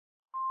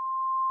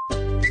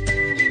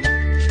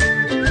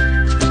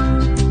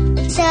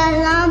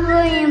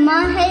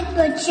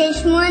با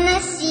چشمان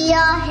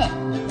سیاهه.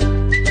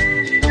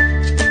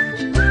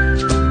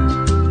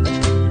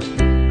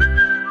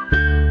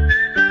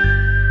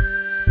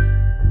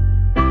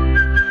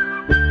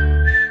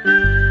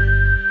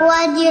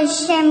 رادیو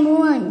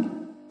شمرون.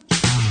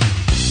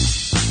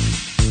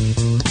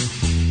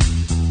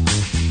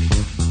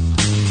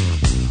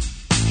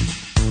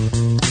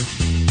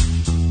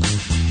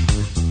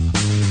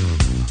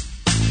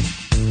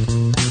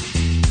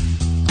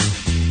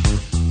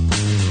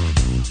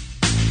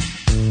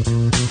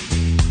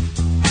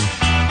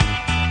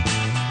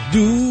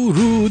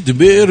 درود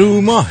به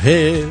رو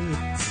ماهت،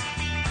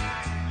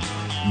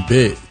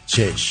 به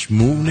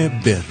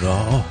چشمون به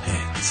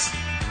راهت.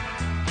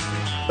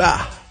 به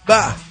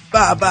به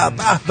به به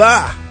به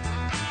به،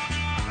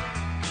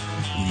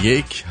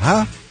 یک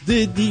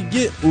هفته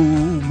دیگه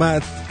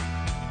اومد،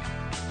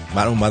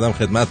 من اومدم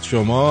خدمت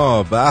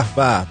شما. به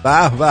به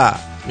به به،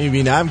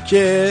 میبینم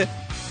که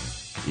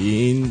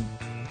این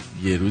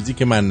یه روزی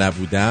که من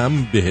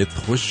نبودم بهت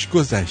خوش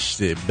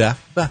گذشته. به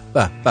به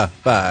به به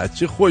به،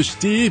 چه خوش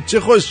تیپ، چه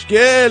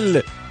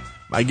خوشگل.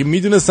 مگه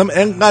میدونستم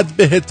انقدر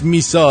بهت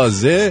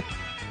میسازه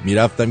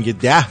میرفتم یه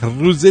 10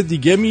 روز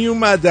دیگه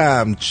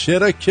میومدم.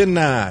 چرا که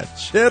نه،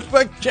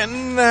 چرا که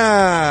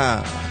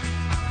نه.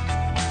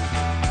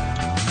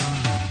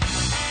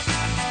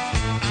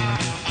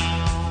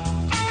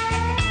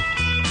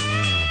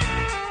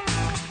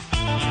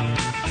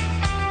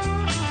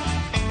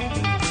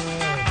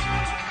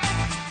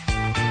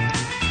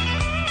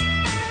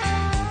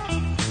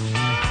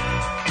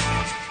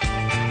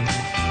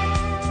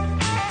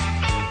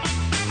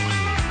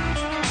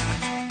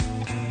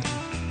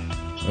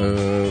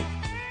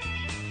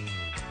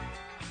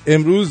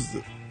 امروز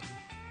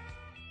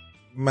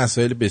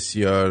مسائل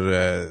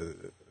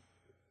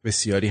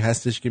بسیاری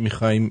هستش که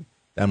میخواییم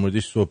در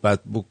موردش صحبت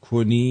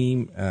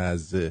بکنیم.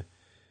 از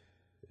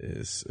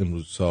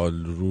امروز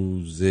سال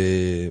روز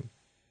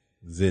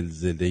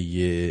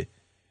زلزله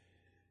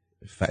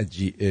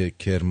فجیع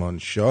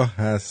کرمانشاه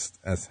هست.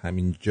 از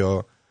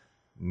همینجا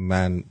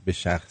من به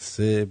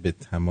شخصه به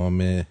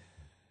تمام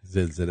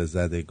زلزله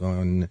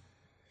زدگان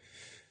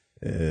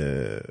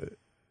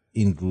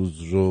این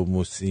روز رو،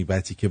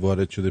 مصیبتی که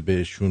وارد شده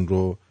بهشون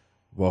رو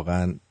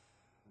واقعا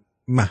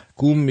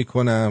محکوم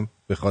میکنم،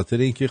 به خاطر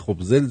اینکه خب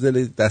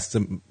زلزله دست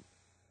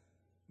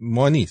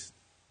ما نیست،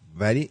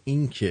 ولی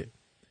اینکه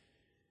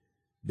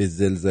به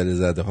زلزله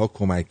زده ها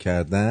کمک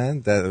کردن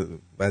در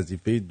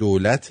وظیفه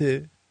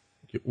دولته،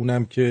 که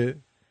اونم که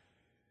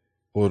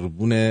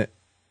قربون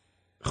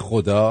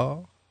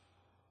خدا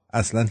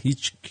اصلا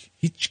هیچ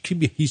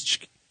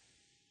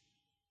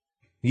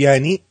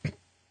یعنی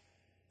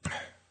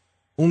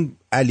اون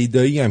علی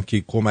دایی هم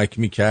که کمک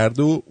میکرد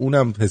و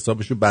اونم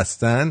حسابشو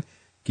بستن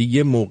که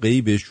یه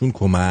موقعی بهشون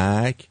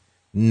کمک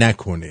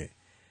نکنه.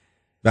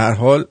 به هر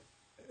حال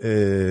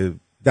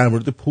در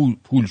مورد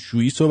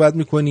پولشویی صحبت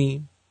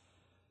میکنیم.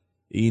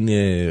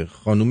 این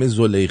خانم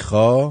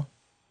زلیخا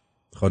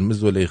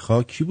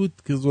کی بود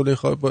که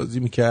زلیخا بازی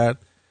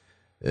میکرد؟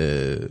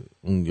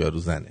 اون یارو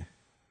زنه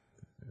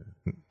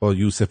با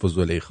یوسف و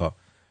زلیخا،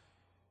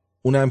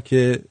 اونم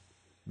که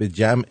به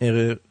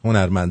جمع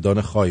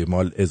هنرمندان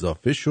خایمال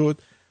اضافه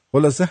شد.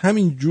 خلاصه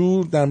همین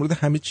جور در مورد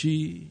همه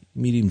چی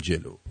میریم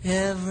جلو.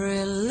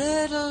 Every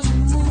little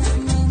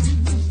movement,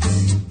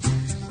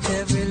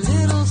 every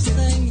little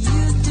thing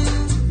you do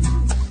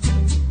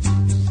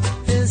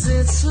is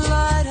its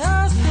sleight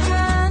of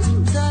hand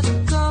that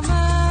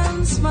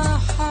commands my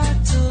heart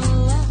to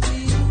love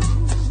you.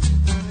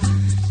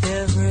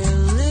 Every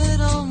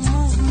little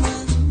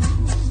movement,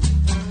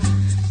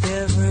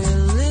 every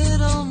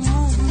little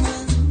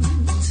movement.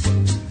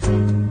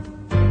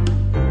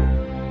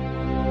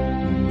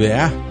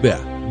 به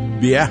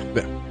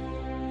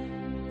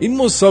این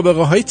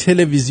مسابقه های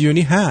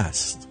تلویزیونی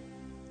هست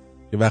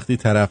که وقتی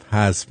طرف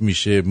حذف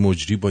میشه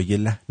مجری با یه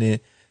لحن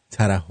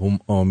ترحم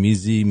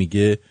آمیزی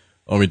میگه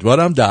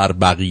امیدوارم در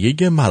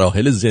بقیه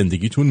مراحل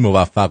زندگیتون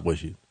موفق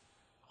باشید.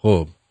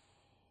 خب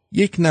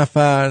یک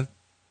نفر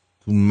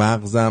تو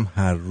مغزم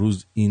هر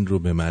روز این رو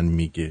به من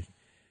میگه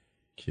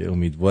که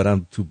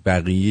امیدوارم تو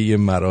بقیه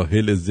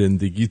مراحل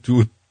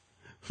زندگیتون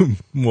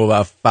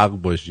موفق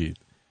باشید.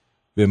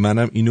 به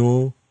منم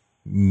اینو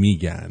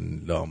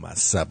میگن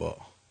لامصبا.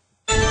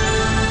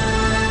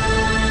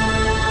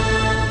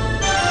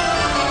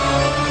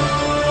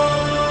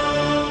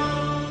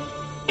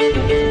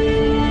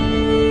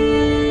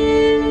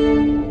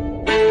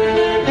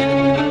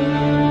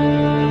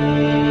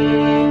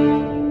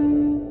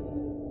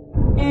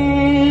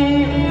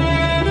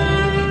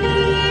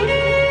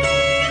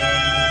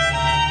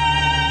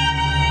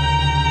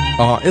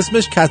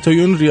 اسمش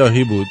کتایون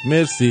ریاحی بود.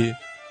 مرسی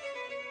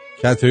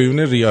کتایون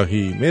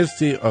ریاحی.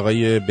 مرسی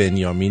آقای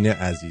بنیامین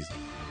عزیز.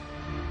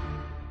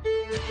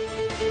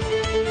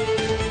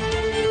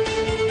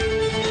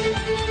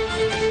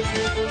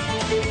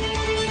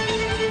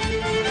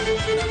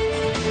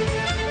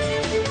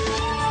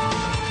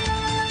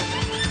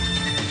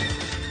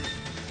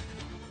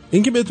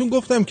 این که بهتون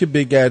گفتم که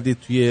بگردید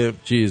توی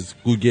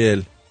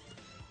گوگل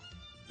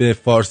به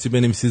فارسی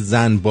بنویسید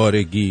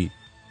زنبارگی،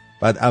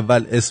 بعد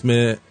اول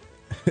اسم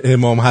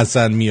امام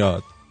حسن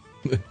میاد.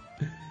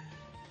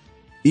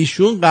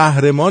 ایشون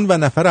قهرمان و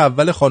نفر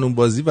اول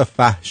خانومبازی و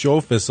فحشا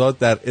و فساد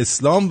در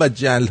اسلام و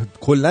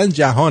کلن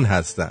جهان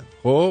هستند.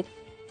 خب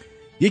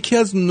یکی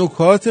از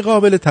نکات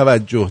قابل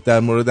توجه در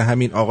مورد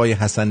همین آقای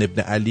حسن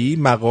ابن علی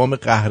مقام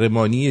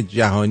قهرمانی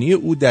جهانی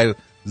او در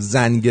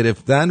زن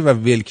گرفتن و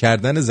ول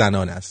کردن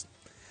زنان است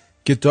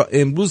که تا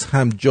امروز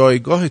هم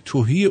جایگاه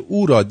توهی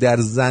او را در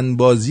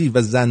زنبازی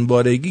و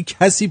زنبارگی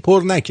کسی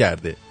پر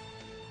نکرده.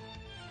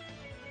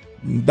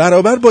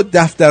 برابر با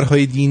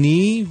دفترهای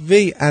دینی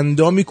وی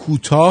اندامی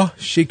کوتاه،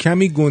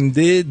 شکمی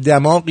گنده،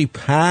 دماغی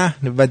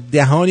پهن و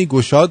دهانی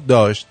گشاد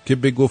داشت که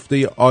به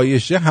گفته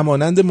عایشه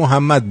همانند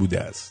محمد بوده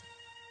است.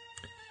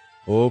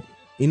 خب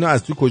اینو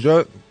از تو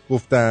کجا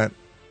گفتن؟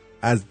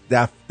 از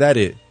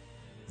دفتر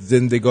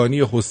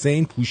زندگانی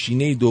حسین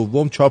پوشینه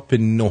دوم چاپ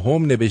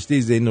نهم نوشته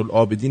زین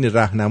العابدین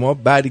رهنما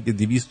برگ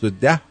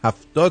 210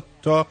 70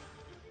 تا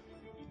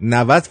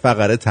 90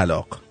 فقره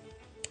طلاق.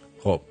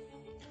 خب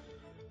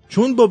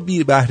چون با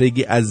بی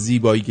بهرگی از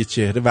زیبایی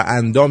چهره و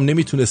اندام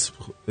نمیتونست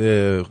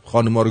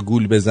خانوما رو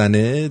گول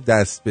بزنه،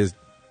 دست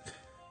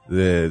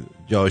به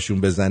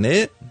جاشون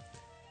بزنه،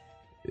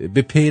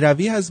 به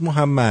پیروی از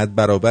محمد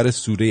برابر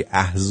سوره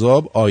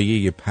احزاب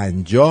آیه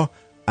 50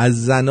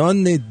 از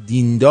زنان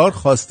دیندار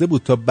خواسته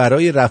بود تا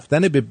برای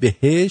رفتن به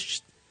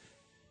بهشت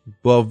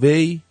با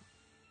وی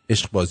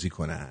عشق بازی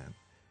کنن.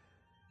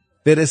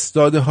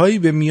 فرستاده هایی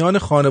به میان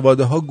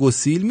خانواده ها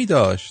گسیل می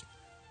داشت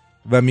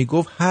و می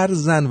گفت هر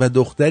زن و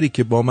دختری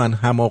که با من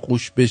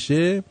هماغوش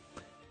بشه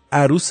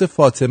عروس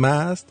فاطمه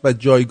است و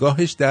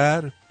جایگاهش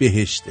در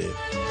بهشته.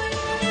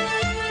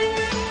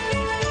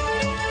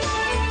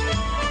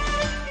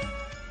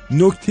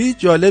 نکته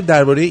جالب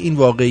درباره این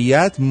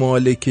واقعیت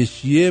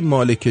مالکشی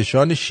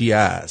مالکشان شیعه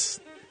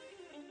است.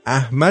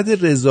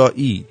 احمد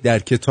رضایی در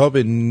کتاب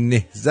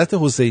نهضت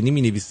حسینی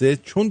می نویسه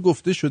چون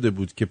گفته شده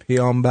بود که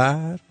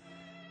پیامبر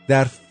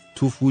در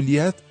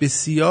طفولیت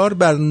بسیار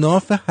بر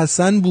ناف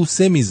حسن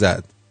بوسه می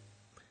زد.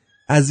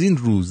 از این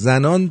رو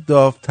زنان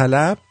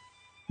داوطلب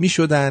می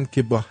شدن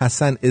که با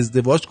حسن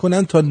ازدواج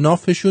کنن تا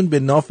نافشون به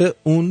ناف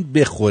اون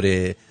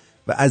بخوره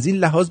و از این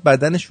لحاظ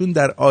بدنشون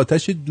در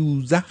آتش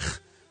دوزخ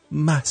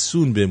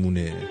محسون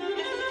بمونه.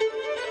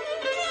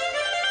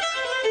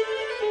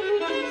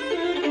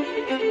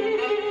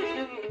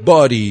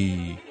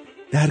 باری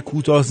در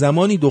کوتاه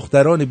زمانی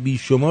دختران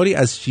بیشماری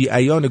از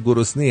شیعیان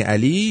گرسنه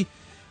علی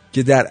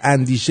که در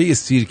اندیشه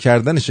سیر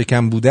کردن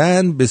شکم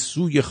بودند به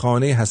سوی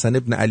خانه حسن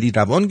ابن علی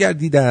روان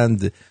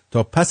گردیدند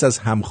تا پس از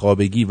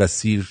همخوابگی و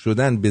سیر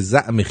شدن به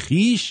زعم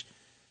خیش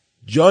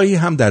جایی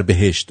هم در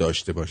بهشت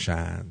داشته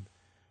باشند.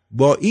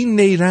 با این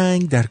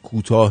نیرنگ در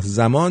کوتاه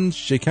زمان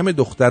شکم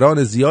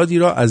دختران زیادی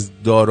را از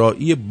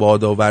دارایی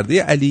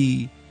بادآورده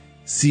علی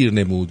سیر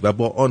نمود و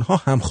با آنها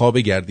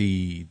همخوابه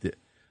گردید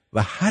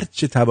و هر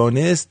چه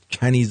توانست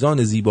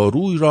کنیزان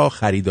زیباروی را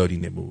خریداری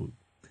نمود.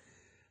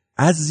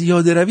 از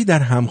زیاده روی در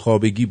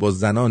همخوابگی با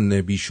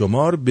زنان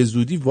بیشمار به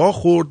زودی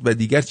واخورد و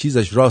دیگر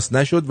چیزش راست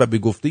نشد و به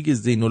گفته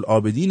زین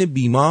العابدین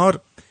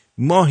بیمار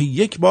ماهی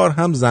یک بار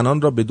هم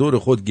زنان را به دور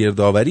خود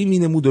گردآوری می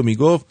نمود و می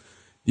گفت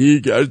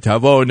دیگر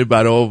توان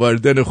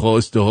برآوردن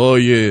خواسته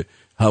های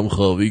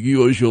همخوابگی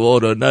و شما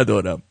را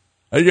ندارم.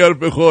 اگر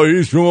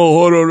بخواهید شما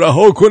ها را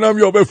رها کنم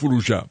یا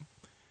بفروشم.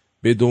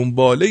 به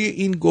دنباله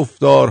این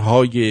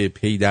گفتارهای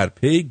پی در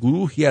پی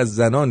گروهی از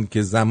زنان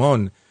که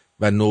زمان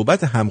و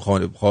نوبت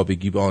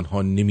همخوابگی به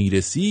آنها نمی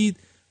رسید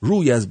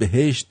روی از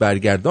بهشت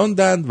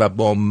برگرداندند و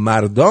با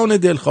مردان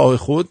دلخواه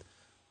خود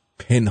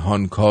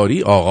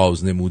پنهانکاری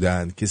آغاز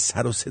نمودند که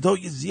سر و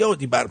صدای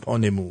زیادی برپا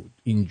نمود.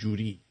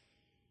 اینجوری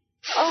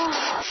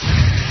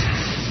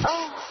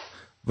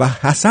و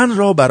حسن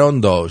را بران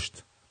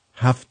داشت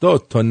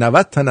 70 تا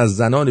 90 تن از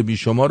زنان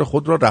بیشمار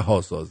خود را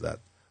رها سازد.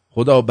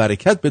 خدا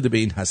برکت بده به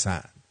این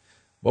حسن.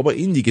 بابا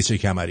این دیگه چه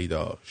کمری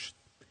داشت.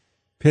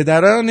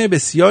 پدران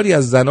بسیاری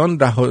از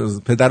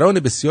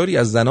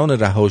زنان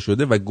رها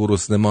شده و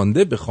گرسنه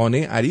مانده به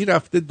خانه علی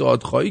رفته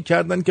دادخواهی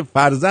کردند که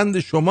فرزند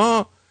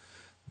شما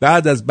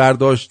بعد از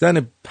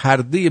برداشتن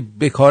پرده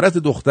بکارت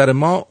دختر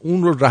ما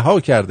اون رو رها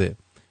کرده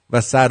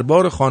و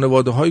سربار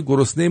خانواده های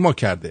گرسنه ما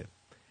کرده.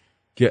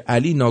 که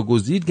علی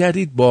ناگزیر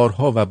گردید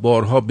بارها و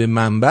بارها به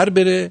منبر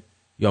بره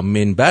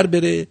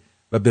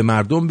و به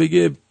مردم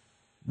بگه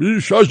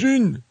بیش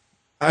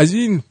از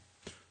این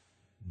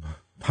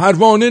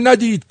پروانه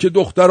ندید که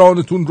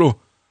دخترانتون رو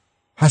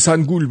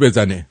حسن گول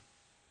بزنه.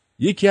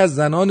 یکی از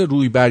زنان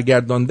روی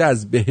برگردانده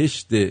از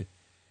بهشت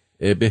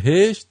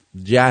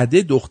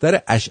جهده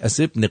دختر اشعث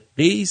ابن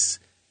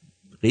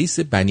قیس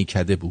بنی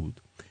کده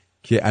بود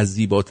که از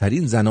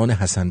زیباترین زنان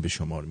حسن به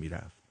شمار می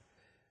رفت.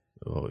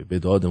 به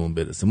دادمون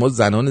برسه. ما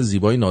زنان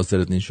زیبای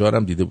ناصرالدین شاه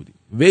هم دیده بودیم.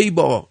 وی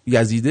با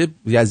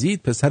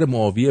یزید پسر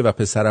معاویه و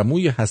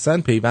پسرعموی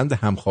حسن پیوند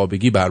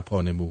همخوابگی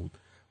برپا نمود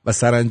و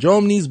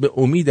سرانجام نیز به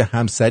امید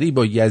همسری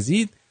با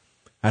یزید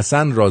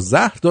حسن را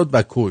زهر داد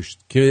و کشت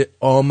که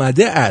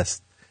آمده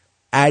است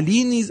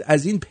علی نیز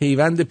از این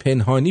پیوند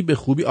پنهانی به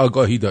خوبی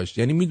آگاهی داشت،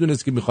 یعنی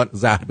میدونست که میخوان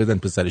زهر بدن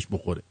پسرش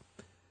بخوره.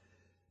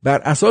 بر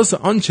اساس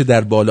آنچه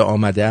در بالا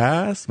آمده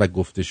است و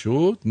گفته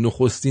شد،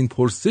 نخستین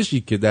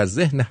پرسشی که در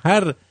ذهن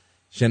هر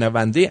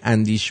شنونده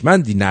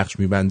اندیشمندی نقش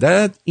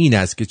می‌بندد این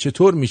است که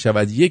چطور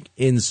می‌شود یک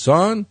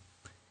انسان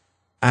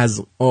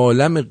از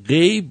عالم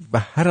غیب و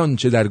هر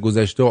آنچه در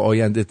گذشته و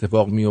آینده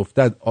اتفاق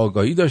می‌افتد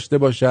آگاهی داشته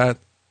باشد.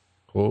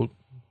 خب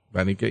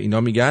یعنی که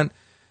اینا میگن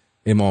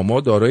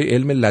اماما دارای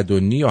علم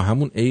لدنی یا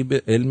همون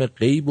علم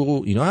غیب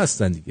و اینا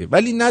هستن دیگه،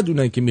 ولی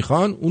ندونن که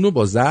میخوان اونو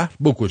با زهر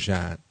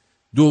بکشن.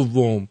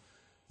 دوم،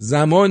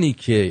 زمانی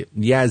که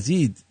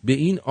یزید به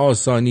این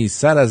آسانی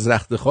سر از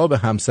رخت خواب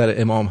همسر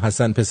امام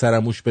حسن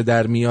پسرموش به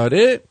در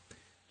میاره،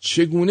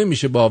 چگونه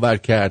میشه باور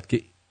کرد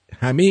که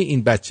همه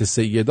این بچه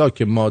سیدا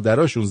که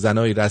مادراشون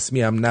زنای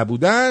رسمی هم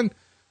نبودن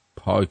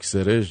پاک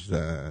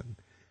سرشتن.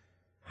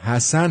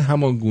 حسن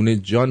همان گونه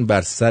جان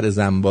بر سر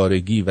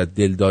زنبارگی و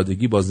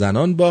دلدادگی با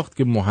زنان باخت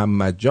که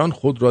محمد جان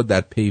خود را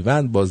در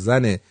پیوند با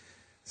زن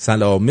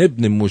سلام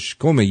ابن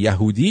مشکم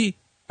یهودی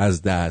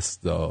از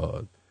دست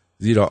داد،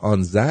 زیرا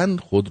آن زن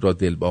خود را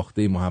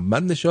دلباخته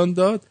محمد نشان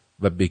داد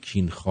و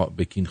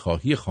به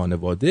کینخواهی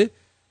خانواده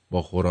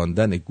با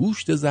خوراندن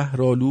گوشت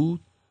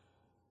زهرآلود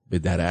به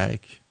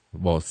درک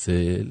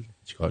واصل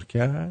چیکار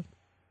کرد؟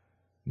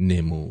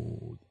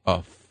 نمود.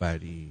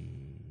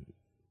 آفرین.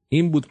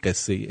 این بود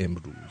قصه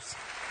امروز.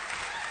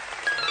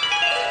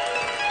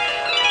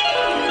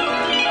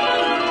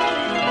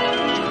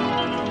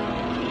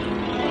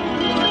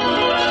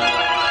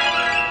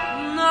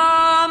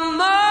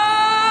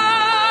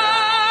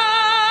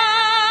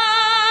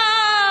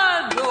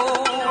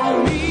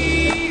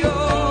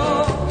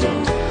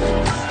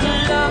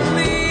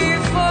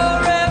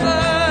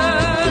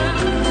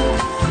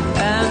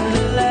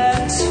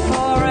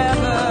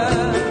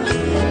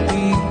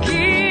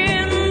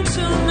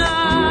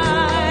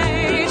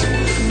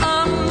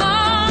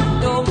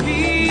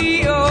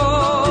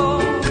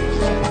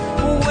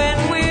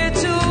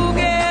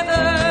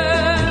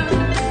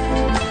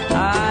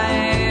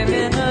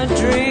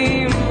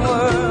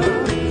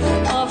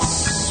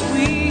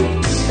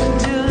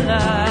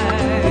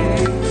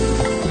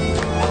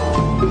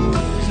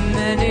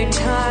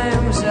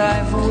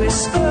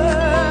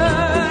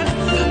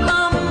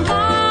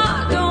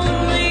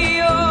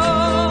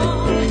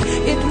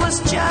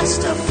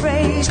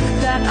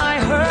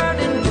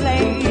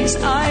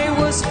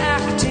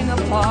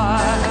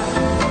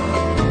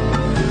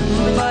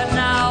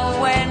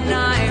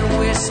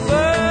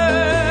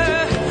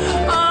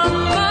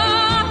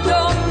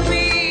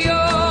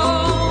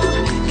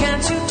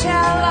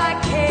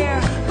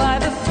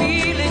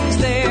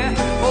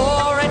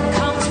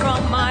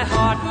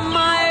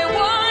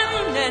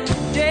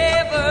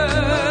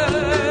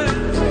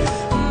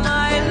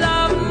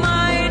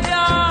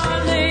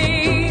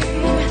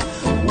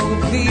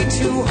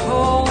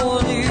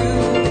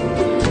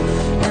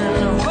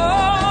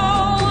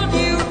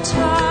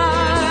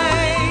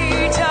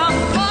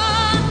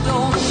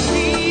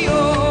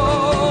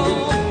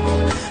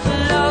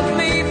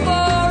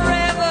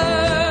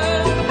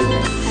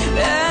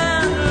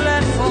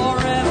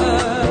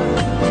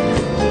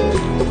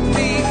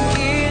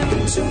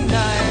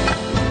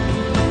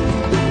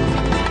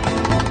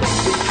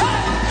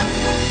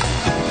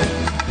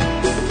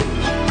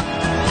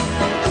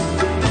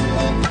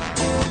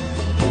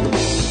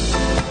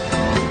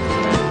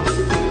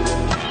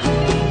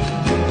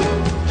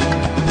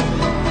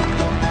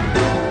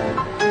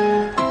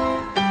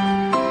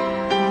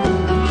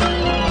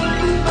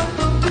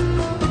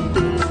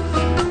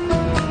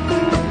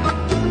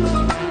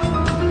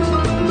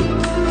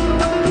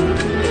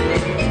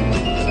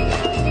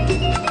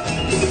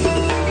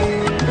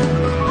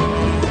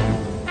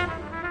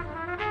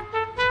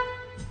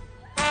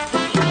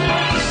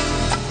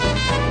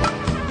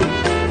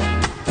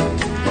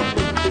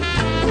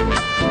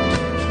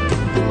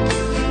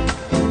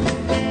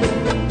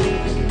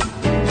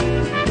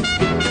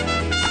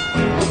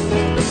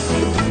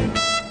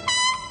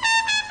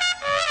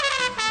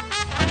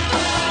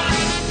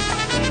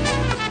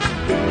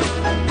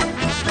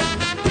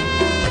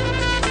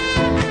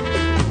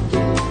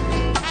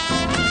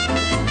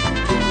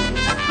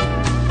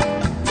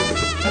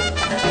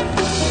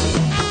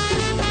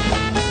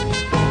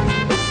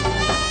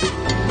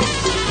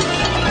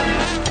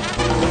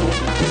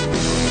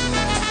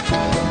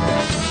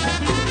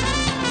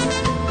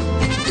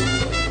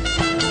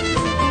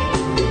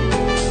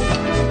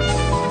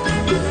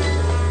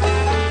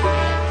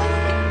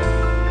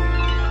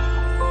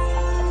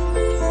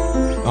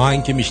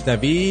 آهنگ که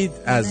میشنوید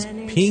از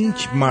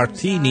پینک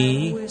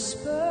مارتینی،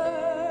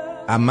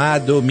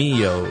 امادو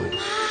میو.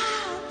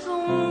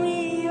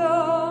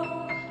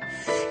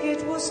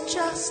 It was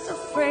just a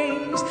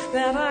phrase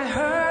that I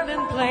heard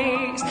in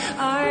place.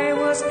 I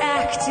was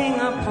acting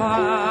a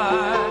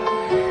part,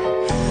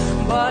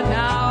 but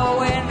now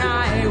when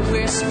I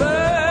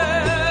whisper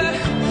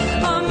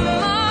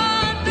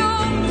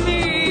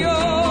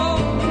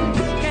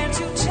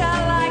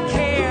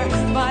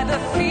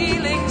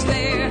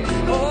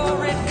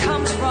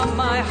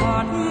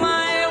heart,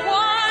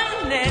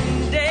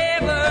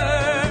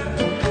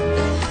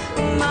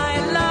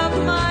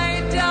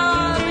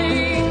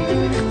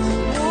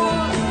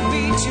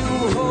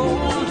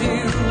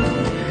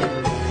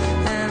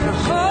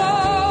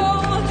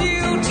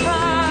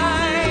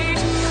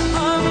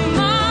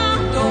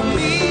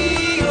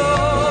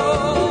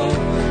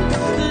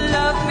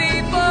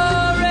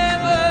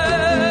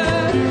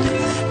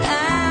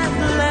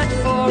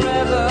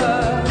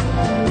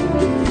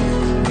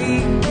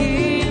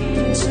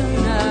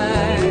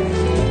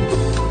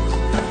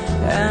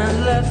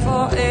 let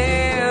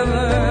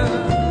forever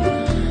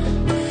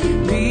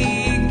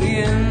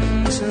begin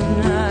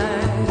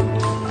tonight,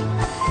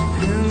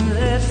 and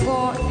let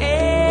forever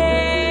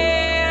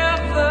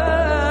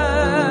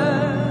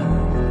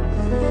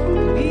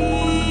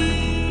begin.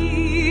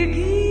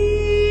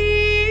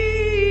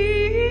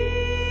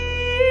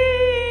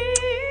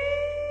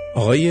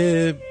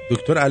 آقای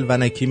دکتر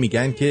الونکی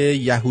میگن که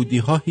یهودی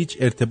ها هیچ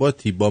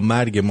ارتباطی با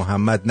مرگ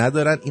محمد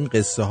ندارن. این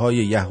قصه های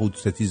یهود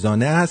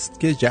ستیزانه است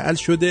که جعل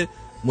شده،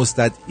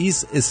 مستدعی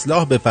است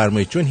اصلاح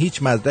بفرمایید، چون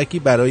هیچ مدرکی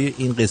برای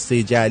این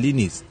قصه جعلی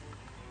نیست.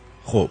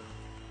 خب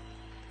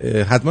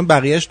حتما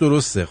بقیهش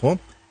درسته. خب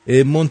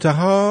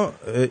منتها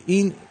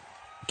این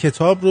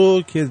کتاب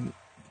رو که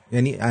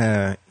یعنی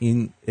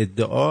این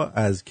ادعا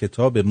از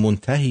کتاب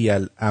منتهی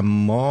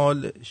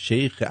الامال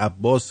شیخ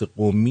عباس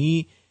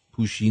قمی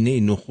پوشینه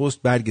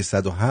نخست برگ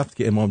 107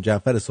 که امام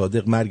جعفر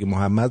صادق مرگ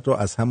محمد را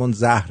از همان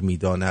زهر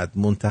می‌داند،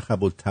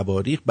 منتخب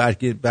التواریخ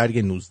برگ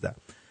 19.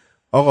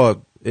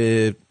 آقا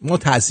ما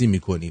تحسین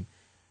می‌کنیم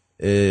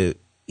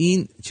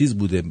این چیز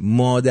بوده،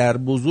 مادر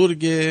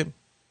بزرگ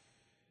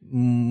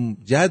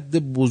جد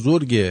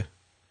بزرگ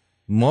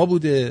ما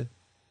بوده،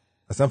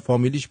 اصلا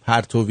فامیلیش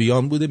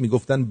پرتویان بوده،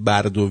 میگفتن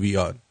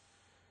بردویان،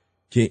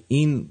 که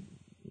این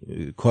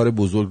کار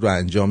بزرگ رو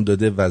انجام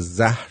داده و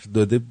زهر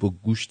داده، با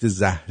گوشت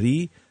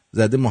زهری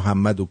زده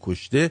محمد رو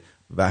کشته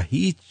و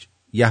هیچ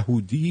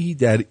یهودی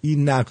در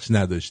این نقش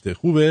نداشته.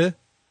 خوبه؟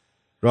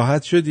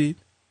 راحت شدید؟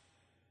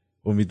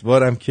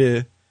 امیدوارم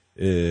که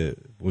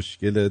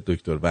مشکل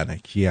دکتر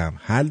ونکی هم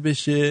حل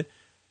بشه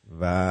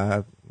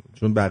و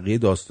چون بقیه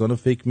داستان رو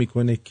فکر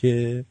میکنه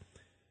که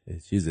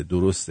چیز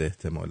درسته،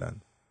 احتمالاً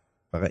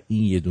فقط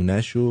این یه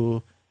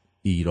دونه‌شو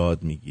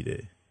ایراد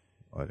میگیره.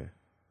 آره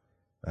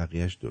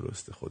بقیهش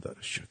درسته، خدا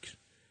رو شکر.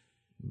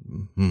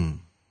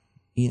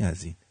 این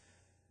از این.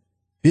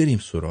 بریم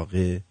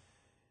سراغ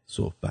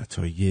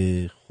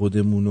صحبت‌های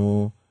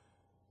خودمونو.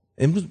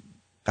 امروز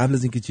قبل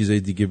از اینکه چیزای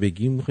دیگه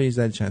بگیم می‌خوایم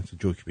یه چند تا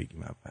جوک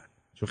بگیم اول،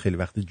 چون خیلی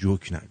وقت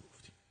جوک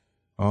نگفتیم.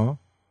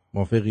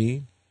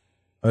 موافقی؟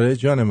 آره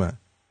جان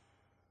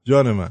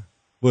من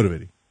برو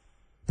بریم.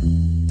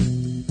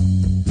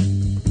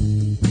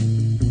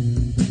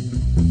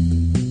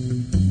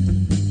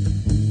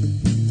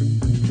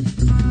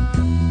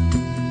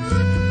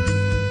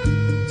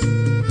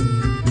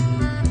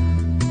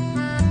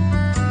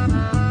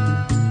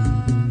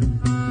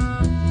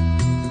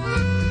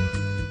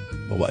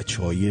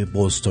 بچه‌های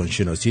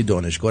باستانشناسی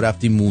دانشگاه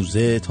رفتیم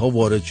موزه، تا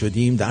وارد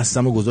شدیم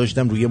دستمو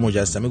گذاشتم روی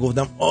مجسمه،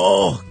 گفتم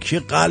آه که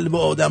قلب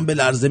آدم به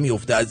لرزه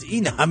میفته از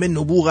این همه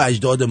نبوغ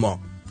اجداد ما.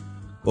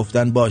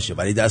 گفتن باشه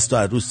ولی دستو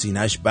از رو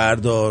سینه‌اش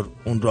بردار،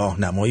 اون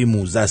راهنمای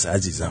موزه است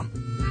عزیزم.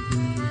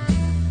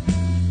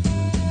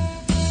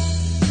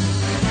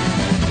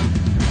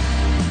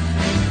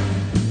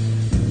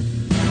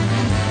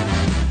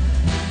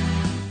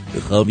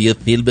 میخوام یه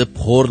فیلم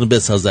پورن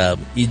بسازم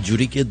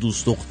اینجوری که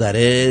دوست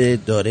دختره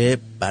داره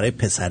برای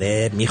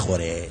پسره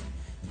میخوره،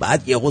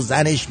 بعد یهو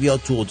زنش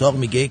بیاد تو اتاق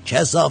میگه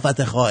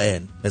کثافت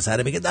خائن،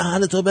 پسره میگه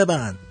دهنتو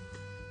ببند،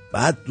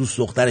 بعد دوست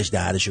دخترش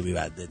دهنشو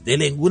میبنده،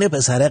 دلنگون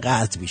پسره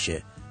قطع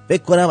میشه.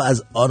 فکر کنم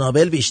از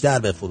آنابل بیشتر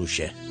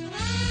بفروشه.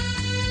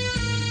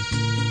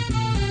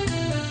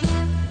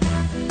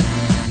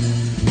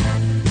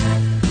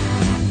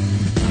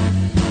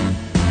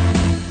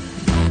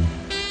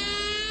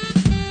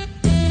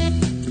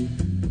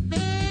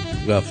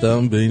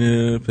 رفتم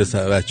بین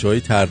پسر بچه‌های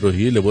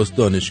طراحی لباس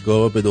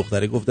دانشگاه، به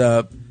دختره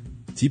گفتم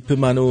تیپ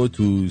منو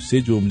تو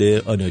 3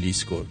 جمله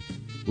آنالیز کن.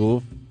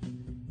 گفت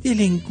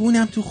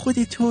دلنگونم تو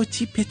خود تو،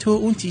 تیپ تو،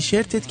 اون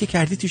تیشرتت که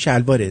کردی تو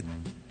شلوارت.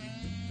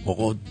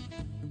 آقا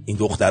این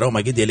دخترها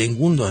مگه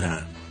دلنگون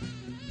دارن؟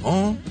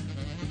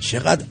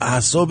 چقدر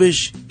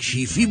اعصابش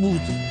کیفی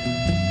بود.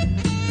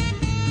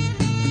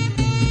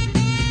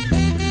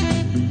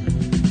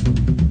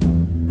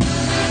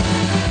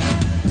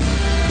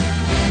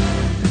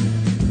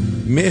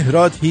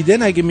 مهراد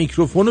هیدن اگه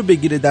میکروفونو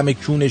بگیره دم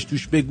کونش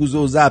توش بگوزه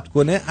و ضبط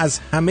کنه، از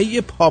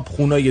همه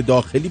پاپخونای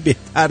داخلی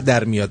بهتر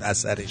در میاد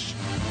اثرش.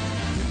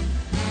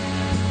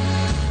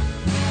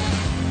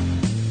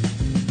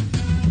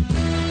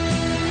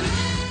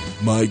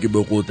 ما اگه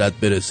به قدرت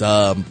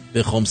برسم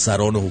بخوام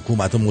سران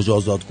حکومت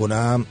مجازات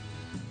کنم،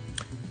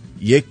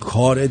 یک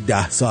کار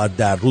 10 ساعت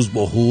در روز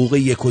با حقوق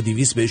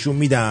 1,200 بهشون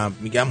میدم،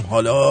 میگم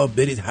حالا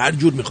برید هر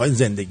جور میخواین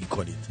زندگی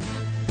کنید.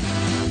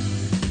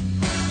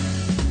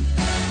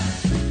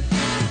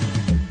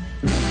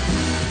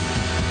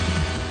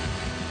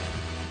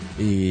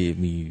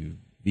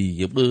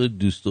 یه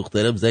دوست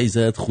دخترم زنگ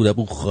زد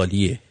خونمون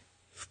خالیه.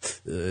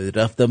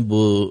 رفتم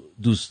با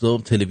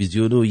دوستام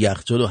تلویزیون و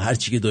یخچال و هر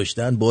چی که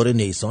داشتن بار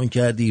نیسان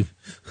کردیم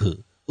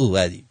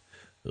اومدیم.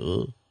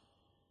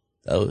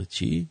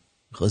 چی؟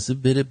 خواسته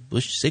بره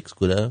باش سکس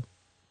کنم.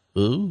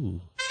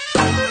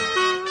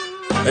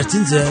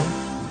 آرتین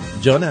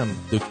جانم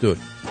دکتر.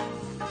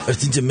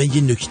 آرتین من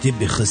یه نکته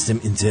بخواستم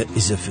اینجا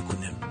اضافه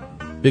کنم.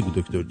 بگو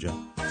دکتر جان.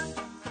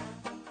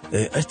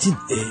 آرتین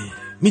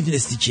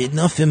میدونستی که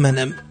ناف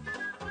منم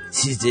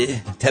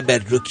چیزه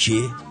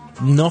تبرکه؟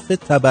 ناف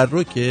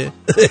تبرکه؟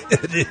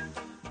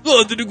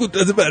 قادر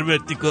قدرت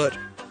پروردگار.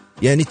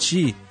 یعنی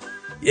چی؟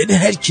 یعنی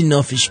هر کی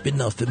نافش به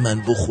ناف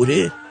من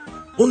بخوره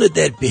اونو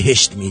در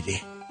بهشت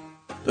میره.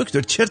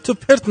 دکتر چرت و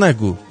پرت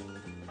نگو.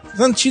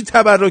 مثلا چی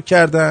تبرک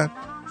کردن؟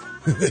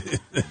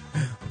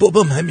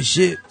 بابام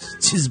همیشه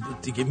چیز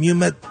بود دیگه،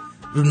 میومد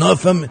رو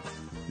نافم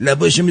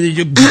لباشو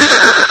میده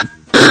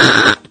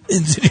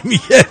اینجوری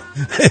میگه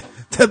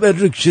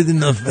تبرک شده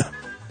نافم.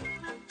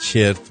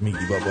 چرت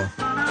میگی بابا.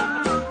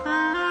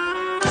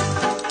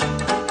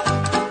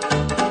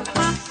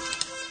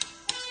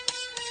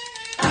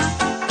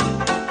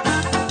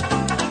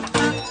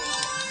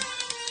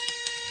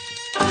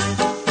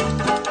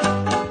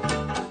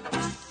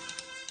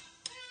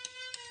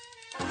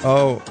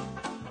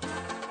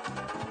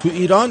 تو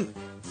ایران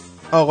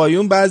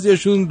آقایون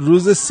بعضیشون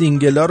روز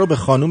سینگلا رو به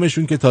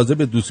خانومشون که تازه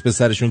به دوست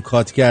پسرشون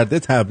کات کرده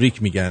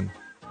تبریک میگن.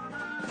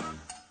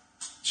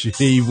 چه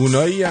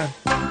حیوانایی هن؟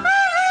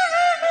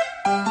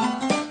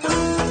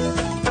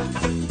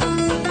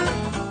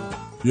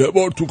 یه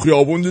بار تو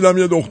خیابون دیدم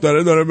یه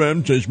دختره داره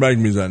بهم چشمک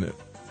میزنه.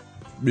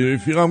 به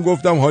رفیقم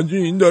گفتم حاجی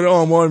این داره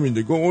آمار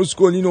میده. گفت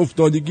اسکل این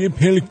افتادگی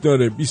پلک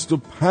داره،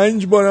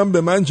 25 بارم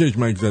به من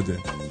چشمک زده.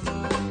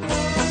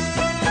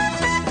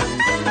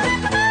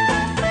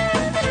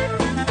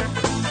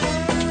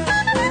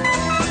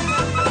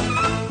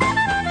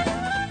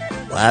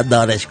 باید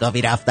دانشگاه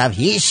میرفتم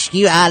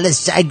هیچکی و اهل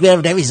سگ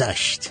بهم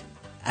نمیذاشت.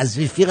 از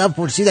رفیقم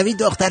پرسیدم این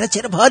دختره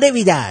چرا پا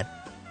نمیدن؟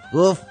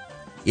 گفت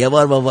یه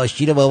بار با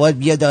ماشین بابا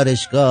بیا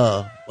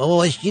دانشگاه. با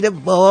ماشین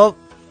بابا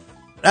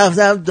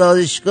رفتم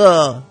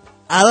دانشگاه.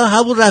 الان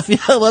همون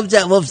رفیقم هم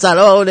جواب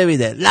سلام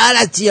نمیده.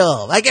 لعنتی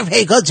ها، مگه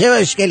پیکان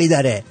چه مشکلی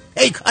داره؟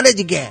 پیکان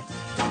دیگه.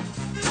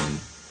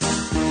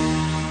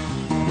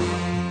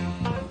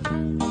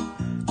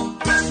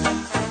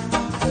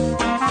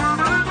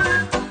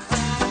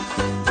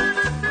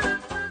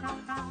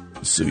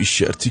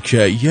 سویشرتی که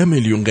 1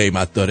 میلیون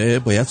قیمت داره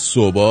باید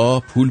صبح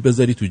پول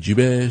بذاری تو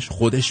جیبش،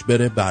 خودش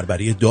بره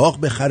بربری داغ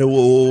بخره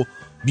و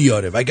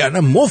بیاره، وگرنه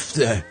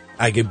مفته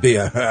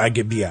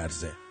اگه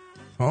بیارزه.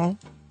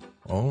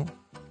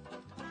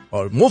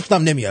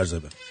 مفتم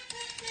نمیارزه.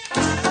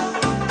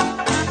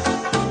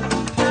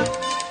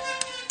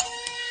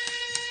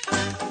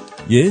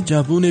 یه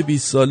جوون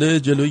 20 ساله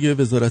جلوی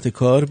وزارت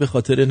کار به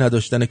خاطر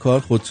نداشتن کار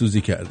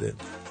خودسوزی کرده.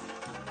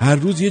 هر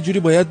روز یه جوری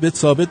باید بهت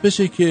ثابت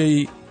بشه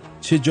که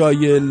چه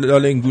جای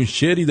لالنگون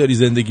شعری داری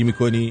زندگی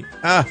میکنی.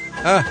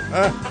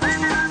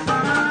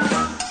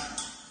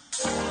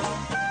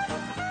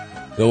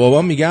 به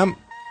بابام میگم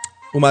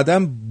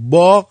اومدم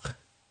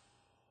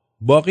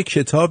باغ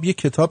کتاب یه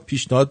کتاب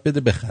پیشنهاد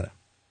بده بخرم.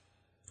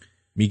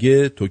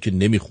 میگه تو که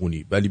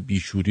نمیخونی ولی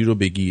بیشوری رو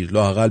بگیر،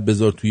 لااقل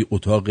بذار توی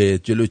اتاق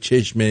جلو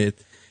چشمت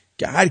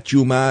که هر کی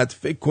اومد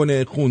فکر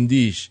کنه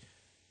خوندیش.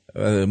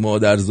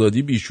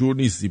 مادرزادی بیشور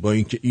نیستی با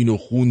اینکه اینو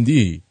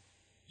خوندی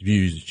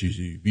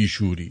چیزی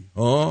بیشوری.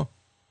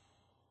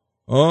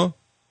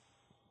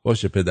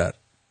 باشه پدر،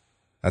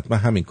 حتما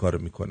همین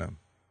کارو میکنم.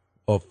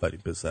 آفرین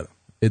پسرم،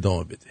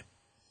 ادامه بده.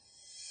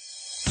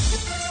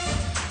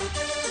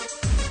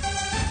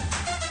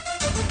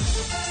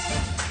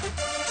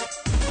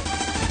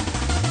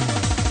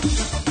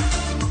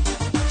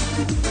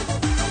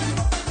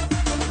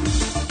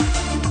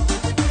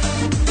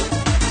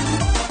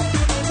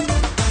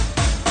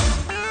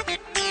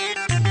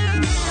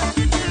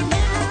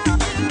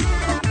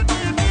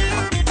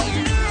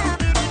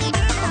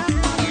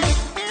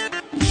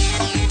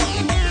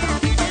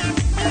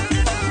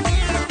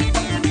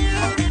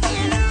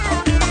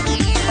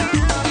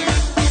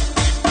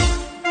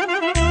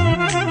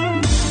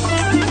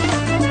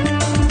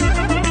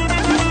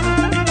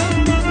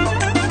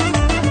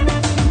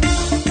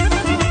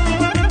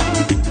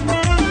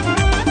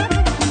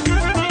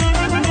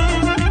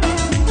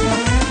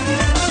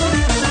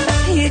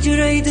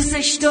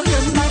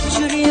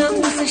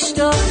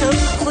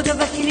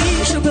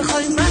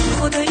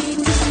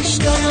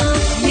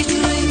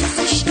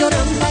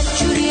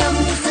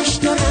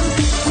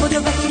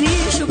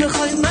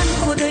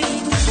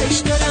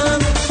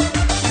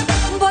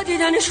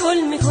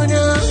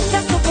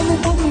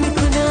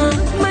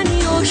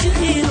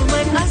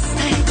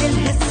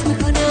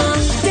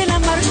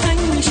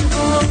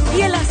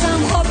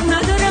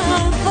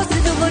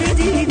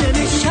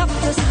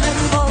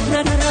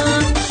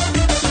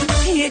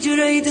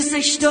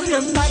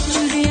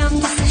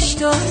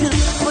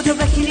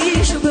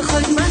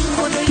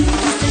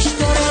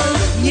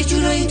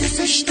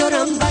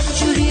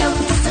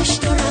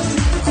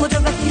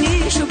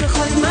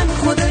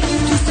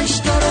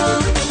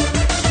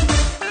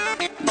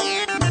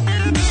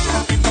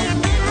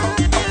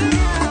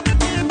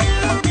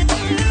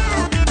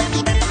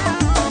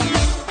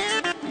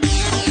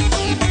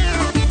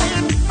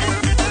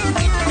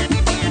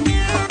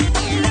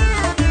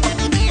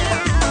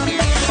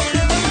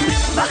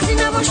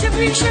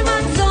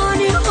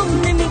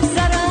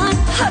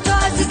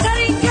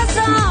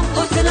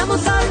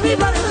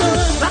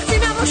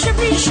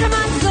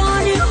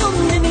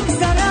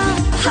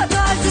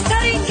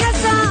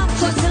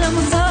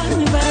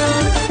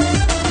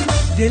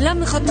 دلم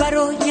میخواد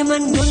برای من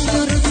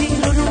دنیا رو زیر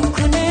و رو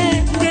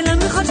کنه، دلم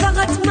میخواد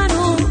فقط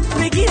منو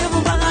بگیره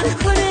و بغل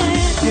کنه،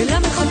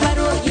 دلم میخواد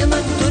برای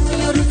من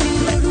دنیا رو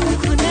زیر و رو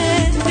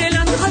کنه،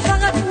 دلم میخواد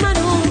فقط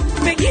منو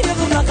بگیره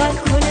و بغل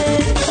کنه.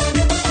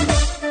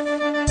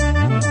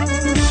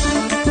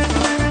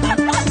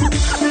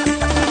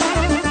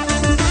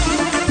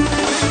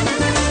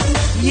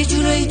 یه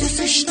جورایی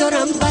دوستش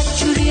دارم،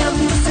 بدجوری هم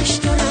دوستش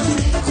دارم،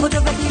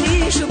 خدا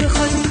وکیلیشو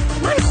بخواد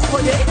من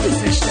خودت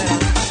دوستش دارم.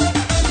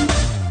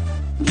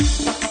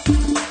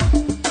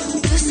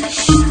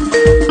 دوستش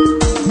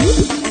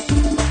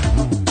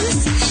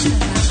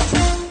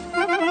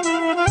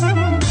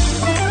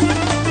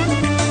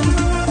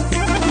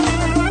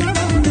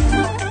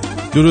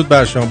درود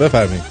بر شما،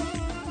 بفرمایید.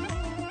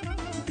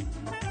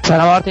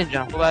 سلام آرتین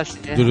جان، خوب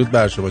هستی؟ درود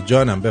بر شما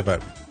جانم،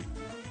 بفرمایید.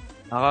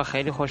 آقا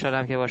خیلی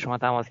خوشحالم که با شما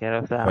تماس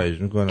گرفتم.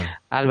 خواهش میکنم.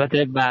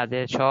 البته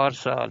بعد 4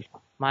 سال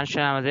من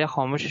شنونده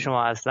خاموش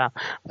شما هستم.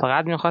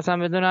 فقط میخواستم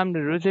بدونم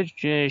روز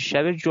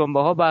شب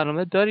جنبه ها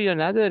برنامه داری یا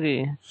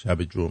نداری؟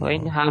 شب جنبه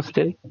این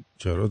هفته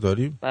چرا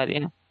داریم؟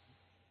 برای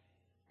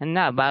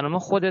نه برنامه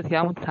خودت که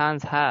همون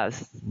طنز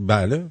هست.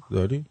 بله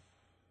داریم.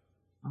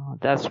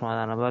 دست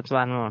مادرم باید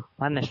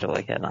من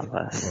اشتباه کردم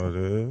پس.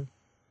 آره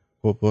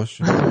خب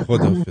باشه،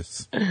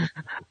 خداحافظ.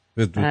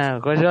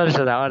 بدرود. خوشحال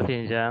شدم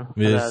آرتین جان.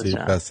 مرسی،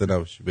 خسته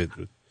نباشی.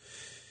 بدرود.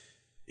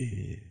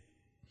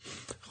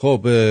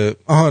 خب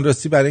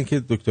راستی برای اینکه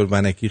دکتر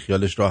ونکی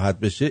خیالش راحت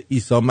بشه،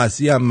 عیسی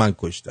مسیح هم من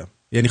کشتم،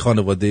 یعنی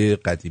خانواده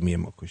قدیمی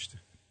ما کشته،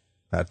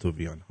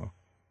 پرتویان ها.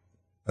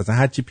 اصلا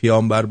هرچی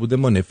پیامبر بوده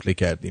ما نفله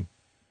کردیم.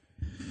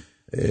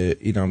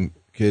 اینم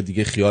که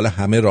دیگه خیال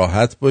همه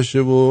راحت باشه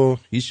و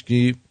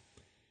هیچکی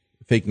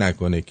فکر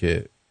نکنه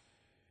که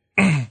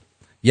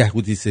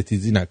یهودی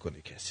ستیزی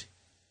نکنه کسی.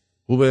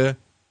 خوبه؟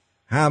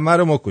 همه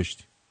رو ما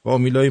کشتیم،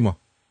 فامیلای ما.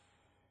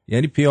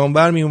 یعنی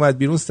پیامبر می اومد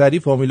بیرون سریع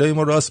فامیلای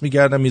ما راست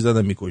میگردن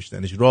میزدن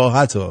میکشتنش،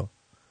 راحت ها.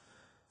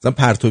 مثلا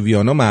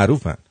پرتویان ها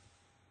معروفن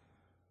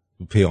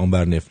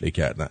پیامبر نفله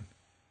کردن.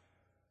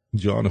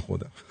 جان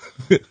خودم.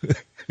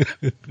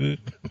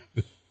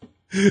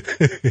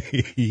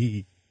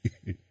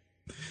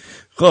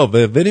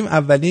 خب بریم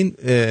اولین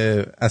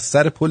از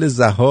سر پل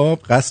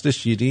ذهاب، قصر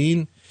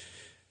شیرین،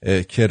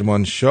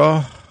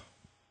 کرمانشاه،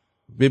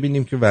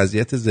 ببینیم که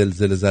وضعیت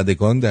زلزله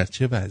زدگان در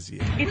چه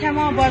وضعیه. این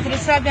تمام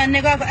بازرسا بیان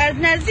نگاه کن، از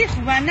نزدیک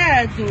خوبه نه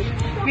از دور.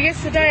 میگه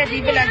صدای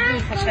دیگه از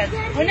دور خوشد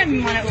اون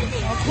نمیمانه. اون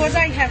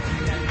خدایی هست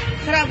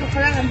خراب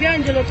خدا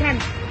بیان جلوتر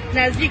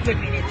نزدیک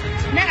ببینید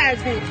نه از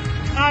دور.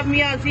 آب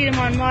میاد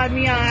زیرمان، مار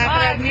میاد،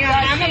 عقرب میاد.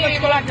 همه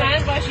مشکلات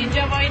دارن باش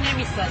اینجا وای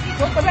نمیسازی.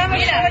 به خدا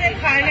مشکل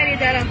کارگری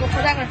دارم. به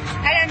خدا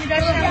اگر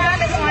می‌داشتم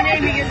حال خانه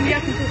میگم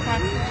تو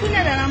خانه. تو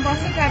ندارم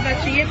واسه تا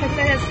بچه یه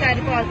پسر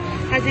سرباز،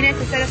 هزینه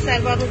پسر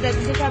سرباز رو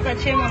داد تا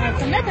بچه ما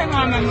هست. نه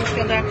تنها من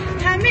مشکل دارم،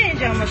 همه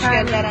اینجا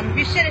مشکل دارم.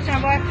 بیشترش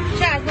هم باید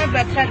چه از من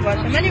بدتر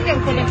باشه. من میگم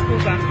خودم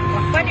خوبم.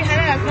 ولی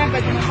همه از من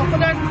بدتر.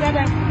 خدا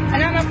می‌دادم.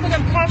 الان من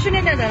خودم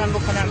کارشونه ندارم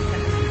بکنم.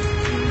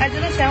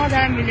 اجازه شما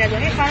دارم میلیارد.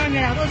 این خانم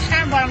میرم روز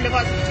چند بارم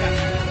لباس میشم.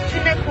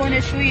 چون نه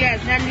کنشویی از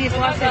نه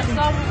لباس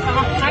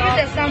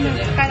همه دستم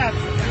خراب.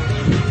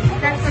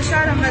 در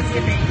فشارم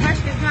وضعیته. ماش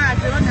که ما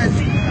اجرا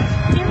نزدیک.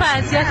 این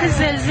وضعیت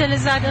زلزله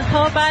زده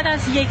ها بعد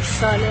از 1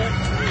 ساله.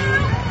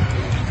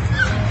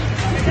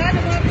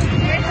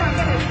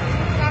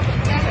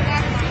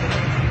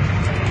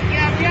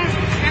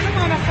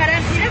 همه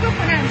قرنطینه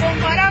بکنن،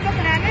 بمبارا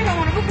بکنن،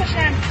 همه رو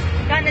بکشن.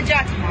 من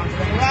نجات ما.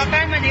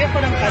 واقعا من دیگه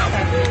خودم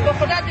خستم. به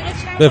خدا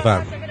درست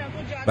بفهم.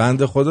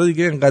 بنده خدا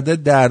دیگه اینقدر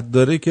درد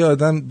داره که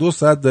آدم 2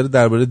 ساعت داره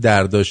درباره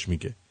درداش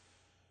میگه.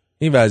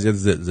 این وضعیت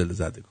زلزله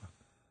زدگان.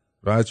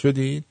 راحت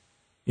شدین؟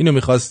 اینو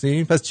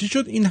می‌خواستین؟ پس چی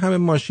شد این همه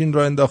ماشین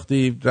را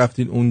انداختی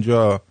رفتین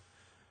اونجا؟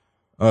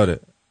 آره.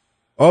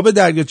 آب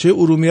دریاچه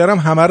ارومیه هم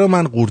همه رو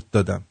من قورت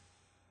دادم.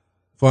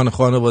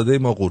 خانواده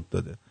ما قورت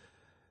داده.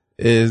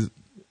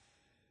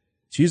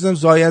 چیزم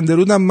زاینده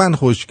رودم من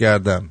خوش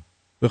کردم.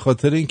 به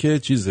خاطر اینکه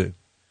چیزه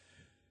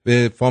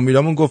به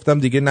فامیلامون گفتم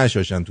دیگه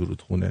نشاشن تو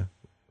رودخونه.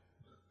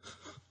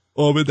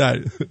 آب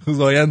در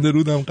زاینده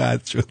رودم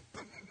قطع شد.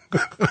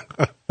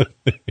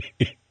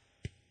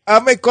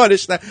 همه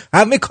کارش نه،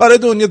 همه کار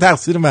دنیا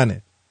تقصیر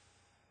منه.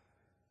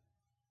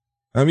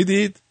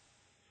 فهمیدید؟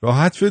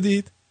 راحت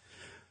شدید؟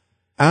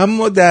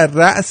 اما در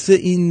رأس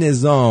این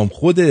نظام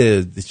خود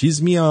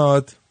چیز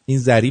میاد، این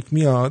ظریف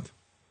میاد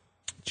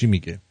چی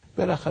میگه؟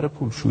 بالاخره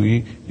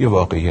پولشویی یه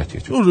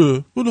واقعیته.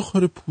 آره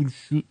بالاخره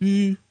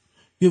پولشویی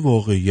یه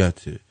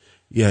واقعیته.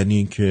 یعنی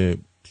اینکه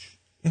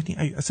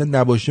یعنی اصلا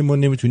نباشه ما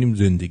نمیتونیم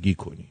زندگی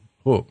کنیم.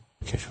 خب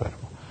کشور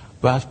ما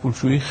و از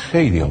پولشویی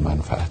خیلی ها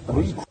منفعت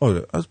برید.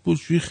 آره از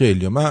پولشویی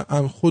خیلی ها. من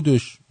هم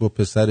خودش با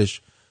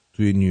پسرش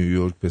توی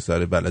نیویورک،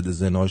 پسر بلد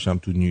زناش هم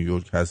تو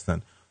نیویورک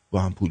هستن،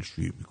 با هم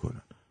پولشویی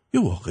میکنن.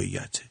 یه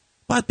واقعیته،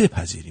 باید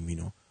بپذیریم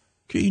اینو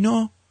که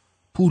اینا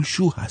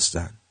پولشو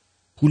هستن،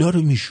 پولا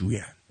رو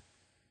میشوین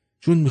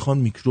چون میخوان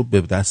میکروب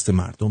به دست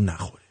مردم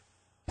نخوره.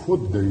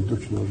 کد دارید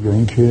دکتر یا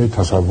اینکه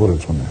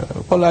تصورتونه؟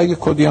 والا اگه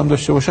کدی هم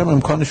داشته باشم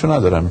امکانشو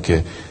ندارم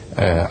که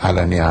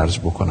علنی عرض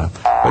بکنم،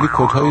 ولی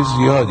کدهای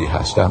زیادی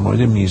هست در مورد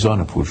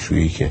میزان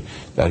پولشویی که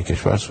در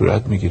کشور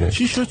صورت میگیره.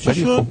 چی شد؟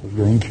 خب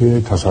یا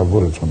اینکه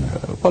تصورتونه؟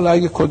 والا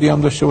اگه کدی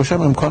هم داشته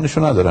باشم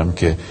امکانشو ندارم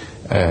که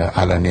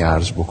علنی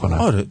عرض بکنم.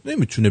 آره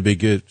نمیتونه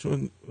بگه،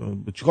 چون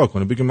چیکار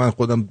کنه؟ بگه من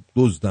خودم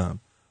دزدم،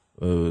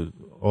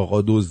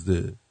 آقا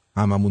دزده،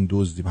 هممون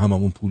دزدیم،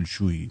 هممون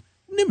پولشویی.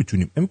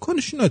 نمیتونیم،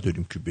 امکانش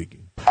نداریم که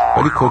بگیم.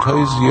 ولی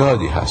کدهای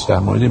زیادی هست در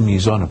مورد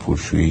میزان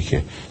پولشویی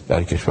که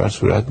در کشور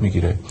صورت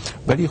میگیره.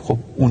 ولی خب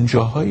اون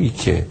جاهایی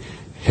که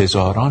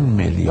هزاران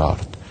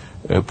میلیارد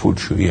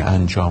پولشویی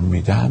انجام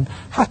میدن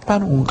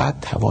حتما اونقدر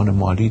توان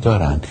مالی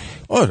دارن.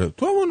 آره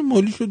توان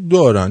مالیشو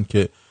دارن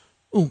که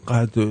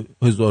اونقدر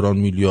هزاران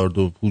میلیارد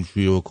رو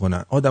پولشویی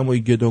بکنن.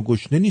 آدمای گدا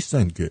گشنه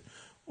نیستن که،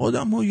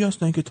 آدمایی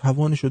هستن که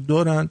توانشو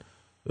دارن،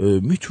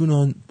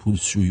 میتونن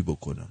پولشویی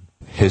بکنن.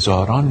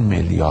 هزاران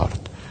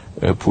میلیارد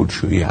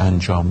پولشویی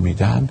انجام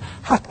میدن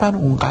حتما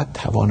اونقدر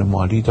توان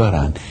مالی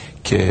دارن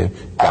که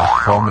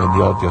ده‌ها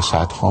میلیارد یا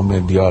صدها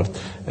میلیارد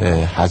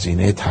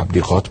هزینه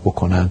تبلیغات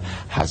بکنن،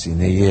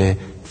 هزینه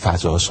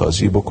فضا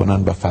سازی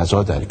بکنن و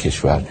فضا در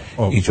کشور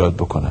ایجاد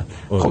بکنن.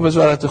 خب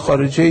وزارت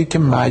خارجه ای که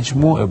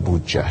مجموع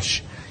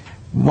بودجهش،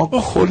 ما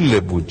کل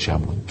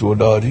بودجهمون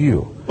دلاری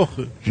و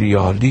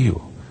ریالی و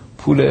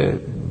پول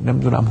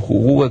نمیدونم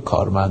حقوق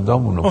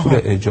کارمندامون و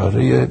پول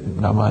اجاره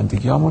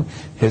نمایندگیامون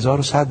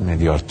 1100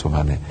 میلیارد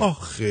تومنه.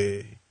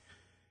 آخه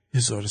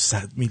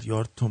 1100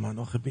 میلیارد تومن،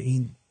 آخه به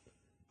این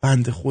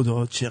بند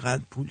خدا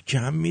چقدر پول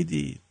کم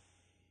میدید؟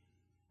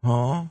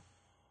 ها؟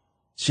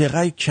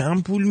 چقدر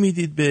کم پول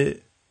میدید به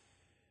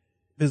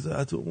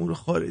وزارت امور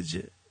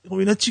خارجه؟ خب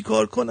اینا چی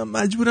کار کنن؟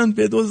 مجبورن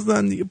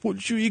بدزدن دیگه،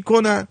 پولشویی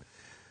کنن.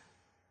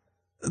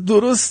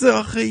 درسته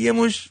آخه یه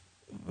مش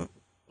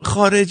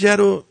خارجه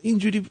رو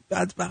اینجوری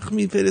بدبخت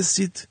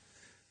میفرستید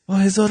با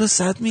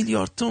 1100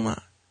 میلیارد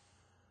تومن.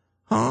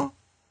 ها؟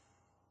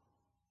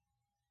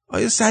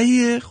 آیا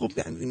صحیحه؟ خب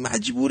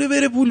مجبوره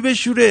بره پول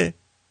بشوره.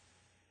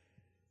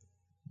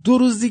 2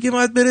 روز دیگه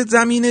باید بره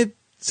زمین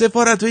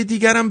سفارت‌های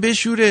دیگر هم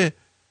بشوره،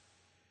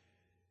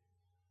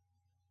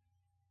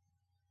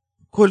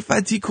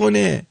 کلفتی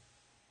کنه،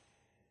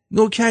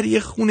 نوکری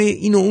خونه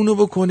اینو اونو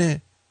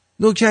بکنه،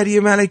 نوکری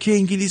ملکه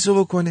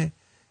انگلیسو بکنه.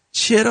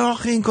 چرا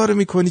آخه این کارو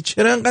میکنی؟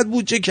 چرا انقدر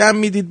بودجه کم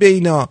میدید به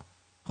اینا؟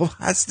 خب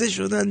هسته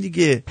شدن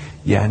دیگه.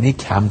 یعنی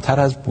کمتر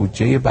از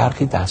بودجه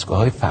برخی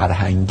دستگاه‌های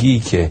فرهنگی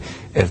که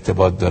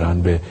ارتباط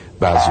دارن به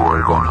بعضی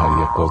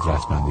ارگان‌های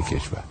قدرتمند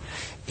کشور.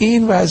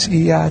 این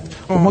وضعیت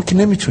ما که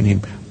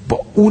نمیتونیم با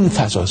اون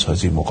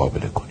فضاسازی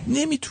مقابله کنیم.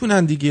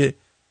 نمیتونن دیگه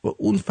با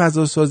اون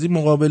فضاسازی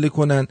مقابله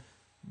کنن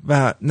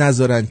و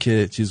نذارن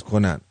که چیز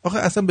کنن. آخه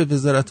اصلا به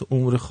وزارت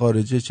امور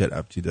خارجه چه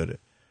ربطی داره؟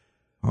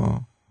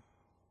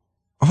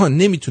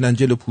 نمیتونن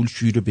جلو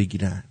پولشویی رو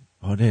بگیرن.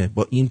 آره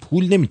با این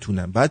پول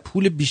نمیتونن، بعد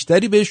پول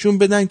بیشتری بهشون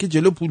بدن که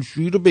جلو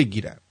پولشویی رو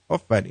بگیرن.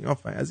 آفرین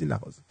از این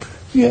لحاظ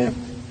یه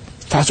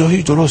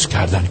فضایی درست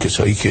کردن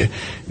کسایی که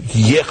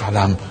یه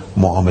قلم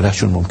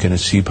معاملهشون ممکنه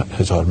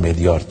 30,000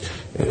 میلیارد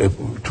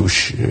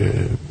توش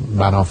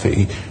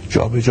منافعی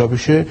جابجا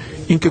بشه.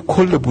 این که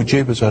کل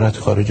بودجه وزارت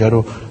خارجه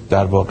رو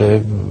در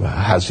واقع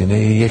هزینه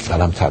یک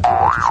قلم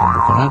تبلیغاتشون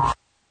بکنن.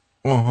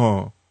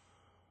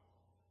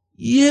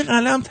 یه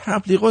قلم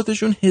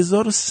تبلیغاتشون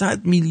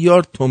 1100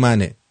 میلیارد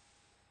تومنه.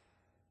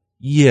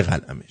 یه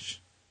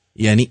قلمش.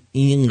 یعنی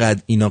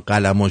اینقدر اینا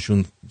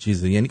قلماشون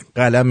چیزه، یعنی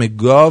قلم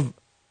گاو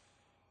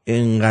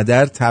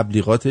اینقدر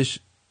تبلیغاتش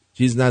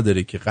چیز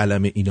نداره که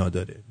قلم اینا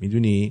داره.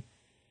 میدونی؟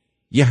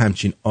 یه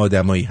همچین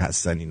آدمایی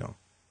هستن اینا.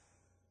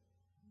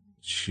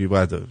 چی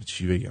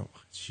بگم؟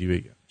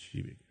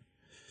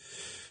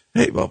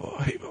 هی بابا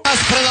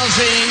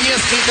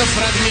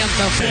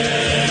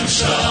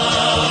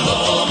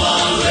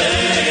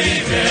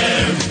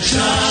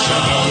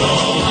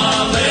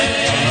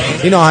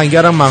این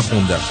آهنگرم من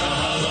خوندم.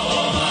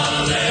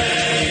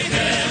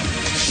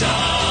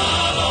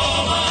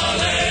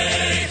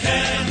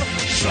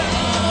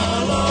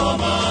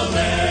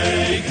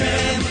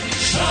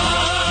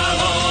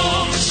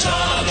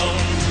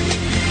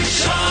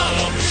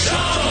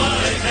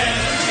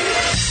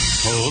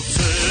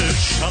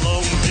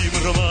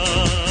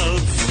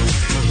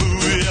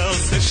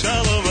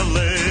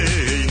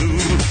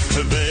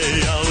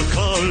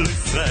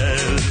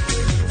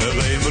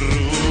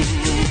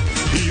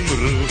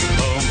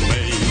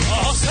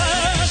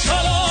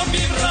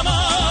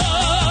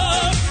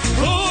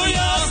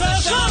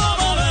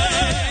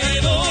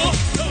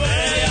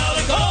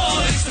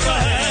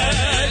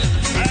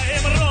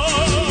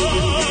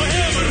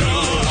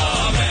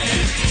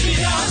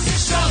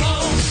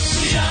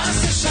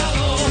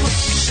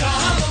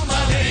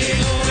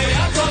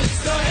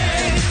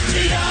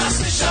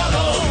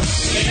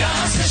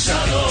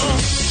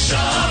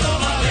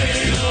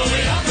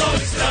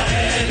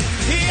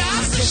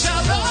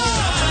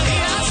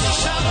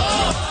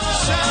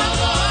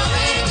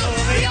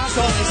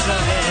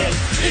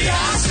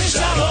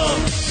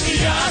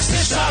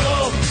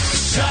 Shalom,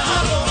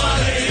 shalom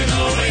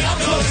aleinu,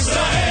 Yaakov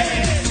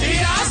Israel.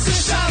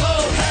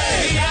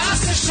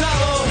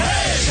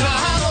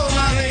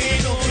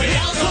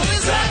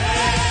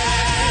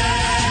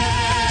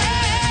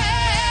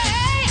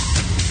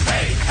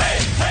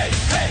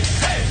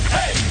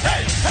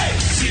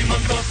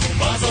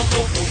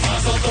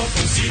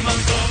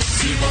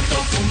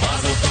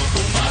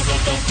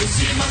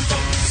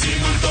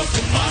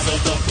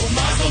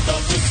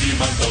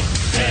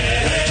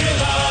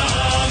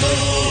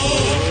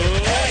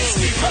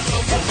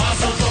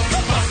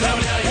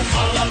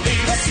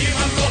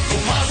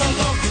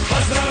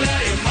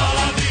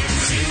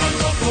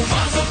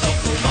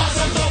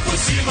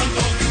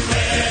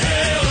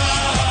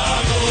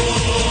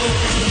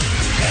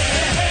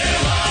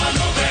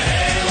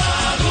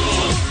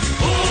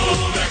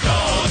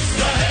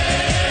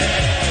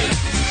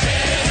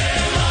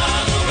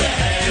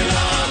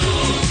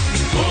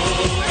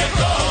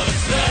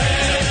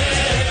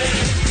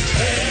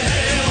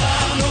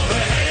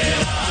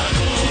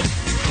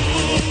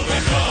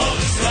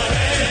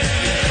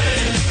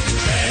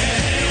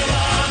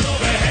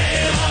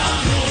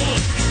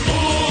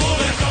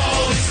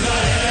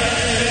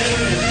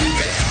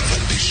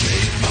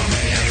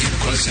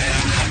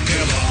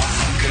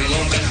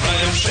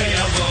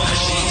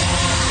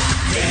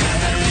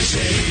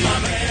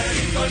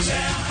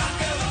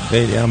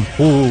 خیلی هم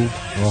خوب.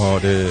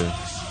 آره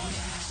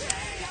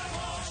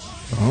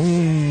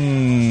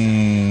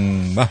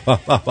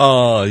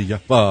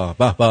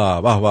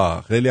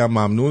خیلی هم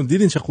ممنون.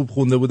 دیدین چه خوب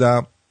خونده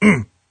بودم؟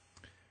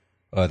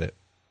 آره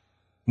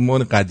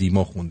من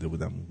قدیما خونده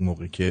بودم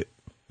موقعی که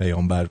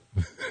پیامبر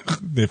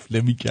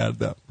نفله می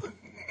کردم.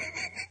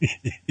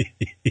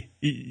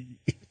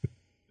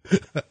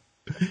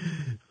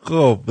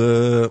 خب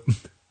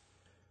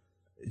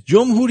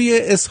جمهوری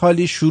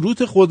اسحالی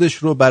شروط خودش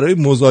رو برای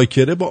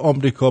مذاکره با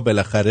آمریکا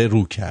بالاخره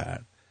رو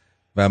کرد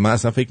و من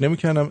اصلا فکر نمی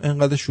کردم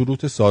اینقدر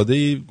شروط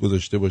ساده‌ای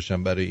گذاشته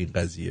باشم برای این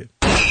قضیه.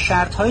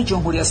 شرط‌های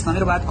جمهوری اسلامی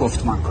رو باید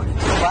گفتمان کنیم،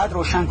 باید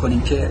روشن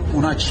کنیم که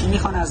اونا چی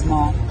میخوان از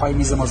ما پای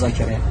میز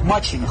مذاکره، ما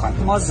چی میخوان.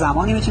 ما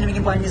زمانی میتونیم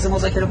بگیم پای میز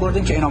مذاکره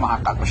بردیم که اینا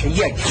محقق باشه.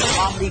 یک،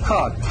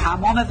 آمریکا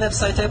تمام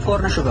وبسایت‌های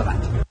پورنش رو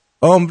ببنده.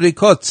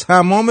 آمریکا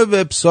تمام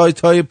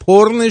وبسایت‌های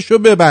پورنش رو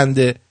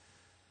ببنده.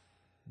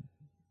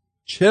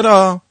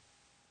 چرا؟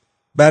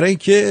 برای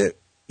اینکه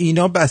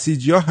اینا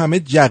بسیجی‌ها همه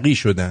جقی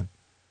شدن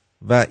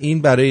و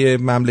این برای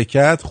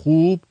مملکت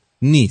خوب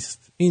نیست.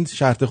 این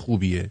شرط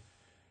خوبیه.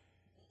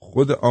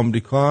 خود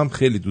آمریکا هم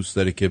خیلی دوست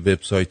داره که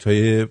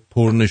وبسایت‌های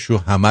پورنش رو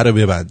همه رو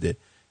ببنده.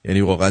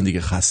 یعنی واقعا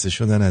دیگه خسته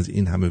شدن از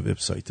این همه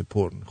وبسایت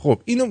پورن.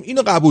 خب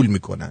اینو قبول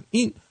میکنن.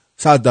 این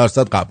 100%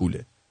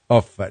 قبوله.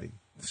 آفرین.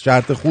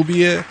 شرط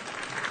خوبیه.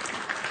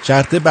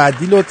 شرط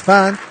بعدی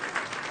لطفاً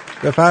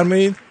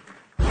بفرمایید.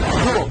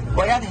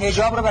 باید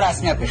حجاب رو به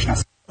رسمیت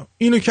بشناسن.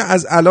 اینو که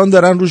از الان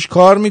دارن روش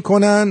کار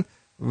میکنن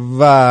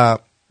و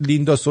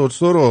لیندا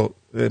سورسو رو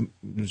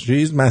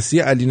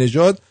مسیح علی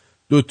نژاد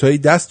دوتایی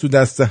دست تو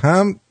دست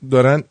هم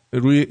دارن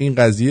روی این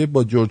قضیه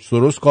با جورج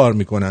سوروس کار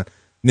میکنن.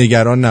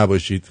 نگران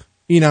نباشید.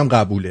 اینم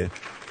قبوله.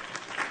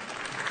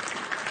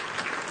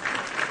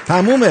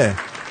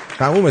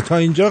 تمومه تا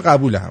اینجا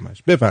قبوله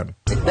همش. بفرمایید.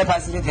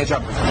 بپذیرید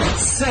حجاب.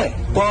 3.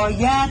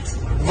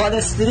 باید وال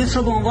استریت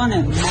رو به عنوان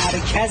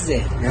مرکز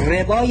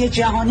ربای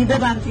جهانی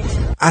ببندید.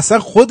 اصلا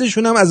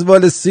خودشون هم از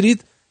وال استریت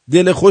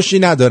دل خوشی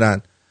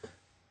ندارن.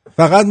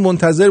 فقط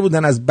منتظر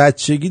بودن از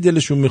بچگی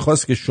دلشون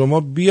میخواست که شما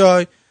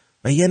بیای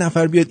و یه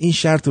نفر بیاد این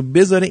شرط رو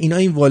بذاره اینا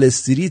این وال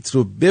استریت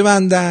رو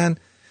ببندن،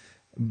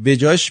 به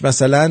جاش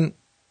مثلا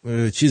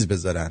چیز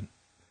بذارن،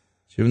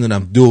 چه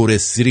میدونم دور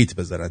استریت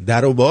بذارن،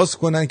 در رو باز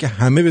کنن که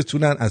همه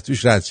بتونن از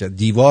توش رد شن،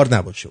 دیوار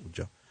نباشه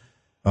اونجا.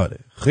 آره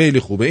خیلی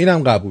خوبه.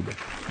 اینم قبوله.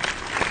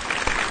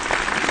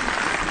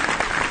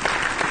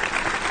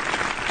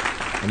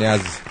 یعنی از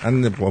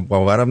من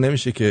باورم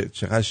نمیشه که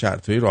چقدر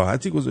شرطهای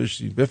راحتی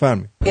گذاشتی.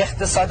 بفرمایید.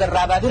 اقتصاد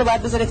ربوی رو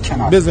باید بذارید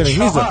کنار. بذارید.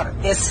 4.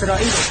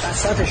 اسرائیل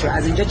بساطش رو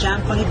از اینجا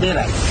جمع کنید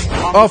ببرید.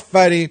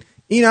 آفرین.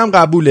 اینم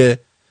قبوله.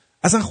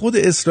 اصلا خود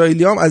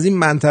اسرائیلی هم از این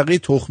منطقه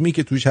تخمی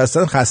که توش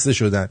هستن خسته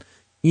شدن.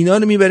 اینا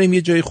رو میبریم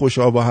یه جای خوش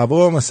آب و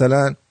هوا،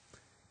 مثلا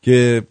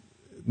که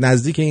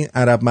نزدیک این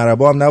عرب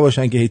مربا هم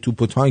نباشن که هی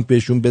توپ و تانک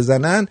بهشون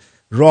بزنن،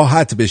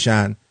 راحت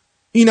بشن.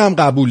 اینم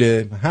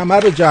قبوله. همه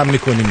رو جمع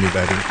میکنیم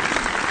میبریم.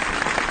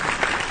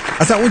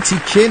 اصلا اون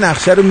تیکه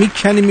نقشه رو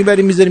میکنیم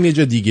میبریم میذاریم یه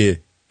جا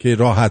دیگه که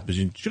راحت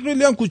بشین.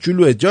 خیلی هم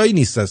کوچولوئه، جایی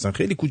نیست اصلا،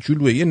 خیلی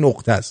کوچولوئه، یه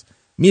نقطه است.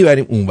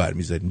 میبریم اونور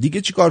میذاریم.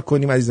 دیگه چی کار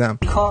کنیم عزیزم؟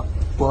 آمریکا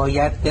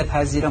باید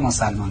بپذیره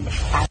مسلمان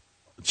بشه.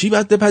 چی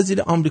باید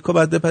بپذیره؟ آمریکا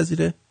باید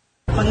بپذیره؟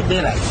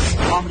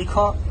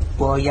 آمریکا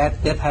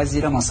باید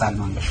بپذیره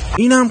مسلمان بشه.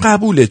 اینم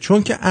قبوله،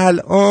 چون که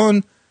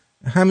الان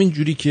همین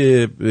جوری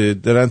که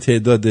دارن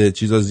تعداد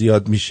چیزا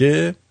زیاد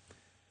میشه،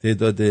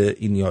 تعداد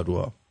این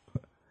یاروها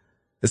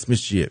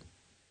اسمش چیه،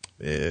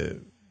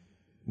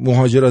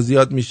 مهاجرا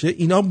زیاد میشه،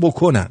 اینا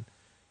بکنن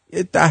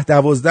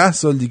 10-12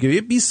 سال دیگه،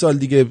 یه 20 سال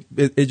دیگه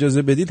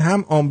اجازه بدید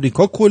هم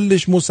آمریکا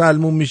کلش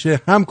مسلمون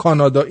میشه هم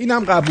کانادا.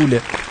 اینم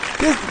قبوله.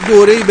 یه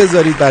دوره‌ای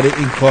بذارید برای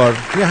این کار،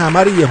 یه همه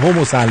رو یه هم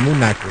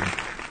مسلمون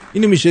نکنید.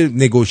 اینو میشه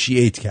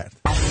نگوشییت کرد.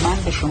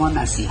 من به شما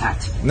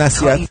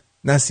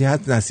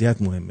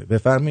نصیحت مهمه.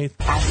 بفرمایید.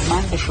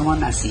 من به شما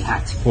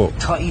نصیحت.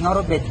 تا اینا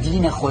رو به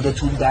دین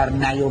خودتون در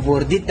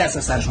نیاوردید دست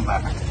از سرشون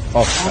برنید.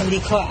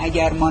 آمریکا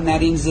اگر ما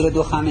نریم زیر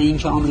دخمه این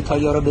که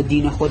آمریکایی‌ها رو به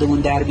دین خودمون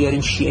در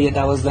بیاریم، شیعه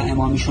 12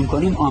 امامیشون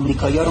کنیم،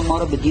 آمریکایی‌ها رو ما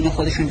رو به دین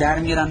خودشون در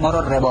میارن، ما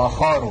رو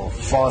رباخوار و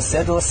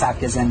فاسد و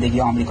سبک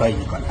زندگی آمریکایی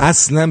میکنن.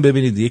 اصلا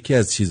ببینید یکی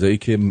از چیزایی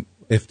که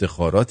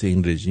افتخارات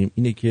این رژیم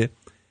اینه که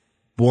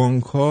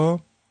بانک‌ها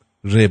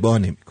ربا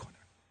نمیکنن.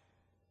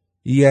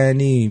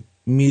 یعنی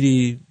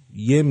میری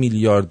 1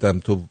 میلیاردم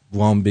تو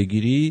وام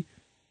بگیری،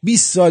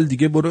 20 سال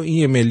دیگه برو این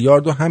 1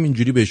 میلیارد رو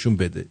همینجوری بهشون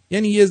بده.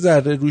 یعنی یه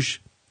ذره روش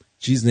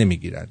چیز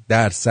نمیگیرن،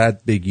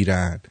 درصد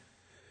بگیرن،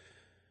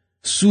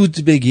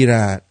 سود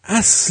بگیرن،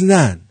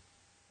 اصلا.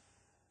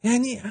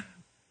 یعنی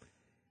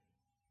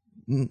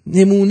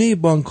نمونه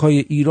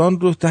بانک‌های ایران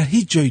رو در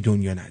هیچ جای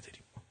دنیا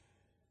نداریم.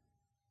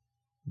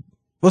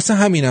 واسه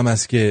همینم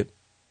است که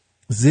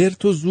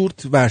زرت و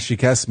زورت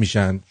ورشکست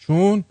میشن،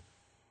 چون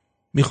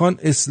میخوان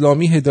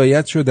اسلامی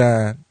هدایت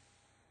شدن.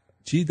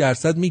 چی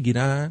درصد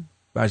میگیرن؟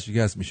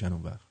 ورشکست میشن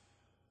اون وقت.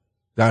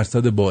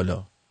 درصد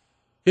بالا.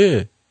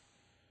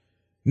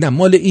 نه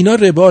مال اینا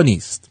ربا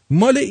نیست،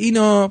 مال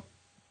اینا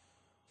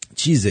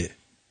چیزه،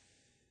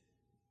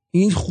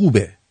 این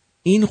خوبه،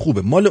 این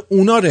خوبه، مال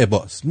اونا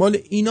رباست، مال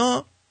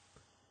اینا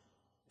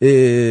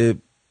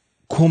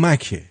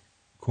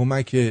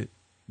کمک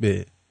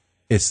به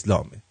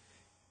اسلامه.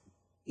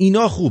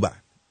 اینا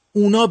خوبن،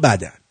 اونا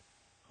بدن.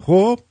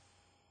 خب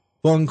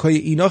بانکای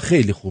اینا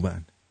خیلی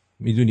خوبن،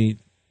 میدونید،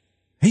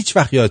 هیچ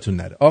وقت یادتون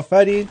نره.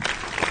 آفرین.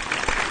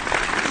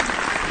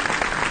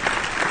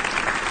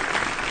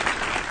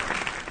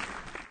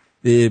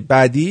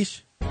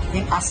 بعدیش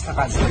این اصل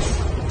قضیه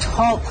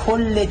تا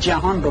کل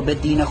جهان رو به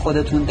دین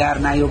خودتون در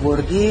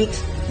نیاوردید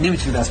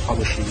نمیتونید از پا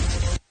بشینید.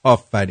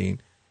 آفرین.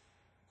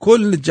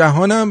 کل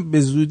جهانم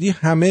به زودی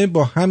همه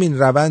با همین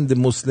روند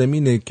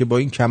مسلمینه که با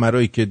این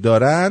کمرایی که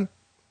دارن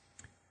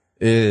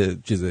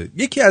چیزه.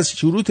 یکی از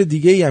شروط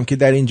دیگه ای هم که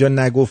در اینجا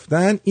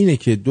نگفتن اینه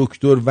که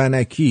دکتر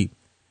ونکی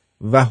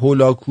و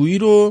هولاکویی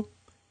رو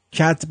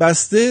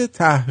کتبسته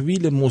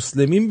تحویل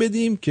مسلمین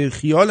بدیم که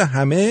خیال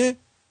همه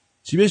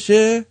چی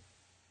بشه؟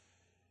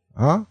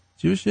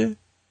 چی بشه؟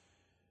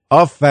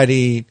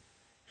 آفرین،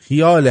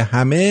 خیال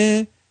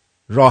همه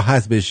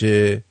راحت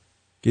بشه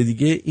که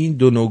دیگه این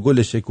دو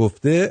نوگل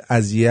شکفته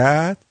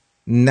اذیت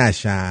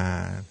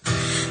نشن.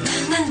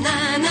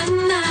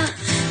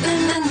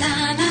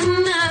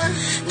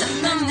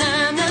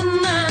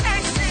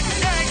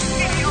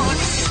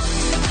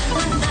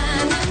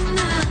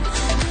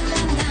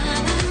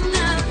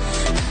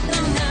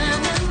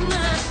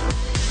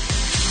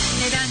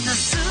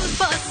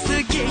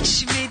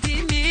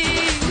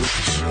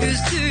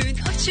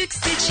 Açık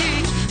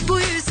seçik bu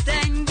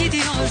yüzden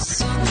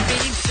gidiyorsun.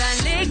 Benim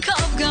senle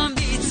kavgam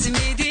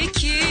bitmedi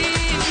ki.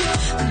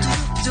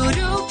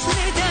 Durup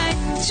neden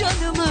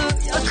canımı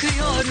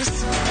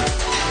yakıyorsun?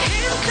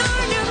 Hem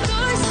karnım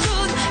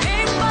dursun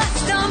hem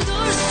bastam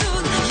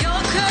dursun.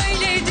 Yok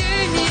öyle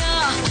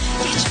dünya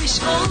geçmiş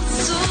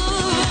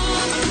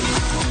olsun.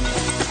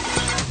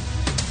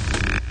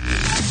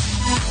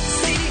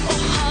 Seni o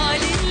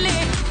halinle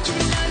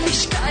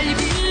kirlenmiş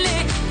kalbinle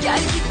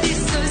gel gitti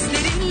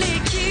sözlerinle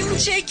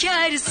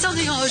çeker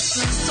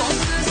sanıyorsun. Son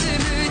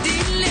sözümü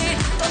dinle,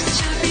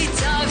 dostça bir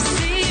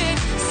tavsiye,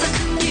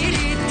 sakın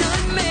geri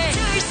dönme.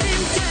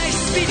 Tersim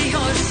ters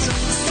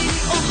biliyorsun. Seni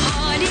o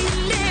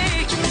halinle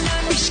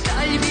kirlenmiş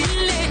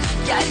kalbinle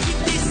gel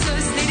gitti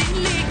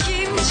sözlerinle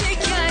kim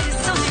çeker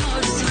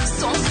sanıyorsun.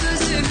 Son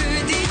sözümü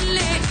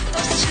dinle,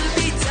 dostça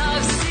bir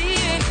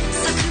tavsiye,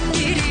 sakın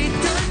geri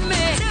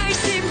dönme.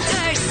 Tersim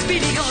ters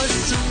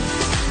biliyorsun.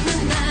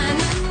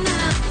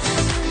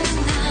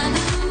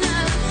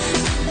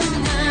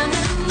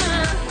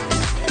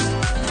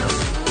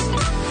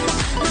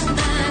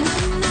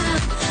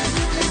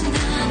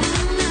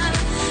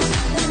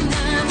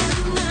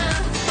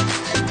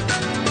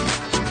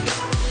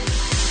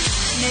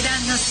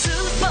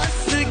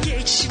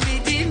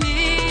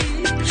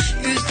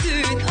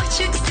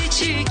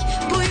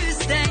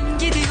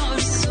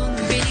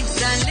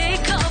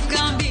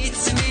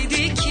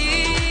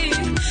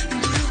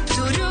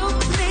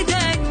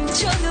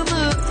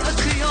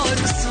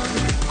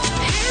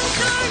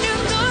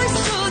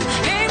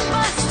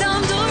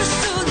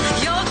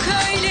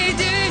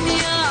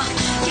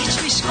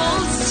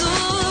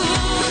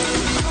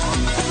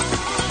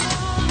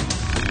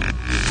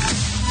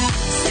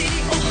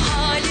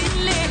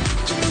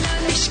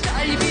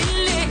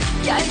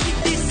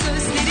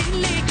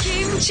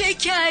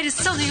 Çeker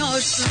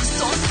sanıyorsun.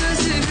 Son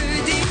sözümü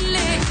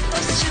dinle,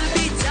 dostça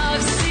bir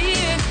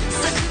tavsiye,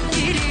 sakın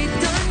geri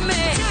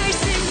dönme.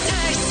 Tersim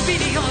ters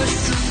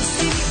biliyorsun.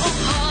 Seni o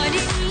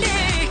halinle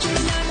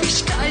kirlenmiş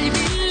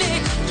kalbinle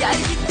gel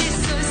gitti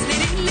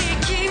sözlerinle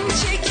kim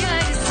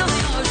çeker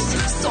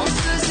sanıyorsun. Son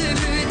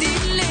sözümü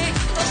dinle,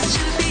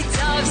 dostça bir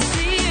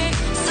tavsiye,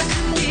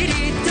 sakın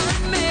geri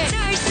dönme.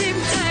 Tersim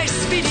ters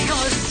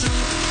biliyorsun.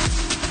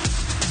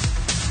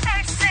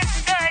 Tersim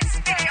ters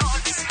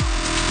biliyorsun.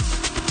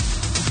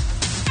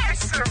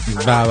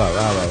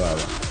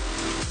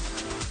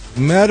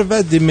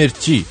 مرو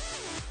دمرچی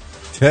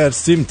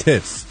ترسیم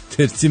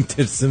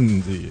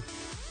دیگه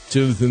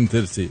چرا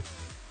ترسی.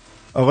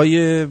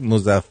 آقای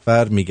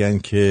مظفر میگن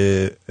که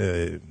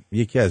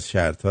یکی از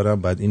شرط‌ها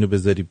هم باید اینو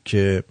بذاریم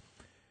که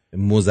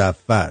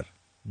مظفر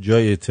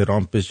جای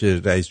ترامپ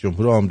بشه رئیس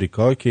جمهور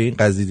آمریکا که این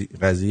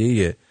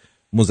قضیه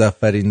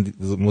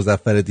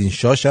مظفرالدین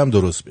شاش هم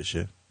درست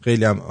بشه.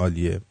 خیلی هم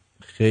عالیه،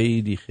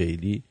 خیلی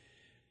خیلی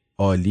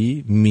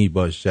عالی می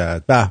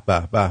باشد. به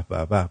به به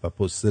به به به.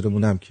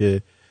 پوسترمون هم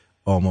که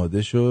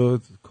آماده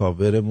شد،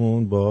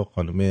 کاورمون با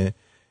خانم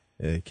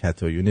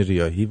کتایون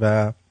ریاحی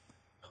و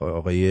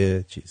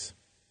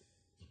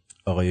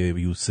آقای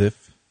یوسف،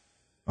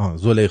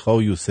 زلیخا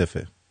و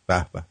یوسفه.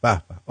 به به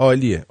به به،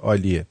 عالیه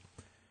عالیه.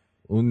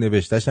 اون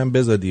نوشتهش هم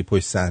بذار دیگه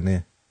پشت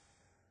صحنه،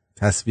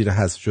 تصویر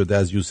حذف شده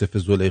از یوسف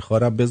زلیخا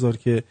هم بذار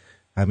که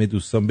همه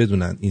دوستان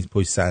بدونن این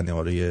پشت صحنه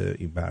آره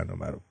این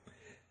برنامه رو.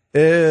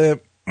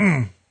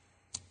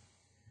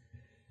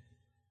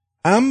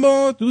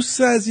 اما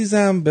دوست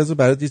عزیزم بذار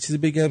برات یه چیزی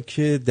بگم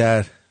که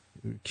در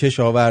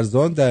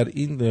کشاورزان در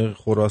این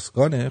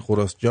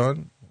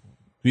خراسجان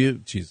توی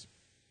چیز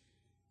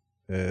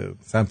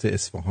سمت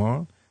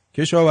اصفهان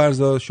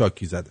کشاورزا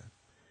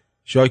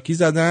شاکی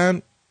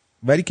زدن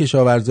ولی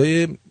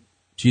کشاورزای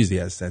چیزی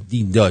هستن،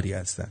 دینداری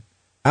هستن،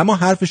 اما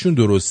حرفشون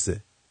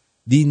درسته.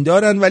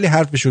 دیندارن ولی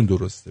حرفشون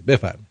درسته.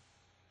 بفرمایید.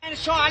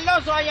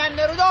 انشاءالله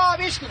زاینده رو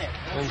آبیش کنه.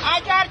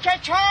 اگر که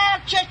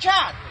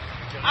کرد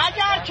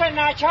اگر که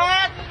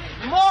نکرد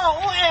ما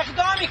اون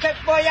اقدامی که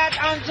باید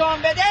انجام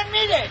بده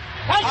میده.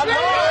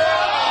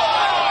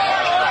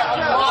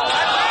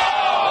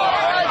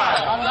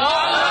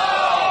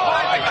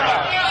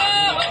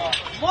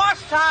 ما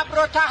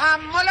صبر و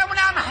تحملمون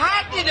هم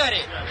حدی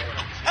داره.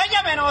 اگه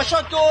بناشو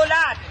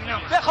دولت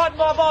بخواد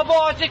ما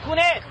بازی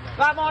کنه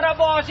و ما را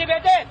بازی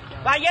بده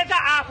و یه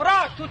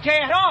افراد تو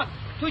تهران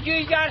تو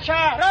دیگر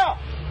شهرها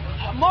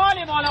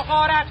مال ما را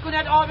غارت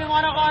کنه، آب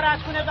ما را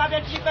غارت کنه و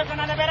به جیب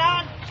بزنن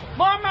برن،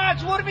 ما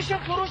مجبور میشیم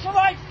فروش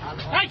وایس.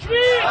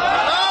 تکبیر!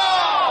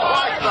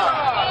 الله اکبر!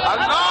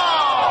 الله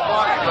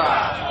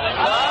اکبر!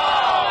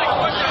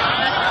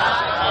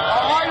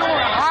 آقایون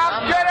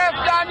حق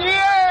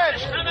گرفتنیه،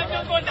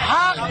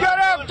 حق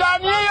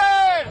گرفتنیه.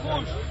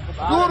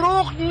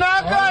 دروغ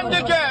نگن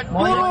دیگه،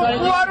 دروغ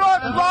رو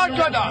رسوا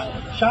شدن.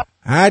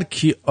 هر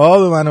کی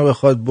آب منو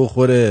بخواد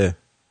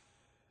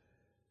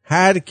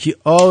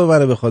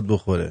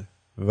بخوره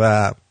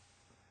و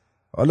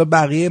حالا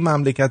بقیه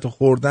مملکت رو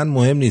خوردن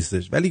مهم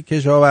نیستش، ولی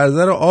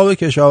کشاورزه رو آب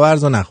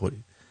کشاورز رو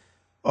نخورید.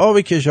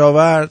 آب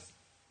کشاورز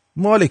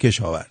مال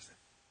کشاورزه،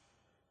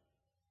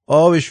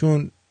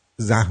 آبشون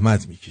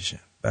زحمت میکشن،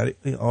 برای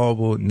این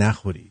آب رو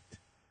نخورید،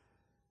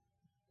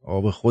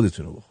 آب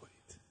خودتون رو بخورید.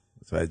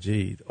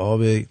 متوجهید؟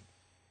 آب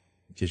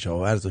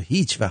کشاورز رو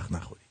هیچ وقت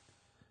نخورید.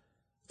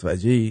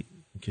 متوجهید؟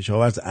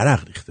 کشاورز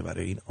عرق ریخته،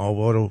 برای این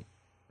آبا رو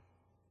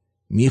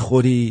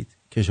میخورید.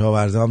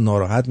 کشاورزا هم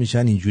ناراحت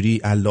میشن،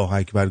 اینجوری الله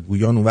اکبر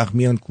گویان اون وقت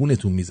میان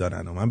کونتون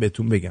میذارن. و من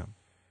بهتون بگم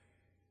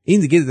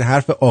این دیگه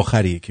حرف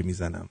آخریه که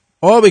میزنم،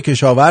 آب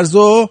کشاورز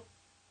رو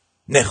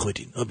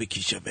نخورین، آب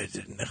کشاورز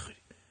رو نخورین.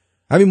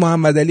 همین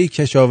محمد علی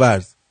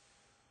کشاورز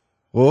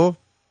خب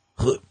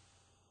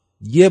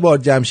یه بار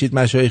جمشید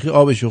مشایخی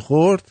آبشو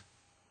خورد،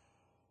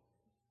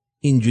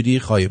 اینجوری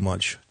خایمال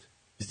شد.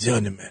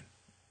 جان من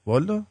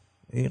والا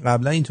این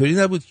قبلا اینطوری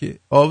نبود که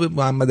آب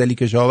محمد علی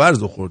کشاورز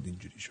رو خورد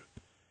اینجوری شد.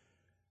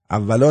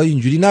 اولا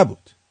اینجوری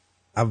نبود،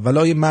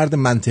 اولا یه مرد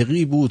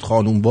منطقی بود،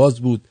 خانوم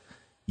باز بود،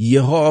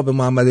 یه ها آب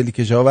محمد علی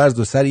کشاورز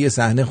رو سر یه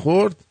صحنه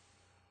خورد،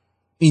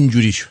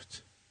 اینجوری شد.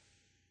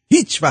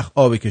 هیچ وقت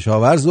آب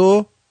کشاورز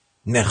رو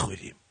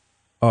نخوریم.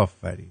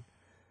 آفرین.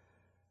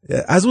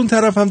 از اون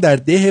طرف هم در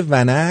ده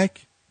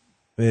ونک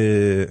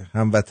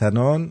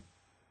هموطنان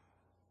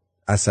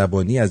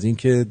عصبانی از این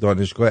که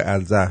دانشگاه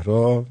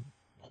الزهرا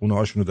خونه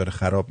هاشونو داره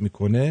خراب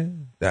میکنه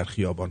در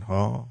خیابان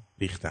ها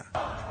ریختن.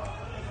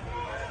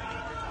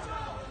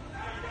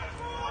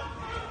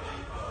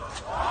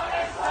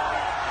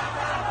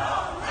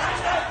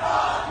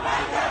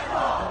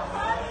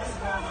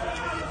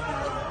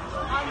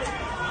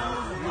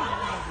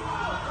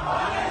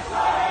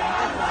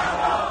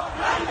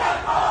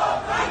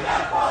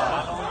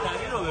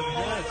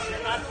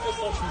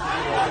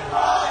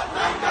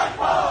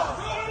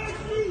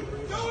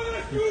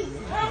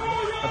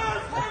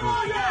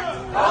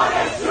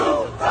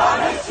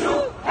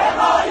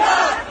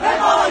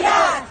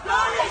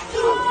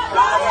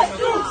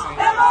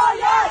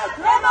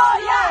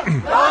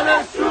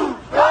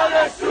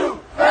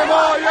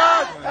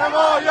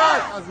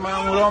 از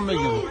ماموران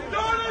بگیرید.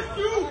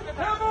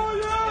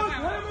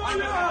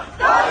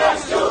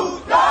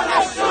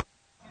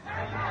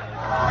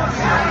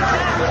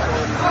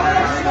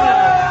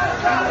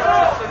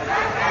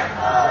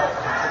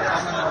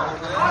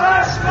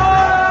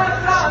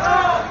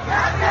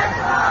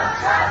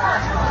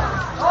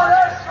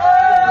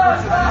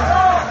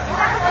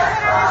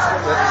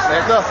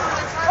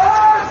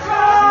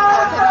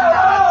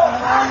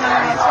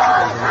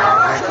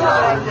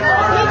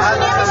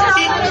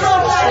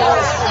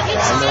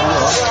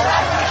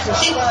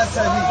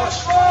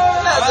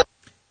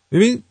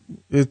 ببین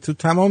تو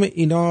تمام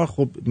اینا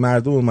خب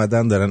مردم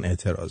اومدن دارن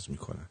اعتراض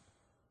میکنن،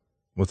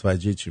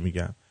 متوجه چی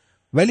میگم؟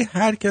 ولی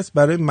هر کس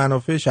برای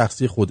منافع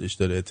شخصی خودش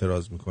داره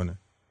اعتراض میکنه.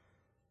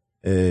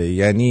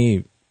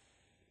 یعنی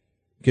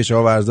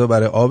کشاورزا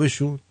برای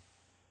آبشون،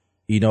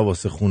 اینا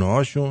واسه خونه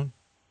هاشون،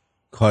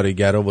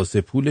 کارگرها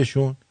واسه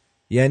پولشون،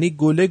 یعنی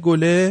گله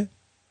گله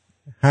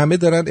همه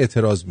دارن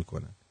اعتراض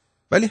میکنن.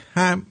 ولی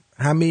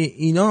همه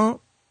اینا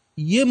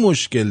یه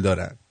مشکل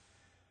دارن.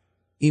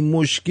 این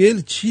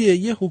مشکل چیه؟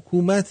 یه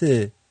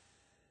حکومت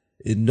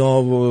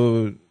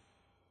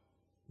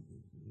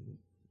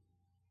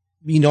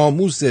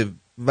بی‌ناموس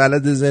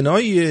ولد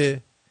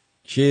زناییه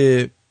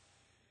که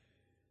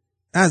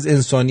از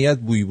انسانیت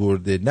بوی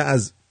برده، نه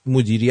از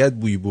مدیریت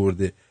بوی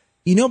برده.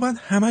 اینا باید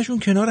همشون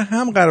کنار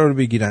هم قرار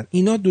بگیرن.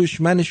 اینا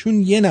دشمنشون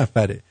یه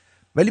نفره،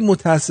 ولی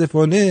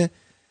متاسفانه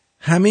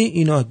همه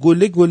اینا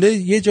گله گله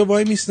یه جا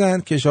وای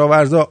میستن.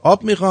 کشاورزا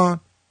آب میخوان،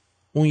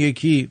 اون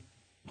یکی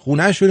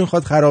خونه‌شون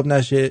میخواد خراب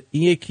نشه،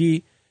 این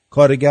یکی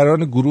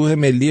کارگران گروه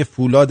ملی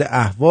فولاد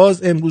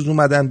اهواز امروز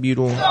اومدن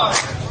بیرون.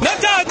 نه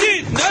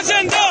تهدید نه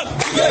زندان،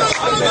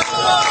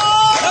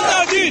 نه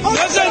تهدید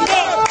نه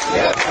زندان،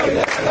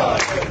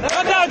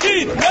 نه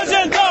تهدید نه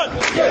زندان،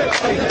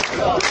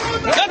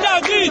 نه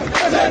تهدید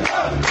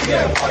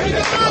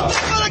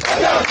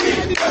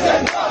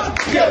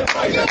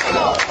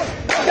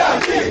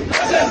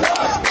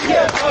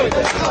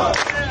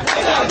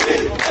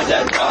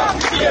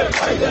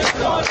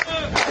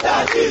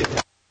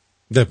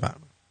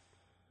بفرمایید.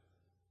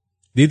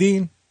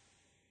 دیدین؟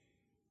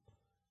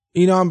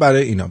 اینا هم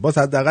برای اینا، باز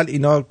حداقل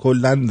اینا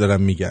کلن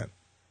دارن میگن.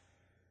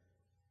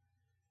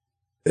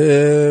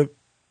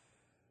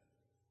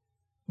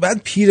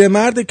 بعد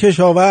پیرمرد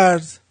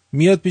کشاورز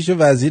میاد پیش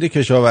وزیر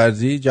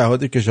کشاورزی،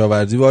 جهاد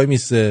کشاورزی وای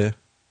میسته.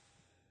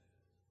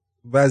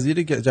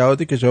 وزیر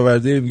جهاد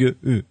کشاورزی میگه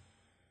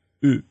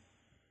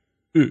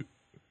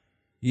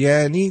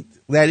یعنی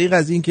دریغ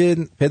از این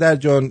که پدر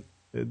جان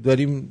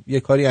داریم یه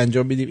کاری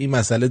انجام بدیم این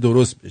مسئله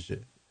درست بشه.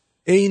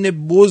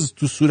 عین بز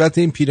تو صورت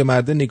این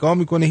پیرمرده نگاه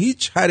میکنه،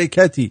 هیچ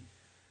حرکتی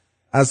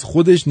از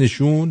خودش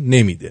نشون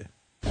نمیده.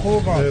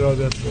 خوبه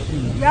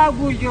یا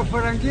گوجه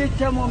فرنگی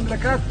چه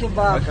مملکت که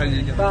با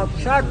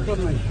سر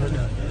کنه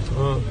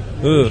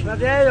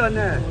شده یا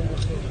نه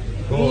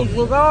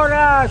روزگار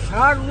است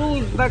هر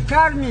روز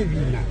بکر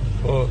میبینم،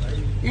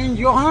 این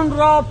جهان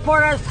را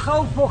پر از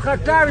خوف و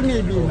خطر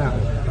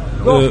میبینم.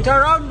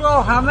 دختران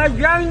را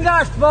همه جنگ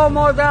است با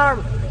مادر،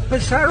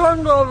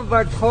 پسران را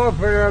بدخواه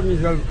فرا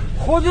میزن.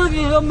 خودو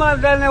دیدو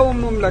مردن اون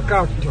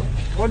مملکت تو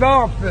خدا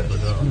حافظ.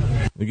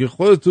 میگه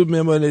خودتون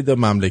میمانید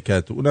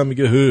مملکت، اونم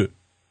میگه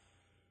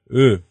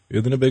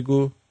یه دونه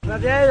بگو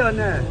بده یا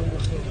نه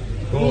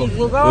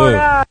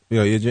روزگار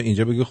یا یه جا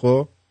اینجا بگو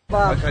خب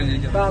با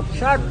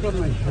سر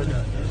کنه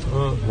شده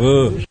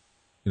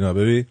اینا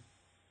ببین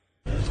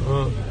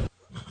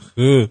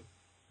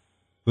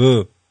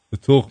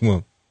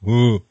تخمم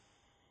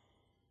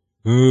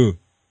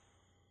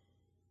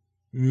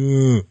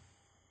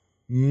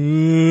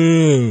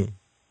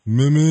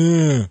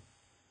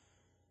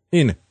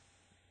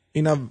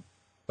اینم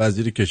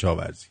وزیر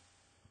کشاورزی.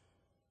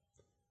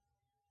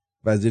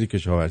 وزیر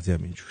کشاورزی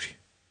هم اینجوری.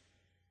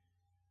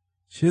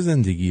 چه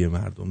زندگی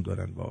مردم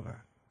دارن واقعا؟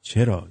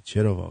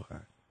 چرا واقعا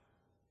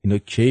اینا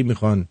کی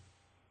میخوان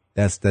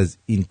دست از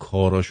این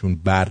کاراشون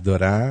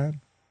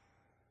بردارن؟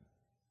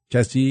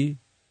 کسی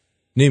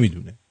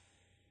نمیدونه.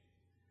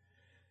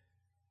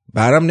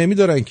 برام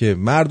نمیدارن که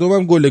مردم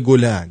هم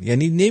گله‌ن،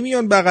 یعنی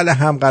نمیان بغل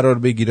هم قرار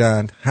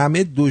بگیرن.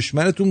 همه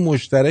دشمنتون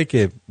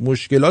مشترکه،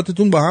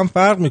 مشکلاتتون با هم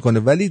فرق میکنه،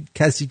 ولی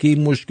کسی که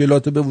این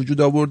مشکلات به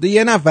وجود آورده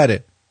یه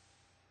نفره.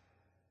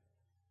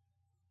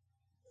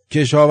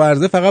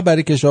 کشاورزه فقط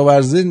برای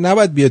کشاورزه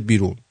نباید بیاد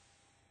بیرون،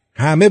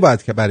 همه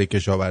باید که برای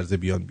کشاورزه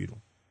بیان بیرون،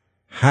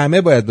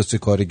 همه باید واسه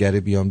کارگر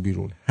بیان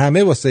بیرون،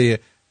 همه واسه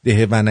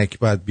ده ونک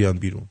باید بیان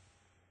بیرون،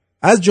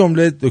 از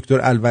جمله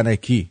دکتر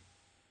الونکی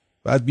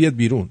باید بیاد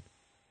بیرون.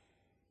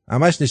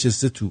 همش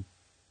نشسته تو.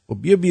 و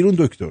بیا بیرون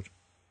دکتر،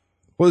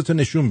 خودتو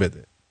نشون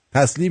بده،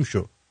 تسلیم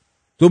شو.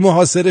 تو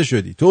محاصره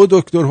شدی، تو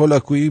دکتر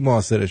هولاکویی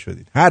محاصره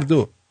شدید هر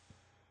دو.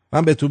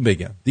 من بهتون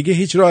بگم دیگه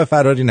هیچ راه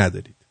فراری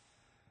ندارید.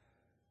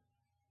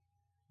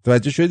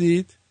 متوجه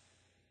شدید؟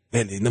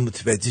 بله اینا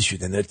متوجه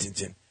شدن آرتین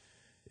جان،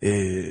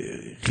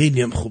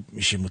 خیلی هم خوب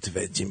میشه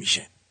متوجه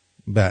میشن.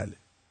 بله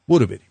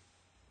برو بریم.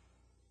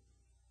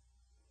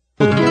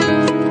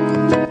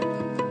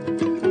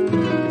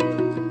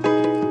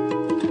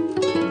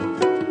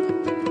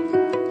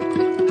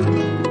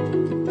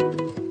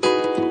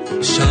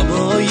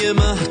 شبای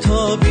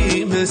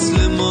مهتابی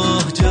مثل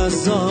ماه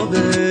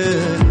جذابه،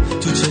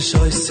 تو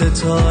چشای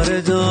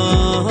ستاره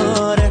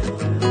داره،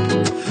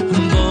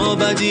 با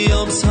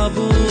بدیام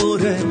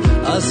صبوره،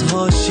 از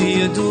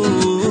حاشیه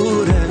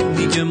دوره،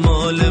 میگه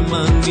مال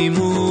من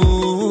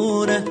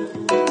میمونه.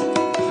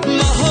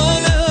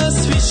 محاله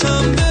از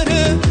پیشم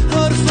بره،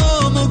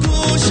 حرفامو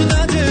گوش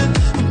نده،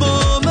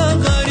 با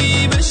من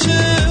غریبه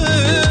شه،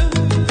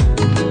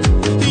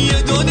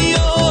 یه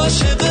دنیا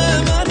عاشق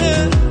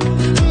منه،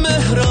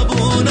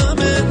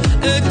 مهربونمه،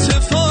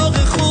 اتفاق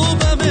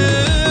خوبمه،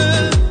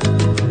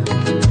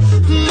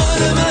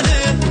 مال منه،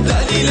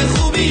 دلیل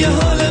خوبی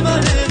حال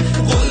منه،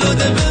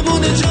 قلاده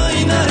بمونه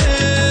جایی نره،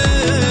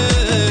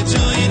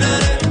 جایی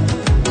نره،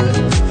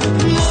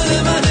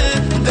 مال منه،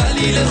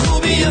 دلیل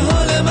خوبی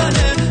حال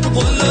منه،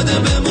 قلاده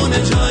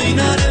بمونه جایی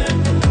نره،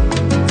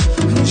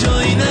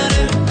 جایی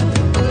نره.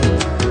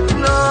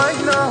 لای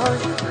لای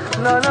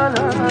لا لا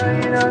لای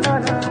لا لا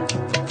لای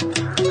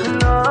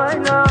لای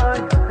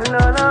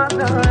لا لا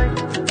لای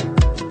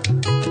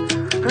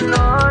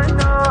لای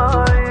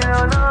لای لا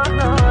لا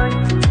لای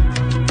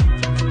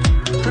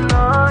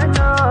لای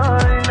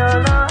لای لا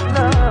لا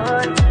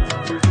لای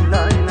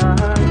لای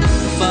لای.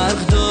 فرق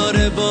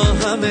داره با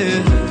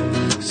همه،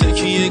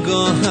 تکیه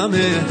گاه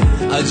همه،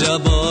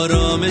 عجب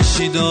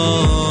آرامشی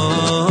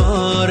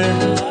داره،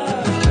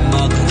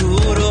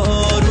 مغرور و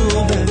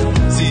آرومه،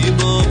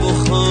 زیبا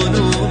و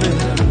خانومه،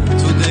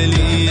 تو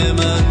دلی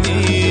من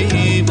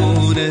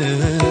میمونه.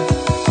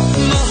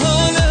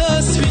 محاله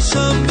از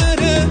پیشم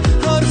بره،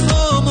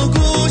 حرفامو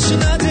گوش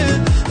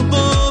نده،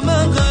 با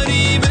من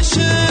غریبه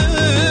شه،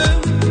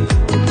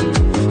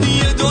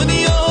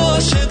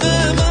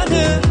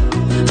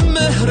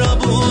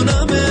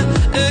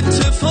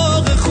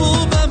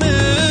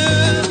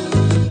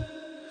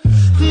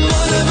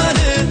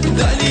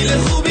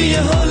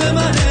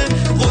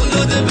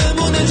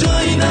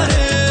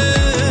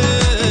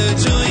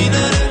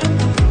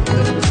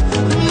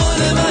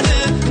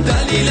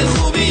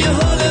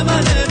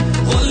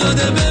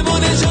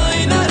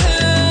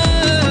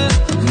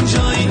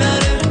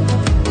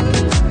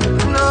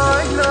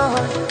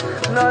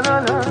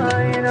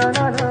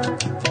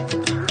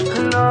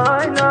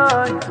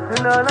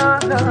 خب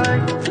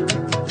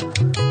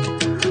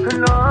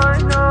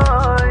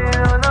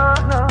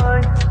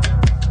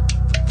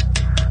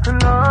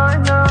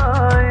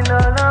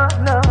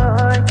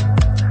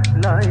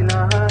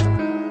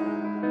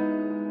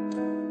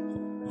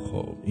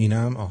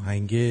اینم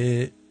آهنگ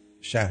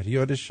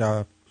شهریار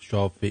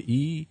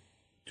شافعی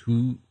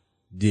تو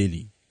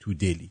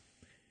دلی.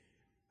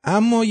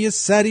 اما یه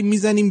سری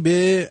میزنیم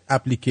به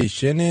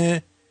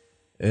اپلیکیشن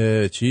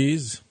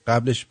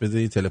قبلش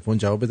بذارید تلفن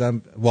جواب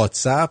بدم.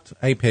 واتساپ،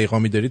 اگه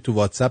پیغامی دارید تو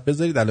واتساپ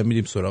بذارید. الان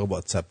میریم سراغ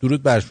واتساپ.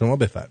 درود بر شما،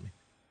 بفرمایید.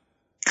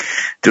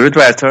 درود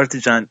بر تو آرتی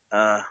جان.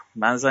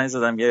 من زنگ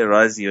زدم یه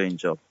رازی و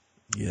اینجا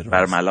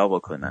برملا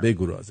بکنم.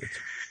 بگو رازت.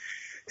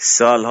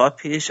 سالها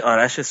پیش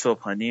آرش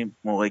صبحانی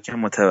موقعی که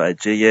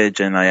متوجه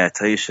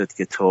جنایتایی شد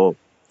که تو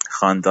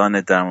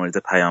خاندان در مورد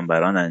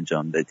پیامبران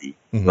انجام دادی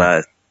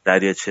و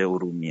دریاچه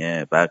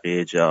ارومیه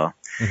بقیه جا،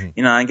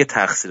 این آهنگ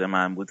تقصیر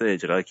من بود و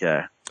اجرا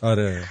کرد.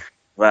 آره.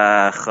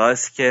 و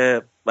خواست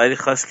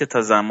که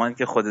تا زمان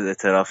که خودت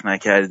اعتراف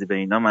نکردی به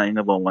اینا، من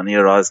اینو به عنوان یه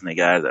راز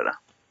نگه دارم.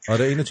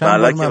 آره اینو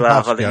چند بار من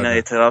پخش کردم. اینو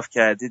اعتراف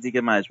کردی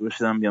دیگه مجبور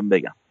شدم بیام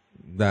بگم.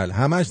 بله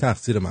همش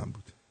تقصیر من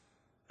بود.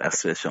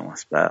 تقصیر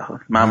شماست. به هر حال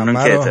ممنون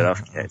که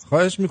اعتراف کردی.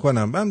 خواهش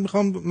میکنم. من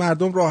میخوام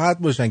مردم راحت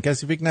باشن،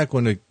 کسی فکر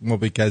نکنه ما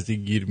به کسی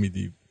گیر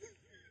میدیم.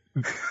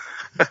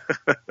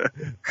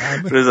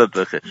 روزت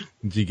بخیر.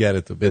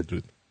 جیگرتو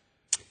بدرود.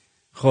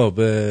 خب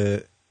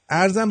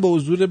عرضم به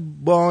حضور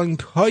بانک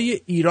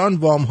های ایران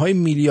وام های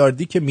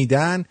میلیاردی که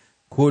میدن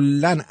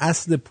کلن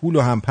اصل پول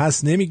رو هم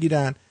پس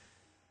نمیگیرن.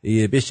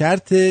 به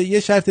شرط یه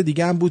شرط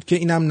دیگه هم بود که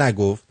اینم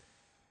نگفت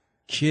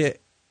که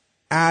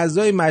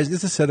اعضای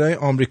مجلس صدای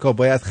آمریکا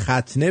باید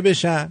ختنه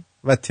بشن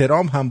و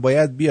ترامپ هم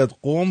باید بیاد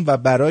قم و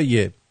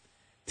برای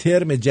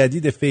ترم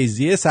جدید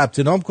فیضیه ثبت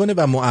نام کنه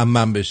و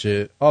معمم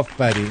بشه.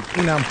 آفرین،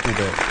 اینم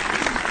خوبه.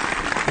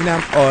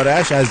 اینم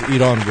آرش از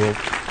ایران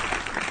گفت.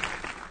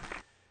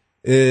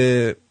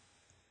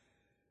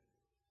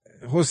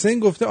 حسین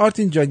گفته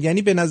آرتین جان،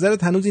 یعنی به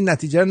نظرت هنوز این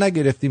نتیجه رو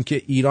نگرفتیم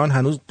که ایران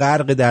هنوز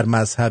غرق در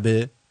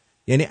مذهبه؟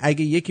 یعنی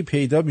اگه یکی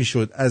پیدا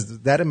میشد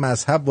از در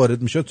مذهب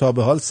وارد میشد تا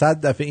به حال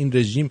 100 دفعه این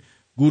رژیم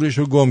گورش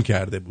رو گم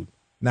کرده بود.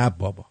 نه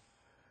بابا،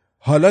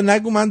 حالا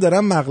نگو من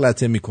دارم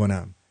مغلطه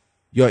میکنم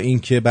یا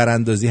اینکه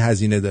براندازی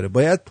هزینه داره.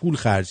 باید پول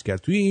خرج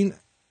کرد. توی این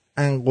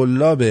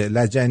انقلاب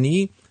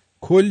لجنی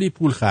کلی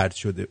پول خرج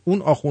شده.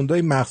 اون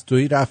آخوندهای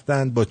مقطعی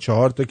رفتن با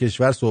 4 تا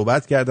کشور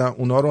صحبت کردن،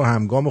 اونا رو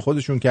همگام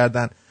خودشون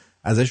کردن،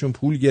 ازشون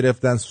پول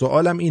گرفتن.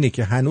 سوالم اینه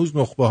که هنوز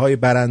نخبه های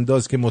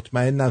برانداز که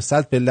مطمئنم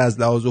 100 پله از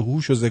لحاظ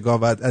هوش و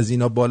ذکاوت از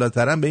اینا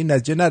بالاترن به این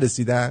نتیجه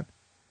نرسیدن؟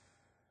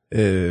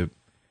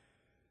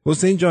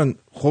 حسین جان،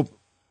 خب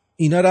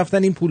اینا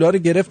رفتن این پولا رو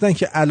گرفتن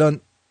که الان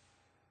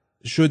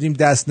شدیم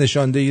دست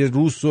نشانده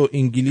روس و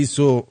انگلیس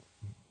و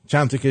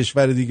چند تا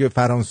کشور دیگه،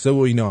 فرانسه و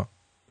اینا.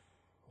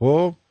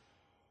 خب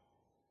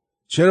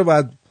چرا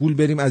باید پول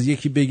بریم از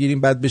یکی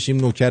بگیریم بعد بشیم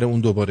نوکر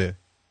اون دوباره؟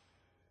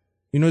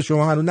 اینو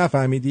شما هنوز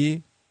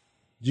نفهمیدی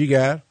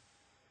جیگر؟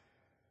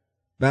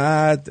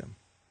 بعد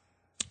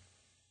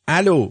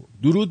الو،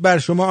 درود بر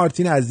شما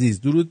آرتین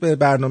عزیز، درود به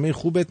برنامه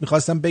خوبت.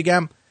 میخواستم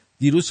بگم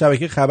دیروز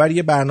شبکه خبر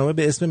یه برنامه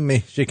به اسم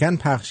مهشکن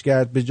پخش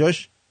کرد،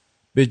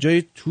 به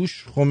جای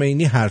توش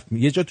خمینی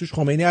یه جا توش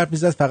خمینی حرف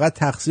میزد، فقط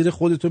تقصیر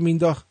خودتو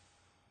مینداخت،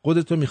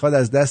 خودتو میخواد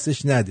از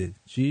دستش نده.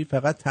 چی؟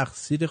 فقط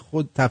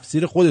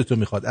تفسیر خودتو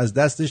میخواد از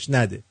دستش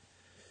نده.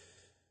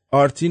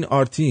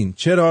 آرتین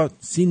چرا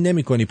سین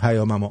نمی کنی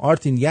پیاممو؟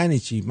 آرتین یعنی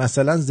چی؟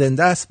 مثلا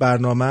زنده است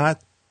برنامه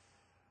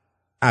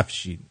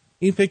افشین.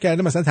 این فکر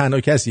کرده مثلا تنها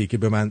کسیه که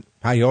به من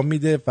پیام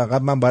میده،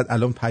 فقط من باید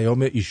الان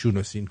پیام ایشون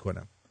رو سین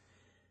کنم.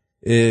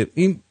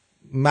 این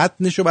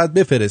متنشو باید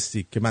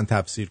بفرستی که من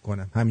تفسیر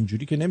کنم،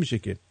 همینجوری که نمیشه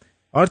که.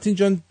 آرتین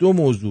جان، 2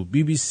 موضوع.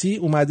 BBC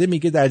اومده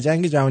میگه در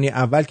جنگ جهانی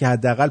اول که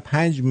حداقل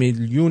 5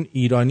 میلیون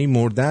ایرانی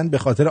مردن به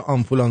خاطر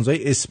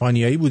آنفولانزای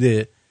اسپانیایی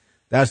بوده،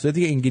 در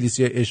صورتی که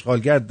انگلیسی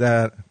اشغالگر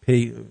در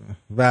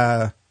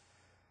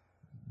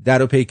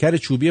و پیکر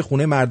چوبی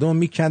خونه مردم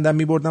میکندن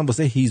میبردن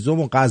واسه هیزم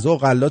و غذا و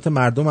غلات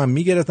مردم هم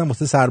میگرفتن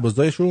واسه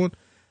سربازایشون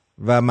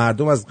و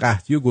مردم از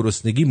قحطی و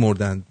گرسنگی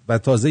مردن و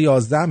تازه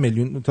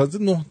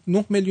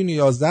 9 میلیون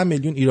 11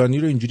 میلیون ایرانی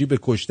رو اینجوری به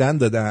کشتن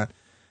دادن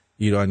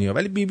ایرانی‌ها.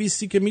 ولی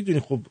BBC که میدونی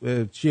خب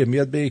چیه،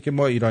 میاد بگه که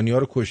ما ایرانی‌ها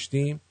رو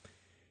کشتیم.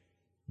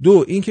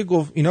 2 این که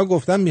اینا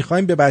گفتن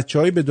میخوایم به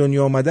بچه‌های به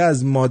دنیا آمده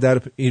از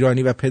مادر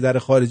ایرانی و پدر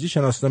خارجی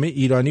شناسنامه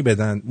ایرانی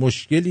بدن.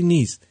 مشکلی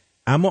نیست،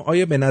 اما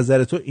آیا به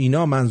نظر تو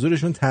اینا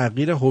منظورشون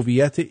تغییر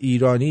هویت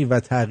ایرانی و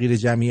تغییر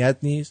جمعیت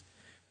نیست؟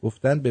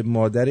 گفتن به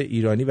مادر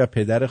ایرانی و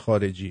پدر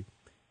خارجی،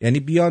 یعنی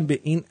بیان به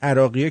این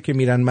عراقی‌ها که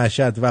میرن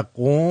مشهد و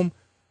قم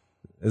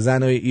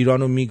زنای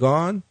ایرانو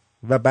میگان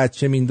و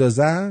بچه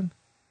میندازن،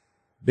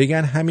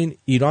 بگن همین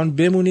ایران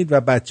بمونید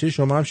و بچه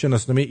شما هم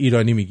شناسنامه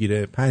ایرانی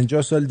میگیره.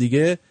 50 سال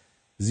دیگه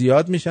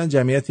زیاد میشن،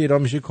 جمعیت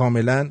ایران میشه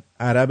کاملا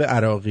عرب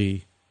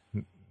عراقی.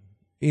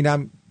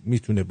 اینم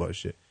میتونه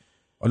باشه.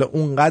 حالا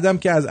اون قدم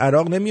که از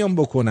عراق نمیان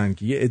بکنن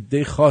که یه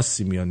عده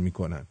خاصی میان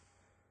میکنن.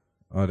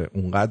 آره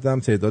اون قدم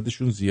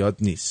تعدادشون زیاد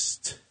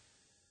نیست.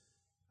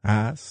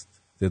 هست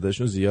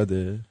تعدادشون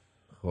زیاده.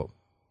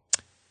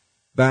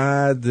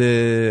 بعد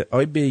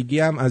آقای بیگی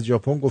هم از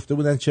ژاپن گفته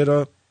بودن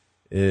چرا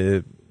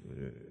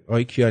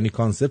آقای کیانی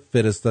کانسپت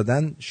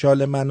فرستادن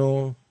شال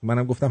منو،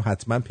 منم گفتم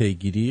حتما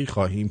پیگیری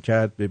خواهیم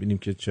کرد ببینیم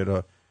که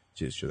چرا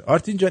چیز شده.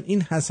 آرتین جان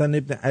این حسن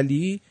ابن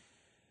علی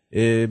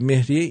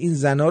مهریه این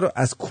زنا رو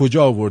از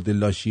کجا آورده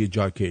لاشی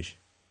جاکش؟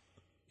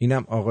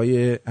 اینم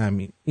آقای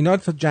امین. اینا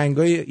تا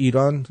جنگای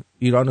ایران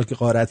رو که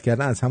غارت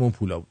کردن از همون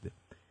پولا بوده.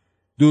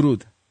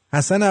 درود.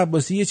 حسن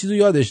عباسی یه چیزو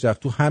یادش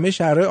رفت، تو همه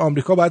شهرهای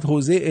آمریکا باید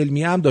حوزه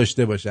علمیه هم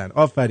داشته باشن.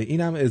 آفرین،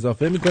 اینم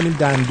اضافه میکنیم.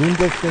 دندون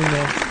گفته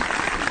اینو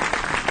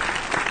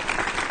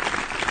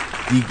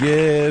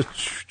دیگه.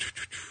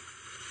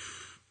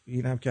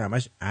 اینم که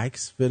همش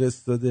عکس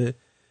فرستاده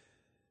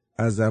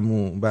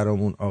ازمون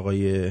برامون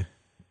آقای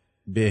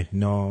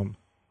بهنام،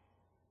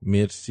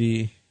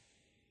 مرسی.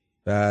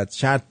 بعد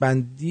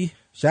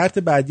شرط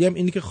بعدی هم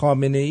اینی که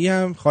خامنه‌ای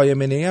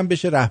هم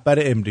بشه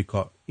رهبر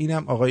امریکا.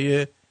 اینم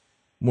آقای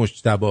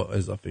مجتبی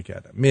اضافه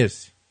کردم،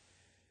 مرسی.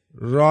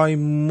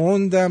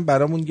 رایموندم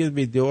برامون یه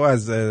ویدیو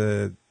از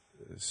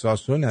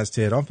ساسون از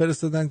تهران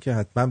فرستادن که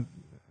حتما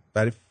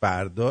برای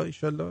فردا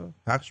انشالله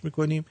پخش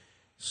میکنیم.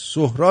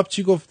 سهراب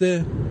چی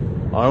گفته؟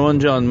 آرمان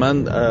جان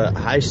من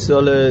 8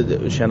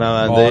 سال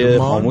شنونده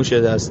خاموشت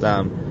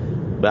هستم،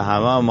 به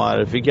همه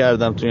معرفی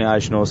کردم توی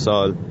 8-9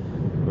 سال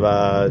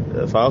و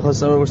فقط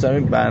خواستم بپرسم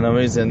این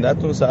برنامه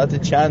زنده‌تون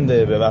ساعت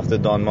چنده به وقت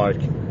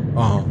دانمارک؟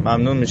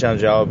 ممنون میشم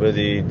جواب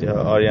بدید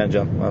آریان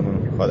جان.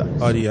 ممنون.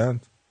 خدا آریان.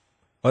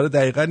 آره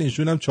دقیقاً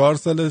ایشون هم 4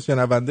 سال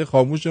شنونده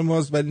خاموش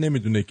ماست ولی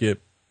نمیدونه که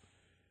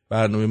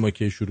برنامه ما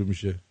کی شروع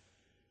میشه.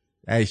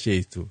 ای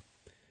شیطون.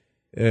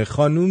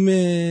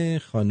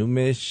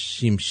 خانوم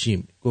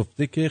شیمشیم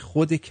گفته که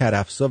خود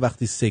کرفسا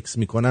وقتی سکس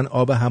میکنن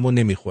آب همو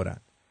نمیخورن.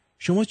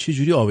 شما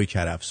چجوری آب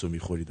کرفسو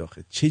میخورید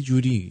آخه؟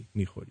 چجوری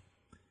میخورید؟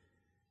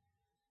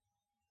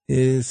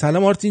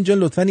 سلام آرتین جان،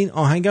 لطفا این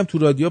آهنگم تو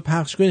رادیو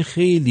پخش کنین،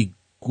 خیلی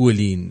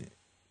گلین.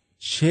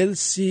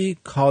 چلسی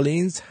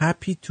کالینز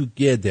هپی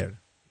توگیدر.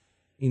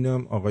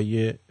 اینم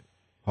آقای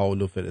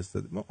پاولو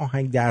فرستاده. ما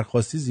آهنگ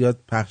درخواستی زیاد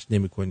پخش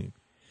نمی کنیم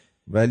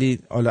ولی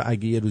حالا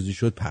اگه یه روزی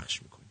شد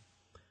پخش میکنیم.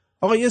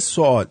 آقا یه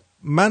سوال،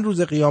 من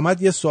روز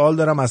قیامت یه سوال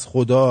دارم از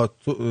خدا.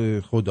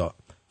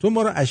 تو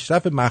ما رو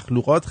اشرف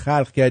مخلوقات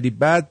خلق کردی،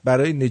 بعد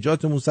برای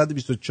نجاتمون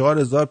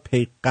 124,000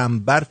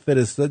 پیغمبر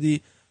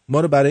فرستادی،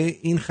 ما رو برای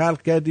این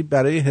خلق کردی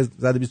برای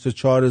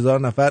 124,000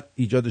 نفر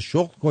ایجاد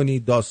شغل کنی.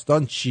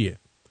 داستان چیه؟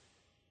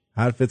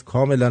 حرفت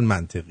کاملا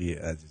منطقیه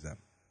عزیزم.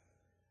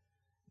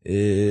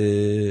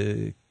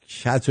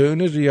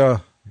 شتایون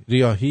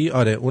ریاهی،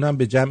 آره اونم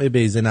به جمع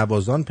بیضه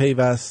نوازان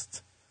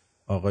پیوست.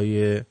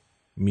 آقای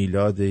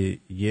میلاد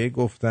یه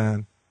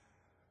گفتن.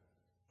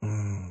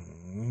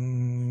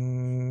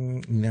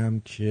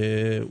 اینم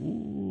که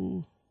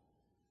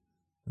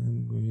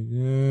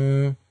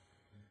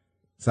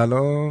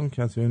سلام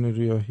کتایون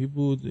ریاهی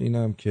بود.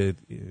 اینم که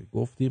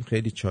گفتیم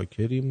خیلی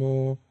چاکریم.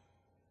 و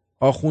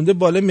آخونده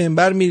بالا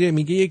منبر میره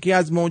میگه یکی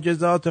از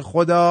معجزات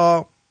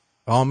خدا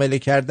حامله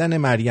کردن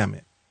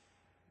مریمه.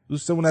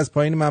 دوستمون از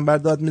پایین منبر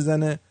داد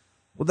میزنه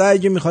خدا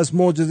اگه میخواست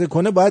معجزه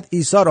کنه باید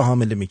عیسی رو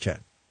حامله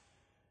میکرد.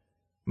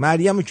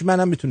 مریمو که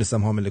منم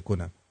میتونستم حامله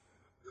کنم.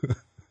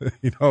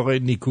 این آقای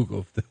نیکو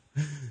گفته.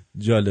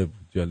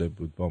 جالب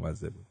بود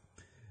بامزه بود.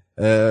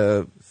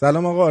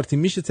 سلام آقا آرتین،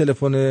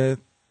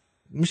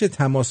 میشه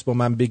تماس با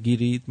من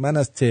بگیرید؟ من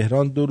از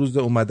تهران 2 روز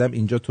اومدم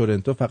اینجا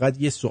تورنتو،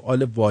 فقط یه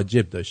سوال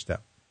واجب داشتم.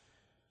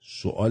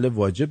 سوال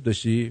واجب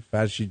داشتی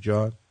فرشید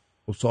جان؟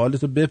 خب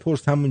سوالتو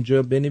بپرس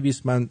همونجا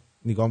بنویس، من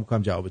نگاه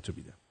میکنم جوابتو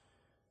میدم.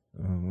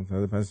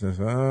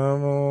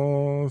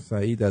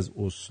 سعید از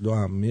اسلو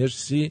هم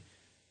مرسی.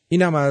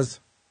 اینم از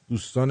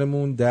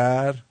دوستانمون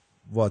در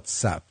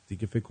واتساپ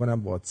دیگه. فکر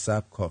کنم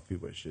واتساپ کافی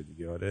باشه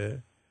دیگه.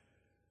 آره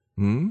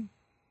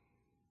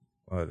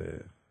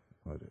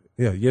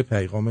یه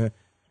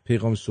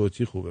پیغام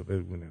صوتی خوبه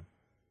بگونم.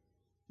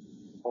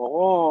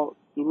 آقا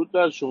درود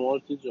بر شما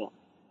آرتین جان.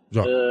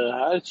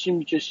 هر چی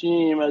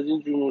میکشیم از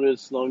این جمهوری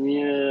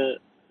اسلامی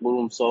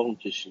برومساق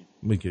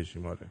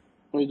میکشیم. آره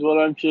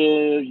امیدوارم که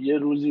یه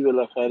روزی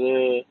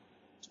بالاخره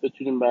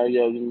بتونیم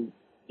برگردیم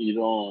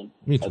ایران.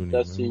 از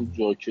دست این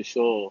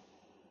جاکشا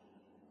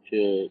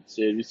که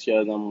سرویس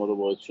کردن ما رو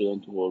باعث شدن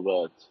تو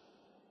غربت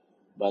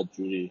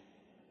بدجوری.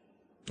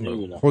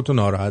 نمیدونم خودتو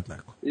ناراحت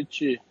نکن.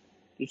 هیچی،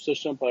 دوست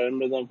داشتم پیام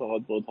بدم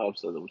فقط باهات حرف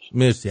زده باشم.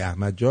 مرسی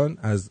احمد جان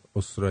از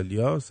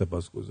استرالیا،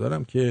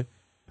 سپاسگزارم که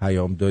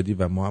پیام دادی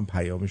و ما هم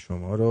پیام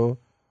شما رو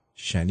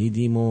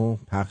شنیدیم و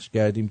پخش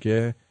کردیم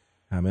که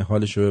همه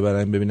حالشو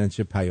ببرن ببینن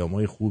چه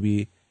پیامای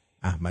خوبی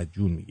احمد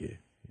جون میگه.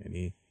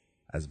 یعنی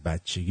از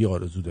بچگی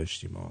آرزو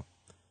داشتیم ما.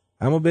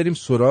 اما بریم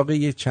سراغ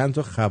یه چند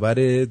تا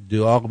خبر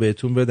داغ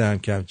بهتون بدم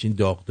که همچین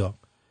داغ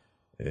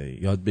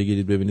یاد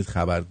بگیرید ببینید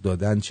خبر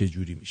دادن چه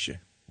جوری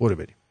میشه.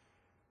 بریم.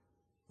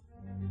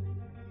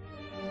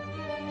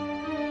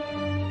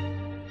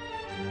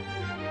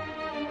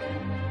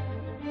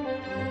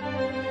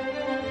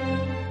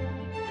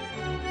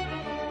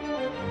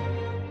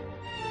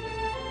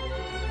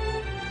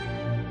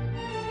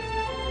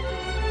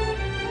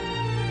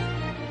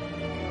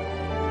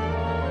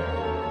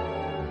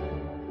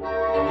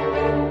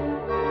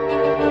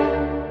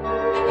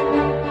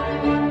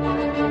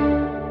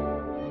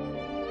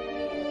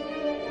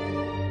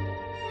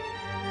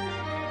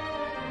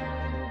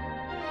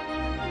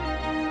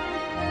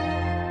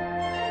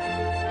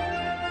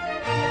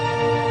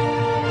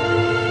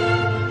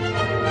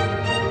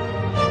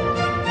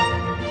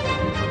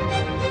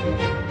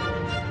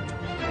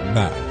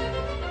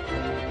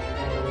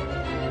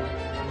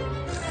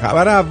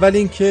 خبر اول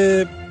این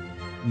که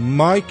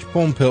مایک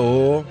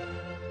پومپئو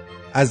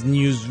از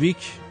نیوزویک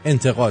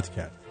انتقاد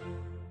کرد.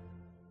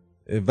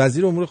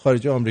 وزیر امور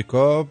خارجه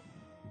آمریکا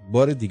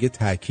بار دیگه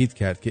تاکید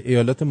کرد که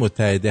ایالات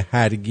متحده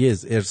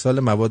هرگز ارسال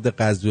مواد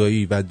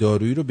غذایی و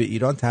دارویی رو به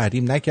ایران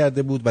تحریم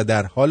نکرده بود و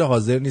در حال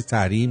حاضر نیز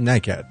تحریم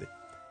نکرده.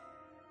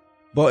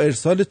 با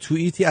ارسال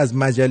توییتی از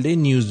مجله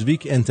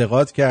نیوزویک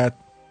انتقاد کرد.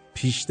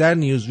 پیشتر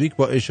نیوزویک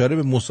با اشاره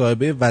به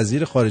مصاحبه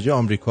وزیر خارجه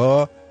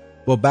آمریکا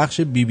با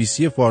بخش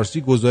BBC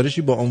فارسی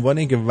گزارشی با عنوان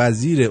اینکه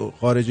وزیر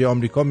خارجه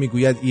آمریکا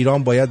میگوید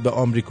ایران باید به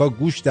آمریکا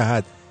گوش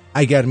دهد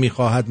اگر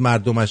میخواهد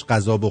مردمش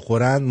غذا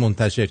بخورند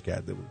منتشر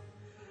کرده بود.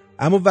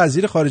 اما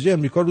وزیر خارجه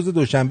آمریکا روز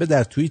دوشنبه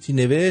در توییتی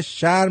نوشت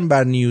شرم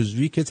بر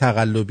نیوزویک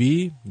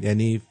تقلبی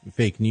یعنی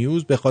فیک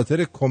نیوز به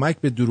خاطر کمک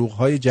به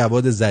دروغ‌های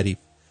جواد ظریف.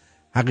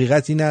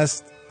 حقیقت این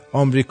است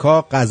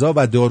آمریکا غذا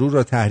و دارو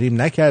را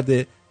تحریم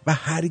نکرده و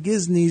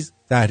هرگز نیز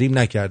تحریم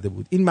نکرده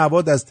بود. این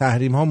مواد از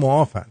تحریم‌ها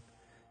معافند.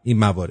 این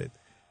موارد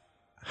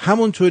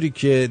همونطوری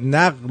که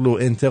نقل و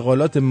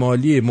انتقالات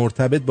مالی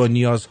مرتبط با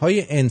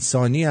نیازهای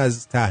انسانی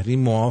از تحریم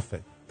معافه.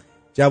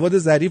 جواد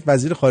ظریف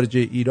وزیر خارجه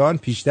ایران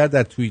پیشتر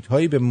در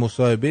توییت‌هایی به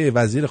مصاحبه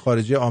وزیر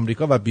خارجه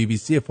آمریکا و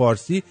BBC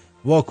فارسی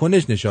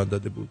واکنش نشان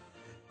داده بود.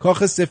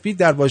 کاخ سفید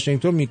در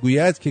واشنگتن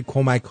میگوید که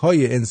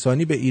کمک‌های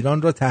انسانی به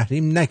ایران را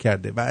تحریم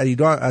نکرده و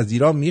از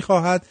ایران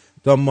می‌خواهد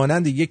تا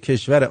مانند یک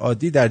کشور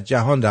عادی در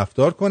جهان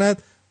رفتار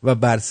کند و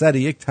بر سر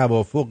یک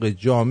توافق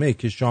جامع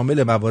که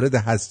شامل موارد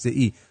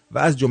هسته‌ای و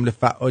از جمله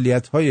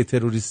فعالیت‌های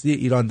تروریستی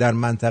ایران در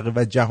منطقه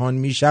و جهان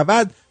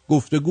می‌شود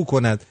گفتگو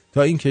کند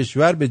تا این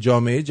کشور به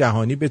جامعه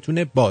جهانی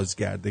بتونه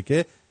بازگرده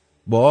که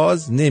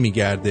باز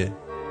نمیگرده.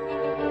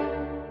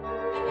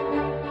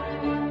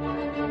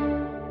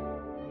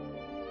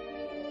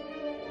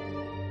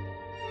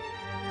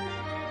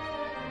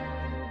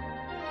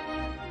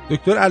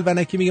 دکتر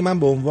الونکی میگه من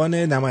به عنوان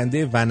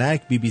نماینده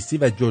ونک BBC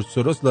و جورج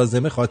سوروس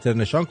لازمه خاطر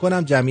نشان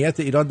کنم جمعیت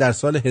ایران در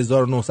سال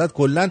 1900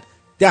 کلاً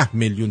 10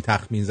 میلیون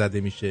تخمین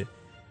زده میشه.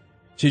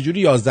 چجوری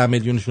 11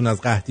 میلیونشون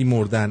از قحطی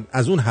مردن؟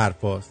 از اون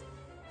حرفاست.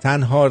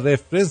 تنها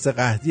رفرنس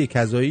قحطی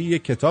کذایی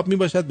یک کتاب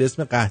میباشد به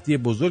اسم قحطی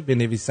بزرگ به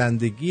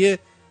نویسندگی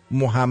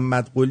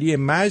محمد قلی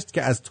مجد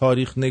که از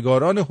تاریخ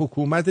نگاران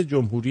حکومت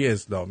جمهوری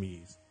اسلامی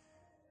است.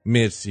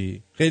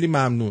 مرسی، خیلی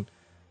ممنون.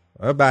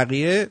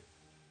 بقیه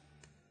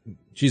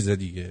چیز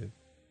دیگه،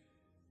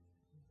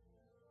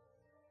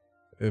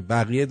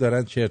 بقیه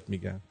دارن چرت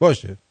میگن.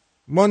 باشه،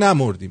 ما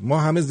نمردیم، ما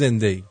همه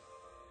زنده ایم.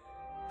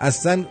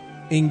 اصلا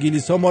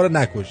انگلیس ها ما رو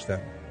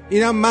نکشتن،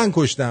 اینم من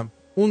کشتم.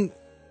 اون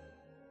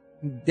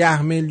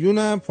 10 میلیون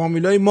هم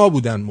فامیلای ما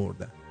بودن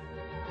مردن،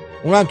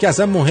 اونم که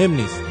اصلا مهم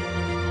نیست.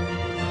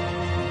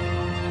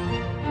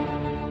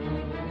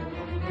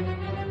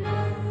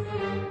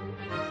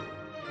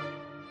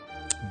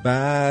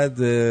 بعد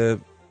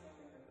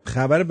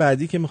خبر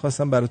بعدی که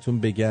میخواستم براتون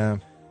بگم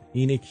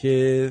اینه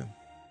که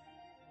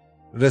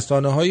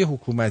رسانه‌های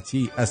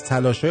حکومتی از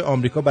تلاش‌های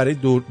آمریکا برای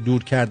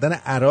دور کردن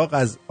عراق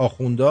از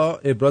آخوندا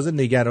ابراز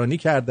نگرانی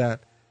کردند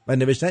و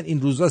نوشتن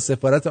این روزا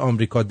سفارت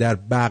آمریکا در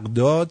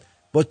بغداد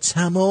با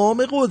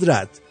تمام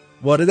قدرت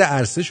وارد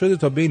عرصه شده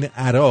تا بین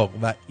عراق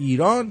و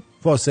ایران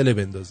فاصله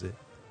بندازه.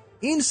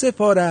 این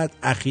سفارت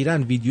اخیراً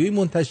ویدیویی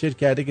منتشر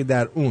کرده که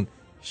در اون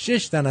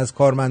 6 تن از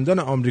کارمندان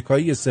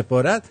آمریکایی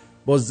سفارت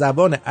با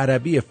زبان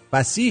عربی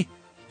فصیح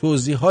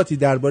توضیحاتی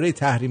درباره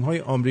تحریم‌های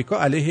آمریکا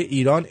علیه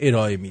ایران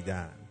ارائه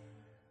میدن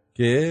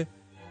که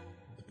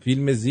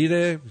فیلم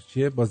زیر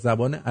چیه با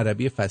زبان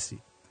عربی فصیح.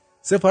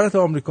 سفارت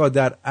آمریکا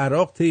در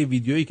عراق طی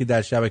ویدیویی که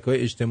در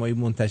شبکه‌های اجتماعی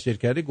منتشر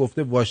کرده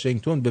گفته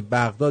واشنگتن به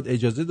بغداد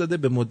اجازه داده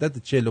به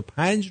مدت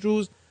 45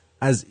 روز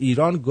از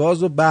ایران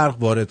گاز و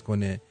برق وارد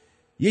کنه.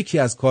 یکی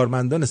از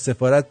کارمندان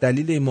سفارت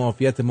دلیل این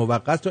معافیت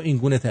موقت را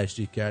اینگونه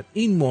تشریح کرد: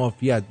 این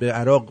معافیت به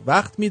عراق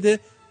وقت میده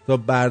تا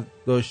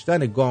برداشتن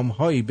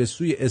گام‌هایی به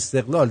سوی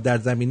استقلال در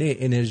زمینه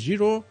انرژی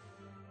رو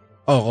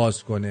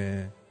آغاز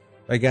کنه،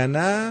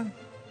 وگرنه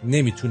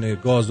نمیتونه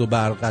گاز و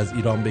برق از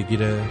ایران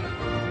بگیره.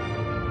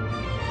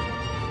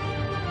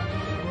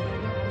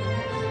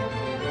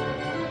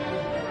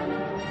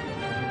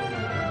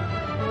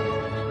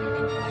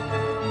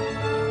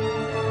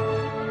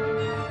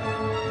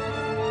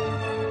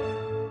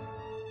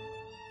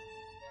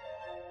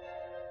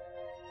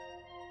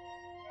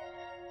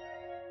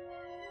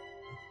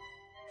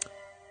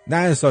 نه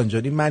احسان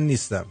جان، این من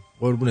نیستم،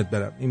 قربونت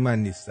برم، این من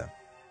نیستم.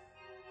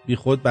 بی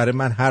خود برای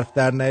من حرف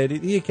در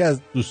نیارید. این یکی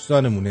از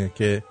دوستانمونه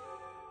که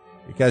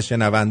یکی از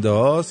شنونده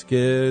هاست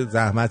که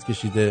زحمت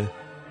کشیده.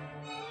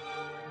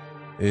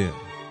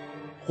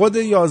 خود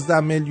 11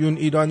 میلیون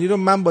ایرانی رو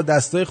من با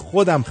دستای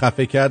خودم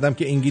خفه کردم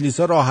که انگلیس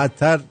ها راحت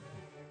تر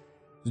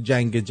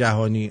جنگ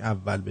جهانی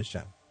اول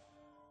بشن.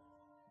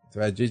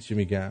 توجه چی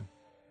میگم؟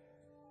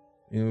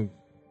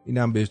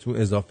 اینم بهتون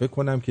اضافه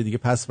کنم که دیگه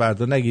پس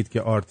فردا نگید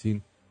که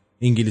آرتین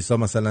انگلیس ها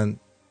مثلا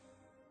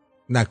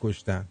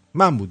نکشتن،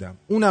 من بودم،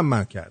 اونم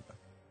من کردم.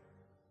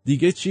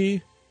 دیگه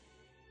چی؟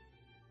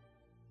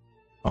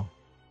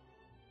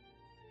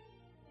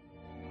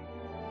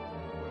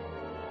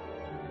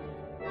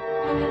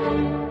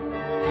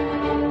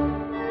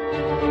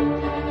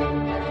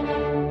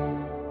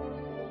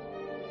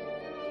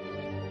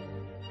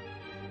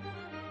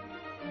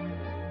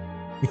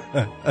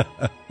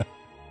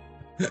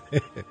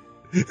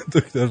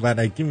 دکتر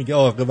ونکی میگه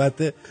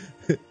عاقبت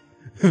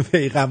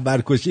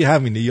پیغمبر کشی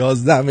همینه،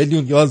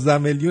 11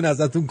 میلیون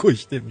ازتون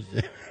کشته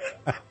میشه.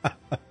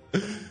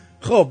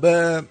 خب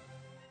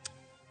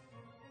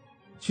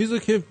چیزو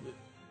که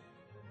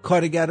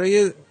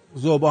کارگرای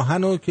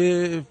ذوباهن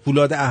که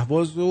فولاد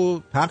اهواز رو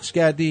پخش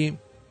کردیم،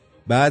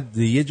 بعد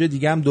یه جا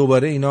دیگه هم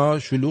دوباره اینا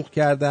شلوغ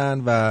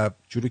کردن و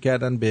شروع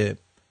کردن به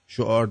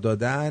شعار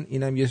دادن.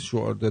 اینم یه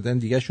شعار دادن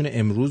دیگه شونه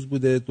امروز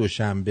بوده،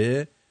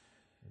 دوشنبه.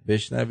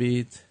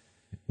 بشنوید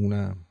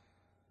اونم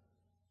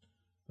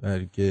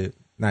برای که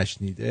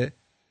نشنیده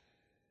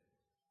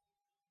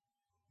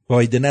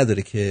فایده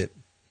نداره که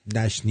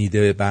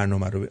نشنیده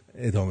برنامه رو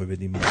ادامه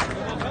بدیم.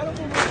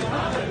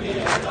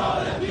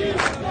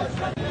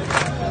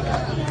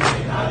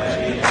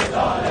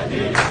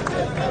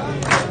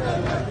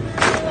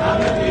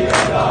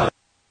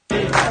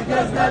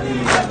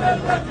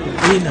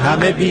 این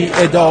همه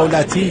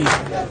بی‌عدالتی.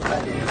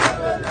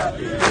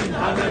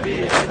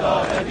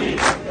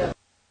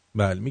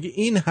 بله میگه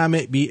این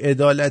همه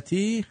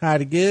بی‌عدالتی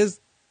هرگز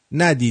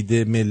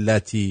ندیده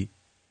ملتی.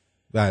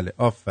 بله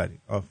آفرین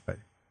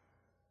آفرین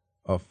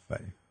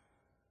آفرین.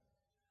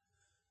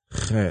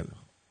 خیلی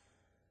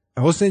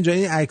حسین جان،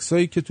 این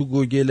عکسایی که تو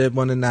گوگل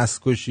بان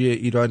نسل‌کشی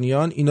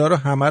ایرانیان، اینا رو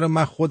همه رو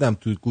من خودم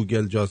تو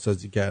گوگل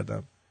جاسازی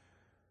کردم.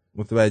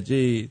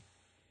 متوجهی؟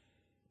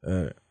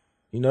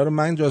 اینا رو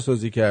من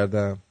جاسازی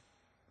کردم.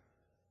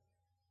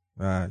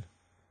 بله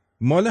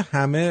مال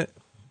همه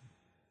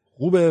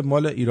خوبه،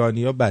 مال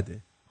ایرانیا بده،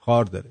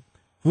 خار داره.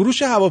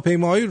 فروش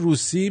هواپیماهای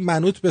روسی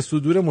منوط به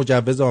صدور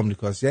مجوز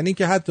آمریکاست. یعنی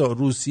که حتی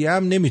روسیه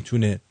هم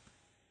نمیتونه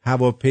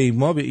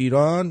هواپیما به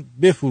ایران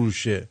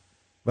بفروشه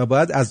و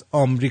باید از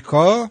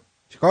آمریکا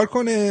چیکار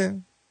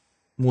کنه؟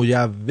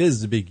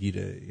 مجوز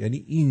بگیره.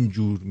 یعنی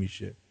اینجور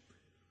میشه.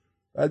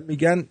 بعد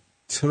میگن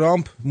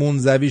ترامپ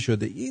منزوی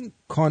شده. این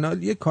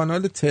کانال یه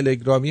کانال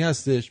تلگرامی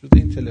هستش. بذار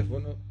این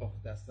تلفن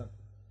دستم،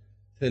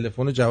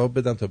 تلفن رو جواب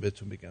بدم تا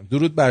بهتون بگم.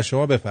 درود بر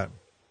شما،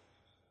 بفرمایید.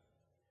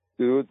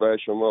 درود بر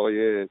شما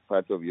آقای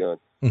پرتویان.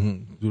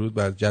 درود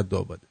بر جد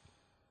آباده.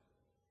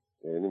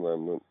 یعنی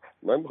ممنون.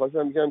 من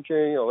می‌خواستم بگم که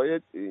این آقای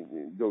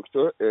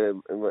دکتر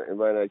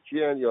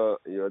ونکی ان یا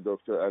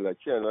دکتر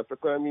الکی ان، من فکر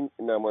کنم این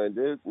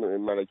نماینده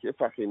ملکه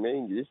فخیمه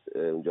انگلیس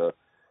اونجا.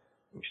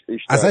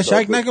 اصلا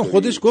شک نکن،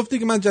 خودش گفتی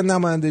که من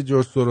نماینده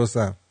جورج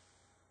سورسم.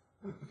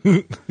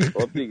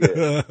 خب دیگه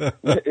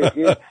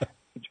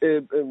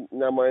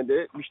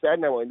نماینده، بیشتر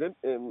نماینده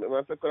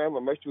من فکر کنم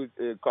همش تو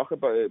کاخ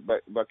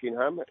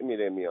باکینگهام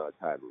میره میاد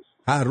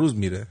هر روز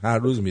میره.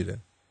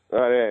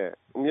 آره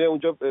میره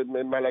اونجا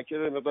ملکه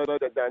رو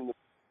دادن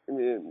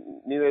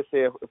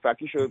میرسه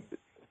فکیشو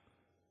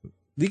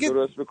دیگه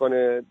درست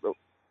بکنه.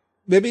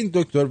 ببین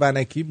دکتر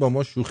ونکی با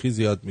ما شوخی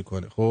زیاد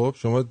میکنه. خب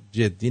شما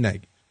جدی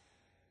نگیر.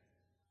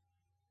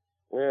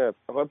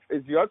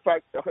 زیاد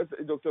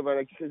دکتر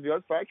ونکی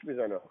زیاد فک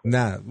میزنه.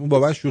 نه اون با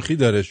من شوخی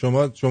داره.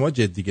 شما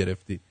جدی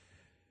گرفتی.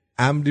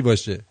 امری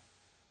باشه.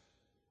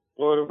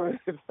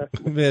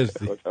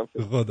 مرسی.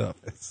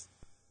 خداحافظ.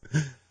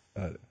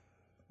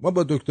 ما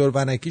با دکتر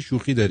ونکی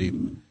شوخی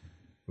داریم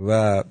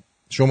و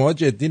شما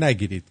جدی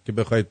نگیرید که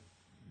بخواید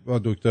با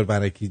دکتر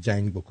ونکی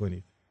جنگ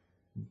بکنید.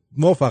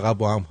 ما فقط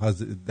با هم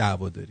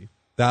دعوا داریم.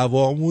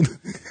 دعوامون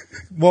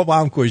ما با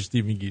هم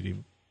کشتی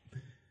میگیریم.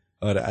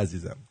 آره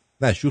عزیزم،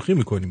 نه شوخی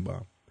میکنیم با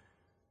هم.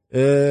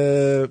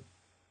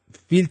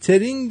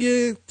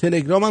 فیلترینگ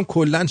تلگرام هم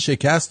کلن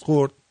شکست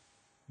خورد.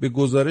 به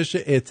گزارش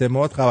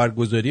اعتماد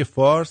خبرگزاری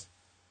فارس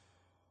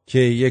که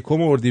 1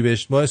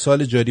 اردیبهشت ماه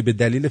سال جاری به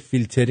دلیل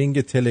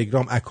فیلترینگ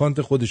تلگرام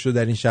اکانت خودش رو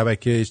در این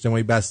شبکه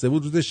اجتماعی بسته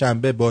بود، روز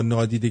شنبه با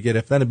نادیده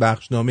گرفتن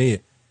بخشنامه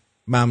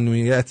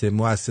ممنوعیت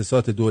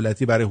مؤسسات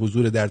دولتی برای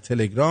حضور در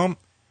تلگرام،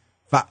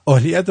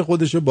 فعالیت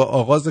خودش رو با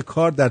آغاز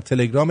کار در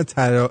تلگرام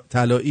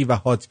طلایی و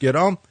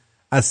هاتگرام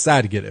از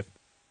سر گرفت.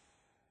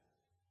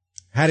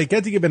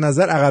 حرکتی که به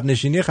نظر عقب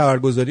نشینی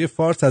خبرگزاری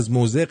فارس از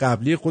موضع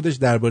قبلی خودش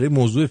درباره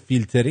موضوع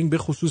فیلترینگ، به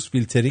خصوص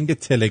فیلترینگ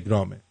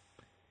تلگرامه.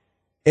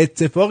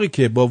 اتفاقی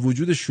که با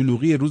وجود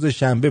شلوغی روز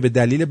شنبه به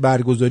دلیل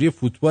برگزاری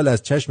فوتبال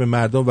از چشم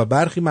مردم و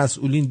برخی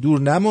مسئولین دور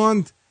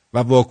نماند و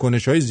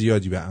واکنش‌های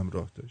زیادی به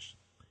همراه داشت.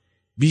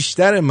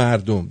 بیشتر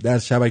مردم در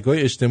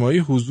شبکه‌های اجتماعی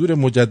حضور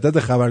مجدد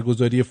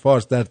خبرگزاری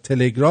فارس در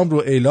تلگرام رو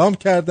اعلام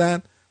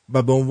کردند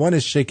و به عنوان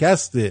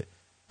شکست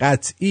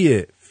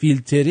قطعی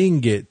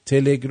فیلترینگ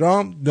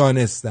تلگرام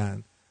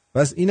دانستند.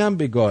 پس اینم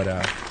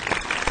بگاره.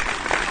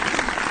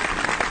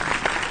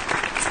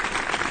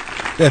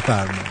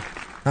 بفرمایید.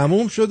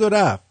 تموم شد و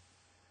رفت.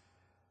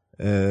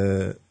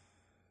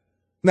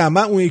 نه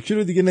من اون یکی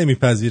رو دیگه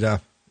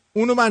نمیپذیرم.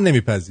 اونو من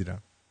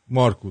نمیپذیرم.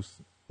 مارکوس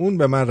اون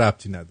به من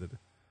ربطی نداره.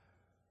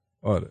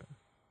 آره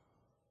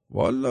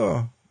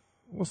والا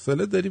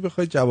مسئله داری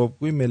بخوای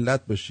جوابگوی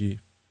ملت باشی،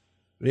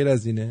 غیر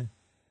از اینه.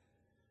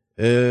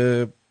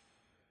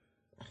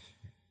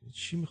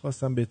 چی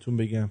میخواستم بهتون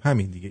بگم؟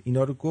 همین دیگه،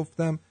 اینا رو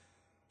گفتم.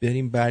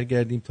 بریم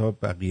برگردیم تا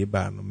بقیه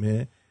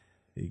برنامه.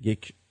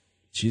 یک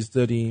چیز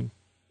داریم،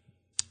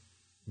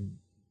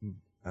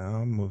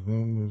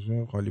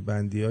 خالی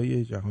بندی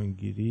های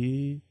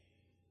جهانگیری.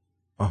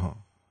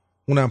 آها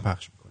اونم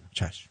پخش میکنم.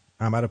 چشم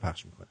همه رو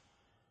پخش میکنم.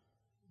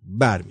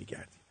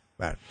 برمیگردیم.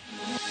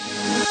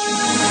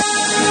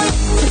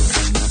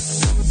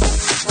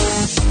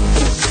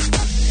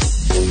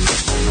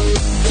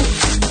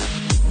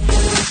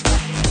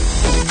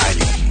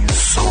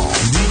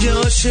 دیگه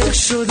عاشق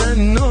شدن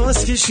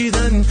ناز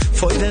کشیدن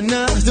فایده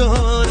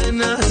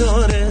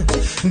نداره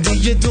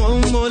دیگه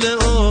دنبال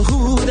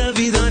آهو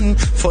دویدن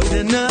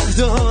فایده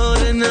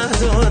نداره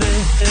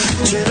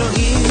چرا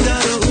این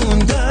در و اون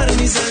در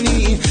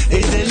میزنی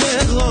ای دل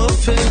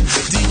غافل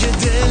دیگه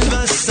دل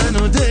بستن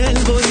و دل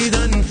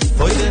بریدن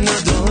فایده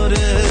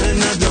نداره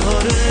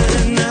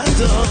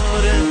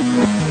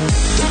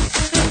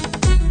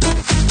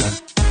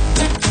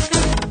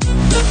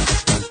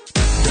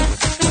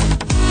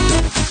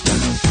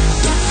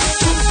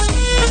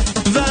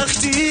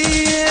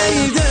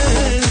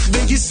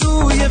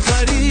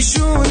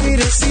پریشون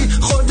میرسی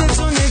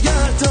خودتو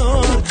نگه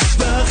دار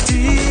وقتی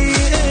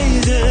ای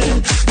دل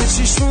به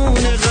چشمون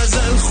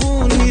غزل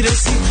خون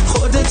میرسی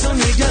خودتو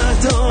نگه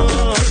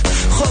دار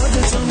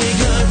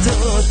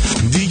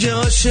دیگه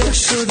عاشق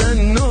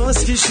شدن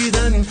ناز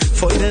کشیدن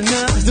فایده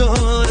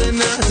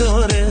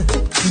نداره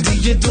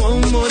دیگه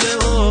دنبال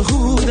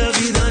آهو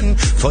دویدن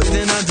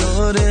فایده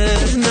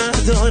نداره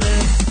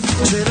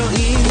چرا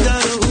این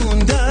در و اون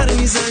در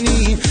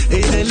میزنی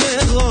ای دل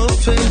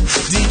غافل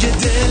دیگه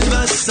دل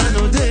بستن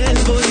و دل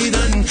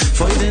بریدن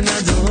فایده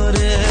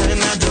نداره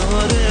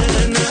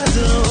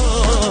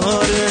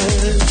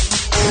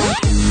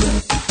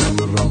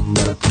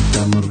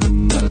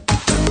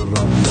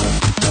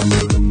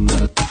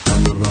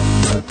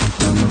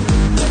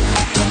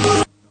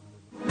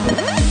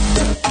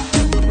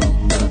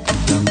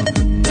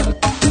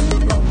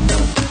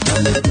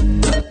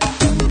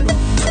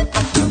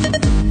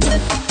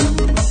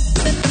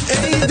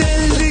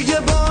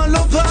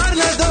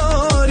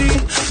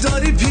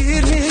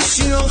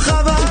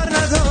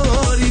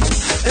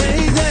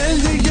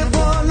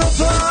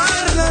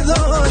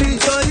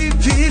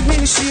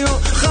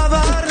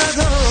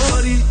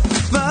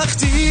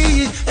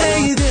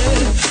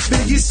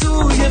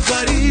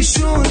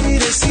پریشون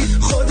میرسی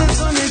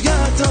خودتو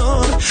نگه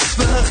دار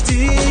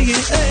وقتی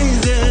ای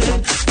دل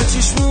به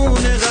چشمون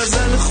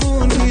غزل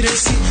خون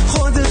میرسی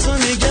خودتو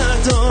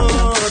نگه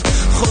دار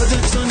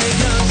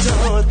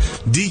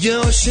دیگه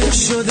عاشق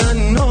شدن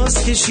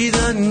ناز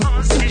کشیدن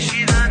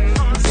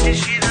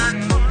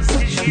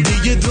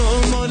دیگه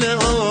دنبال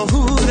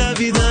آهو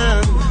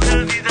دویدن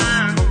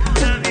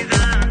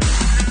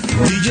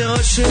دیگه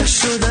عاشق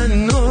شدن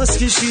ناز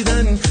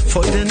کشیدن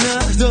فایده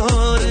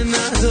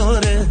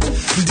نداره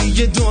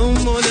دیگه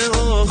دنبال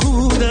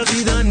آهو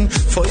دویدن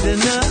فایده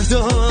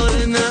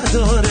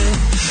نداره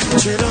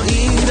چرا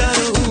این در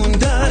و اون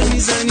در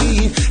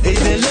میزنی ای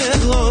دل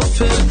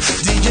غافل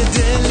دیگه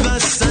دل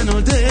بستن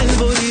و دل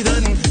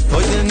بریدن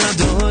فایده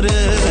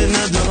نداره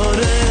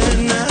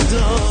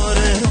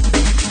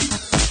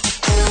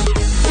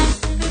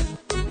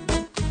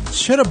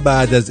چرا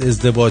بعد از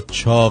ازدواج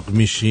چاق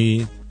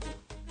میشید؟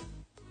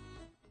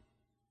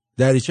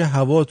 دریچه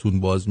هواتون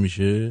باز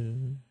میشه؟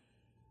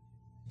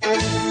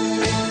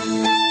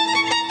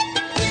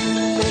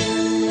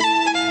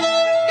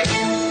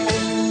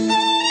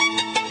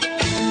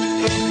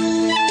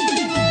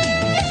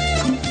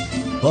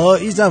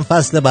 پاییزم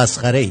فصل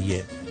مسخره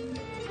ایه.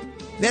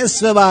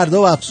 نصف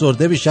مردم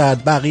افسرده میشن،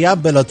 بقیه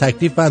هم بلا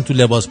تکلیفن تو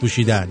لباس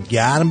پوشیدن.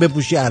 گرم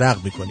بپوشی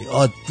عرق میکنی،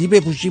 عادی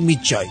بپوشی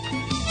میچای.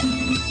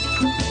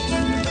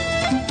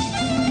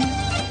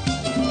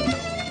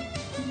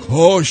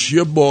 کاش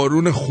یه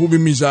بارون خوبی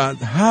میزد،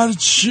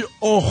 هرچی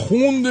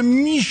آخوند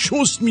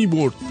میشست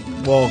میبرد.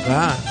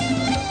 واقعا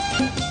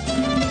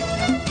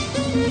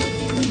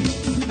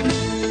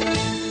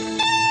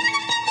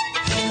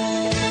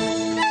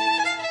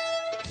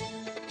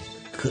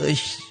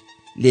کاش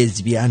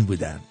لزبیان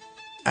بودم.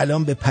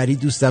 الان به پری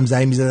دوستم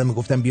زنگ میزدم و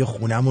گفتم بیا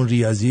خونمون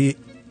ریاضی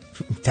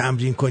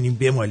تمرین کنیم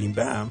بمالیم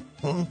به هم.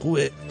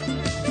 خوبه.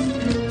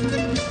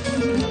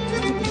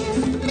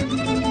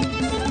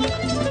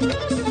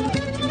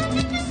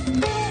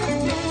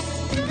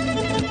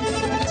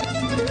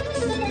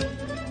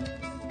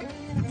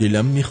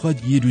 دلم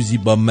میخواد یه روزی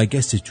با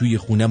مگس توی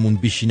خونمون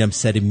بشینم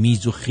سر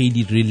میز و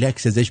خیلی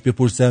ریلکس ازش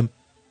بپرسم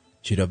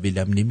چرا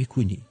ولم نمی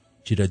کنی؟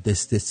 چرا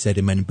دستت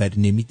سر من بر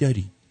نمی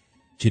داری؟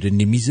 چرا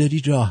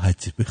نمیذاری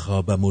راحت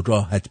بخوابم و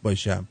راحت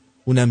باشم؟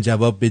 اونم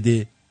جواب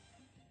بده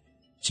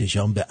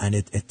چشام به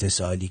انت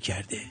اتصالی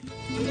کرده.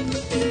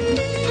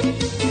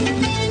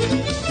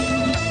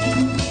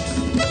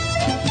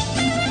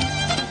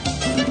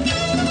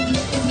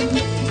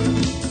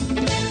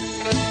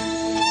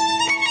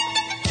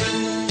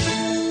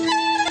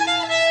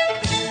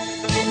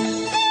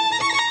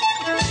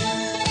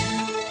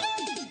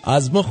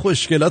 از ما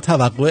خوشگلا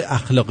توقع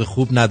اخلاق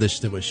خوب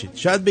نداشته باشید.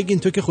 شاید بگین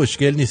تو که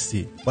خوشگل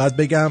نیستی. باید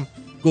بگم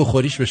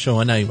گوخوریش به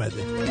شما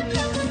نیومده.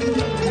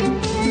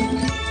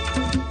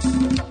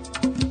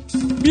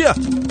 بیا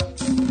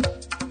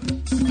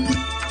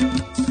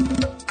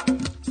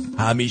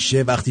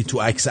همیشه وقتی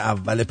تو عکس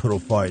اول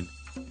پروفایل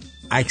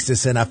عکس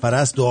 3 نفر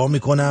است دعا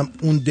میکنم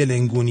اون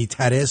دلنگونی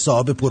تره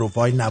صاحب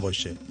پروفایل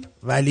نباشه،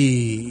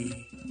 ولی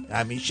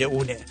همیشه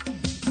اونه.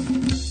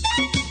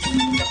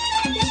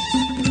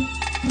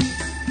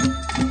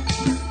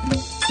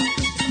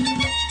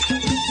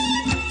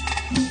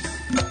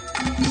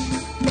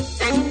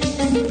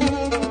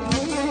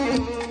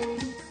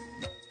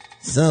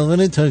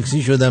 سوار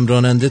تاکسی شدم،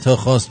 راننده تا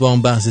خواست با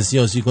اون بحث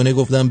سیاسی کنه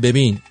گفتم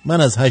ببین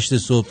من از 8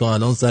 صبح تا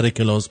الان سر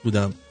کلاس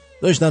بودم،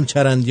 داشتم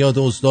چرندیات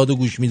استادو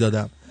گوش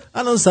میدادم،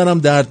 الان سرم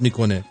درد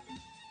میکنه.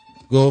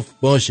 گفت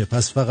باشه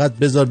پس فقط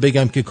بذار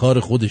بگم که کار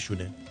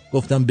خودشونه.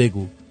 گفتم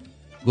بگو.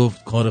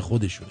 گفت کار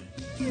خودشونه.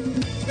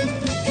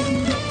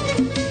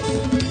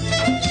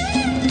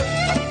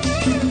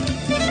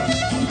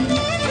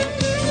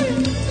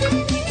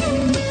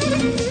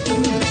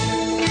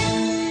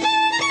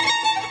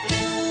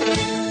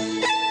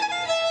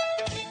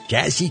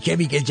 کسی که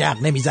میگه جق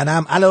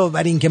نمیزنم علاوه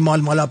بر این که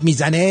مال مالاب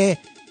میزنه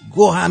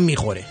گو هم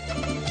میخوره.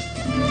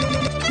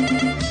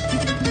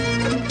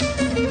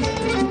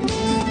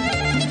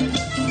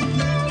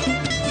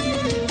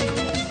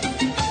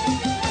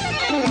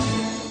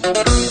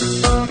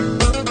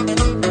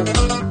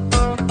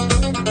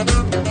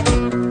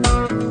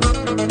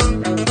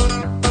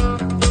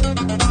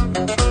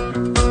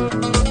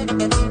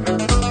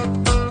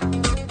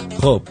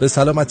 خب به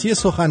سلامتی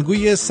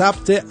سخنگوی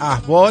ثبت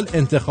احوال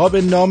انتخاب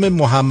نام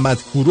محمد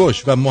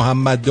کوروش و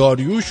محمد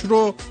داریوش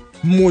رو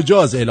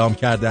مجاز اعلام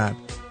کردند.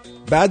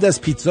 بعد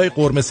از پیتزای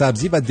قرمه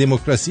سبزی و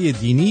دموکراسی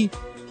دینی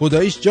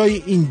خداییش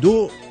جای این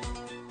دو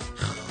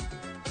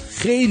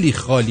خیلی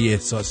خالی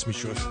احساس می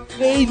شد.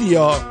 خیلی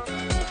ها.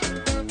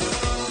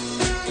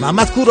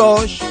 محمد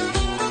کوروش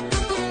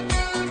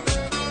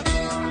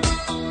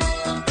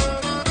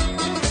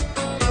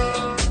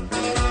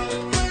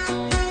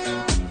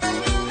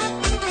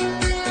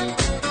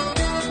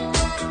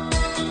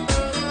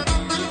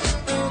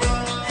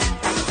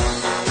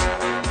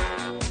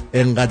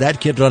انقدر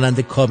که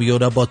راننده کامیون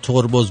را با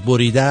ترمز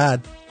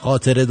بریدن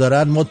خاطره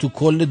دارن ما تو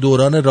کل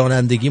دوران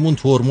رانندگیمون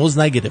ترمز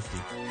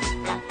نگرفتیم.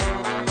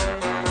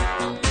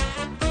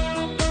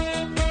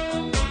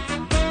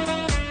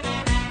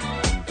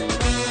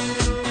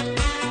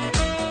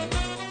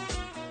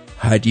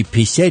 هری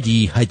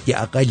پسری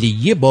حداقل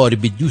یه بار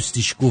به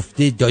دوستش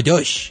گفته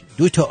داداش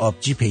 2 تا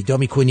آبجی پیدا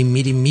میکنیم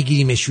میریم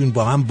میگیریمشون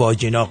با هم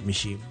باجناق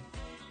میشیم.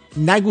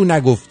 نگو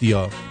نگفتی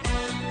ها.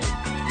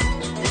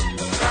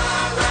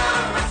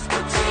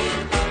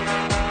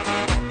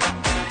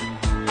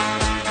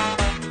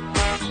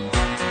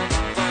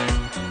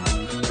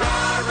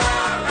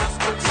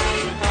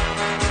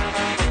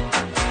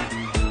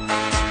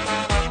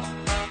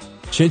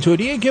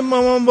 چطوریه که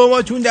مامان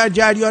باباتون در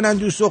جریانن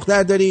دوست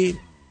دختر دارید؟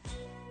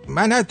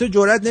 من حتی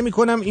جرئت نمی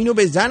کنم اینو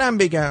به زنم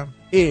بگم.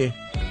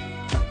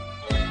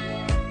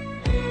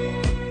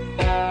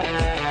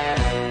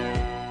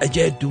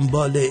 اگر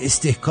دنبال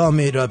استحکام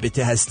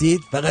رابطه هستید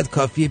فقط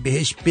کافیه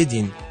بهش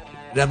بدین،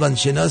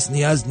 روانشناس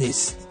نیاز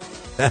نیست.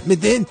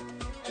 فهمیدین؟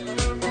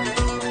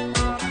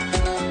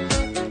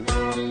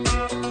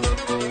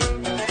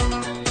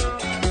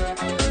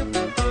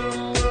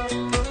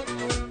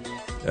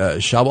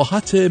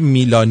 شباهت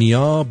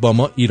میلانیا با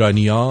ما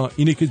ایرانیا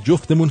اینه که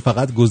جفتمون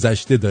فقط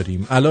گذشته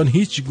داریم، الان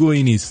هیچ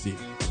گویی نیستیم.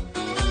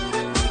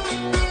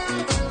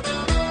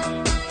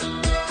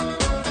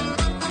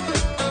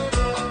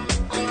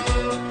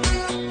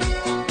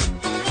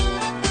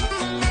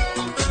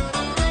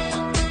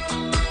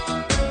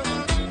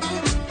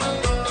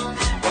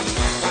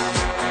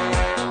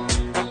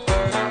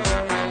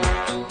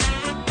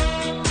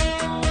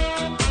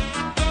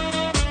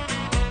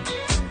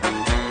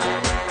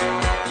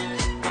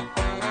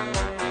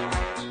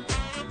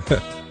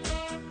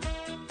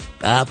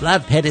 قبلا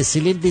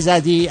پنسیلین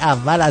میزدی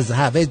اول از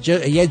همه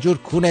یه جور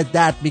کونت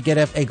درد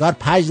میگرفت انگار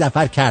 5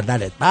 نفر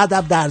کردنت،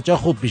 بعدم درجا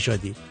خوب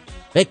میشدی.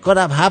 فکر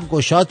کنم هم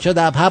گشاد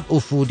شدم هم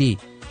عفونی،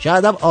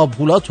 شاید هم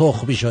آمپولا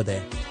تخمی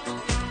شده.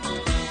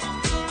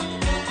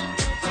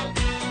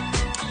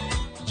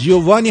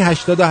 جیوانی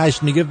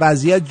 88 میگه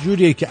وضعیت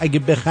جوریه که اگه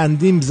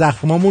بخندیم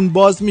زخمامون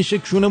باز میشه،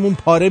 کونمون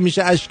پاره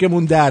میشه،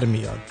 اشکمون در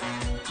میاد.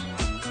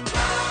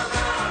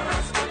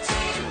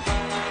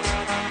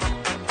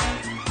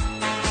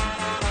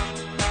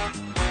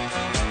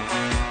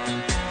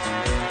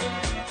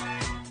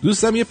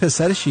 دوستم یه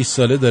پسر 6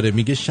 ساله داره،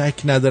 میگه شک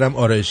ندارم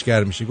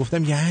آرایشگر میشه.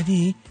 گفتم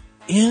یعنی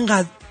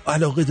اینقدر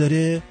علاقه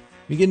داره؟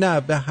 میگه نه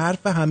به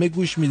حرف همه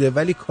گوش میده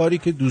ولی کاری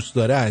که دوست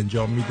داره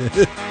انجام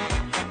میده.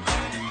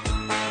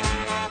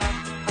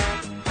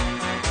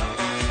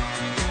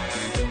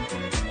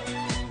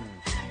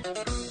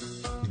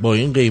 با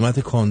این قیمت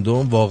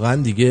کاندوم واقعا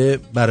دیگه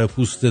برای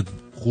پوستت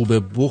خوبه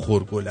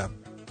بخور گلم.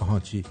 آها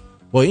چی؟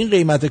 با این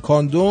قیمت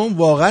کاندوم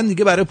واقعا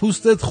دیگه برای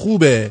پوستت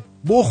خوبه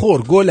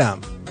بخور گلم.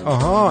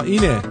 آها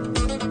اینه.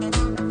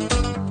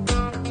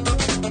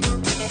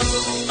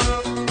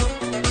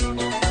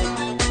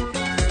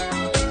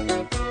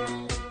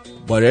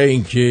 برای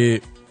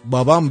اینکه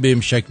بابام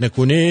بهم شک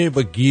نکنه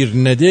و گیر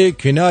نده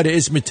کنار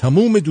اسم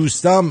تموم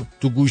دوستام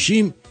تو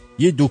گوشیم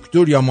یه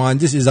دکتر یا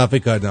مهندس اضافه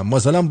کردم.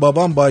 مثلا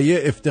بابام با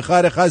یه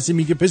افتخار خاصی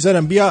میگه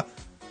پسرم بیا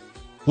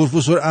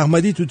پروفسور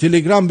احمدی تو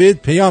تلگرام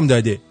بهت پیام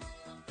داده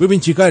ببین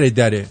چی کارت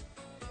داره.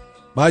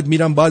 بعد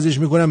میرم بازش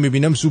میکنم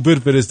میبینم سوپر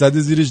فرستاده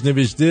زیرش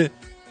نوشته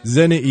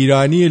زن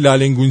ایرانی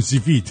لالنگون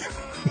سفید.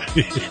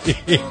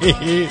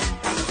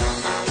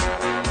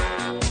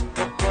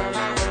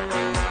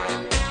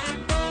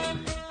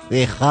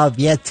 میخوام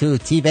یه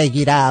توتی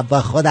بگیرم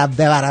با خودم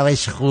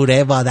ببرمش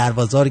خونه مادر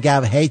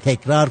بزرگم هی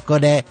تکرار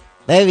کنه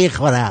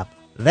نمیخورم.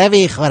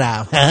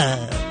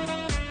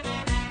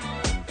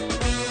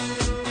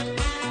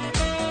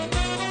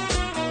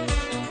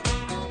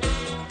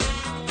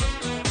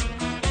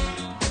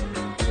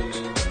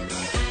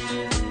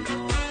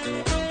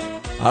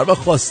 هر وقت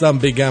خواستم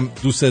بگم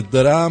دوست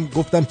دارم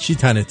گفتم چی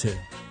تنته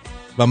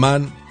و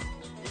من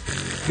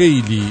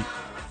خیلی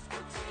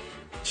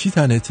چی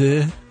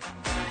تنته؟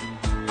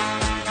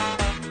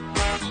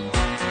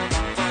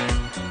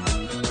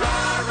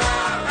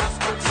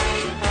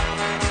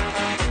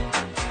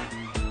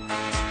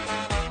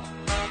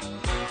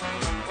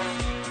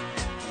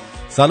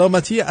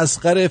 سلامتی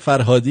اصغر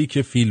فرهادی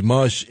که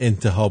فیلماش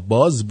انتها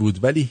باز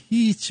بود ولی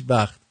هیچ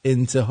وقت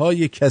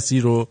انتهای کسی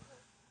رو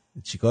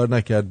چیکار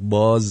نکرد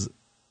باز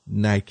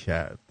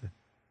نکرد.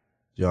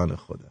 جان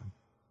خودم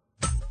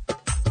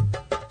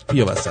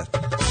بیا وسط.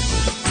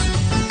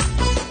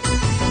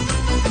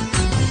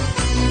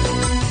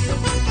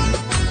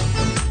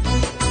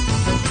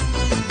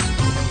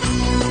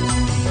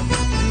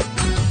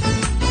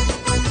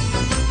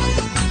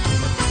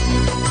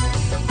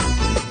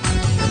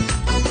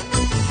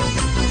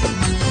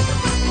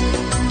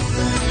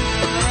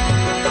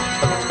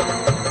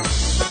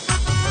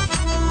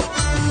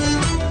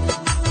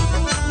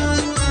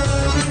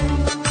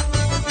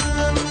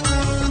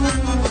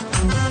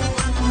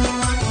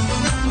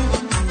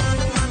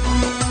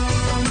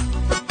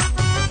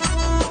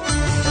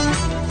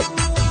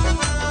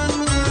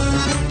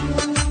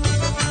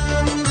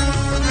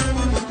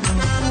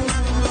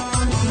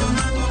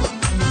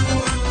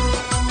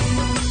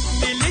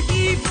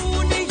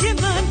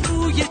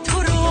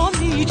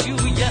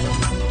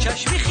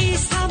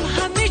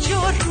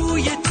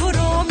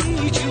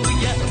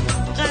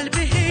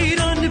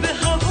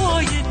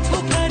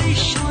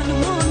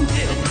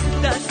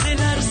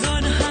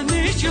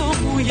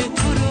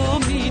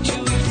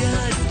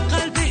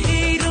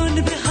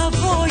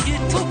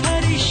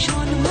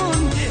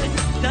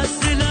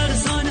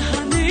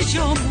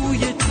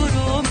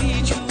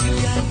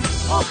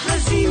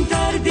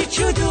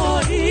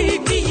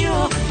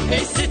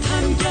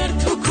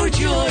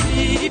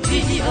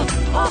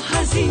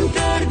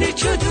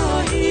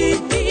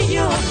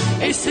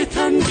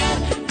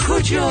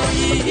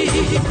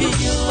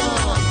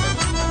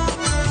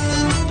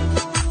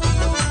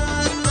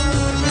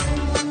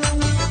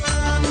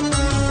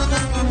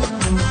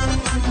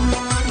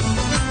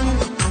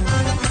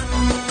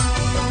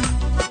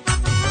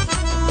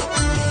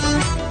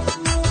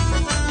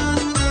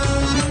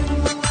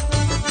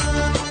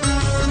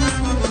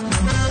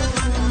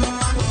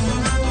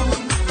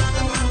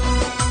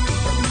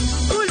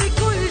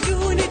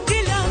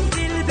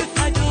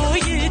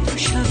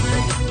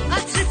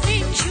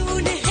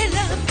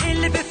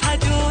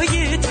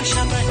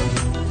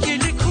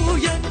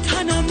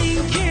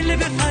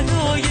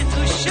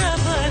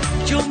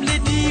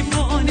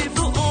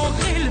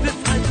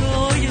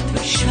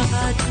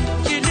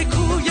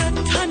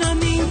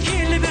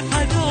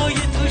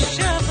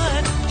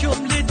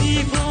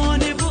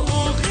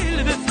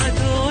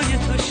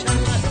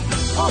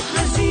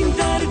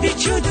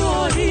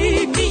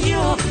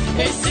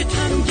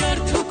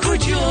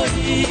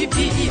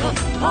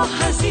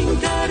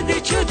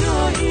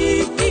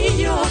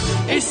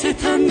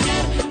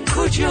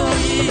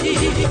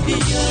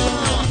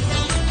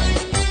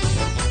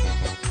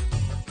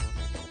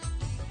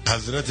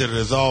 حضرت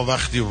رضا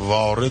وقتی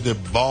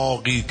وارد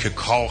باغی که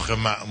کاخ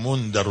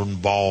مأمون در اون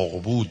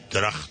باغ بود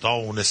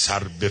درختان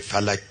سر به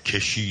فلک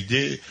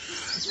کشیده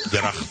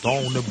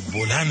درختان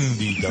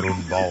بلندی در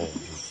اون باغ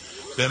بود،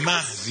 به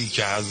محضی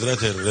که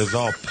حضرت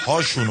رضا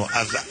پاشونو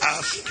از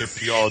اسب که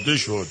پیاده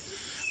شد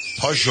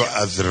پاشو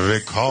از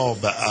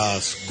رکاب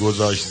اسب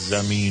گذاشت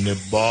زمین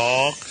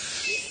باغ،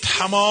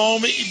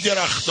 تمام این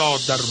درخت‌ها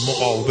در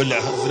مقابل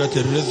حضرت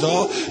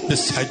رضا به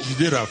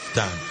سجده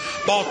رفتن،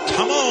 با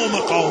تمام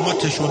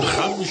قامتشون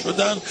خم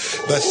شدن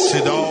و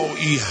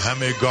صدایی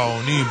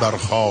همگانی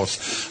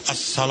برخاست: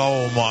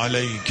 السلام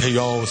علیک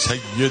یا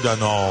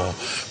سیدنا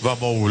و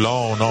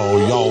مولانا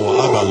یا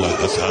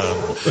ابوالحسن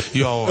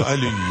یا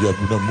علی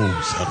ابن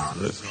موسی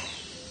الرضا.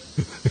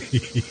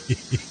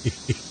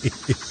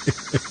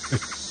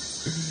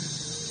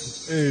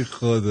 ای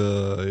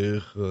خدا ای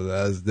خدا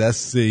از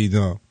دست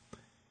اینا.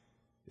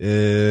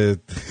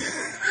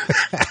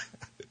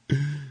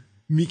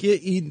 میگه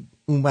این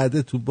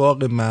اومده تو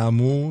باغ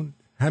مأمون،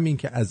 همین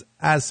که از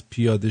اسب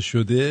پیاده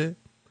شده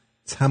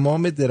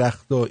تمام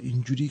درخت‌ها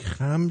اینجوری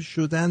خم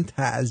شدن،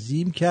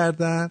 تعظیم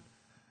کردن،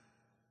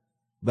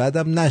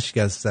 بعدم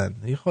نشکستن.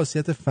 یه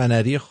خاصیت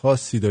فنری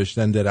خاصی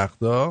داشتن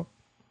درخت‌ها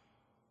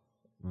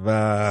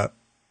و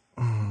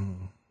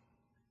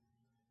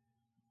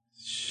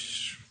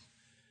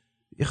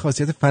یه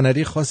خاصیت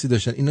فنری خاصی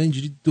داشتن. اینا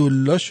اینجوری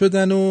دلا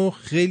شدن و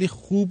خیلی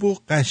خوب و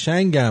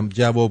قشنگم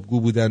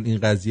جوابگو بودن این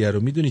قضیه رو.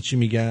 میدونی چی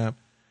میگم؟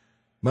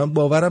 من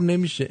باورم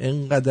نمیشه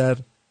اینقدر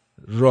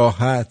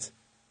راحت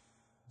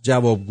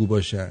جوابگو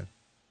باشن.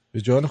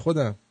 به جان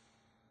خودم.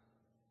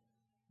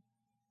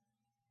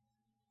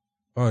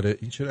 آره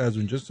این چرا از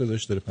اونجا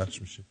صداش داره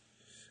پخش میشه؟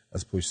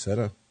 از پشت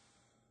سرم.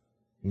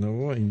 نه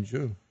بابا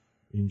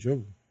اینجا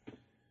بود.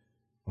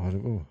 آره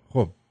بابا.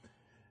 خب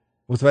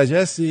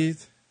متوجه هستید؟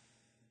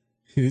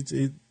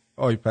 این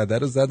آیپد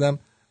رو زدم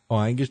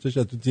آهنگش داشت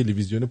تو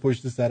تلویزیون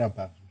پشت سرم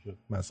پخش میشد.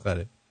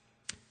 مسخره.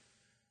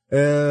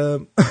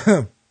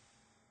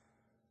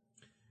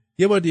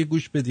 یه بار دیگه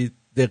گوش بدید،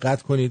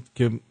 دقت کنید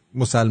که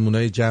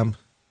مسلمانای جمع.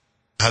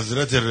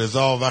 حضرت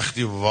رضا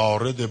وقتی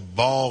وارد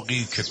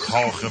باغی که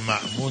کاخ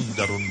مأمون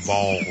در اون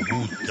باغ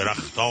بود،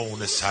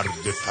 درختان سر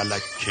به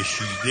فلک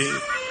کشیده،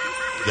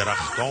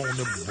 درختان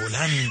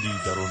بلندی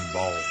در اون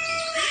باغ بود.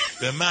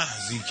 به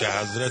محضی که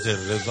حضرت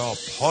رضا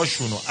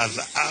پاشونو از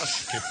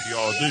اسب که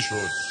پیاده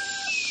شد،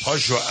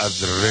 پاشو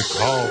از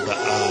رکاب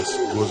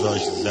اسب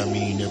گذاشت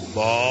زمین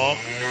باغ،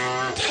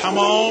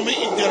 تمام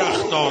این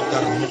درختان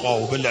در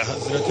مقابل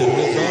حضرت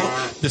رضا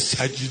به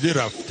سجده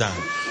رفتن،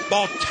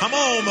 با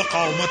تمام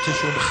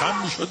قامتشون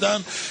خم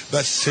شدن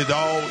و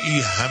صدایی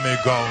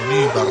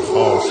همگانی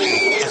برخاست: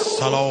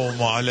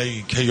 السلام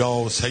علیک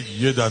یا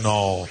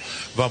سیدنا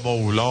و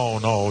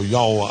مولانا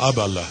یا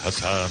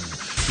ابوالحسن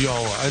یا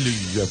علی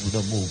ابن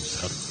موسی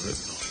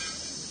الرضا.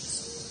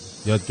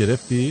 یاد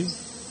گرفتی؟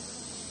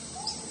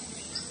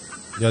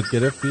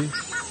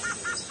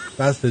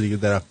 بس دیگه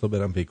درخت‌ها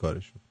برن پی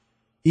کارشون.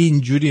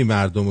 اینجوری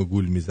مردم رو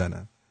گول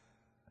میزنن.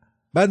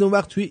 بعد اون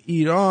وقت توی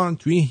ایران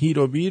توی این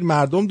هیروبیر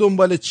مردم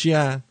دنبال چی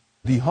هن؟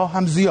 ریها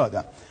هم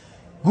زیادن.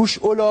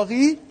 گوش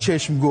الاغی،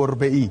 چشم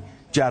گربه‌ای،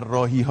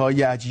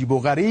 جراحی‌های عجیب و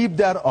غریب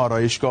در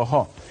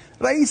آرایشگاه‌ها.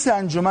 رئیس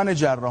انجمن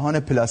جراحان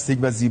پلاستیک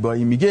و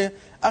زیبایی میگه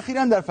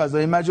اخیراً در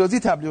فضای مجازی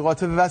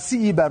تبلیغات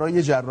وسیعی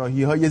برای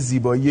جراحی‌های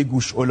زیبایی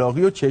گوش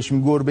الاغی و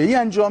چشم گربه‌ای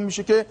انجام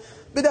میشه که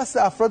به دست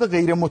افراد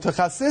غیر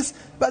متخصص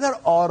و در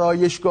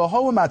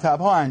آرایشگاه‌ها و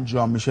مطب‌ها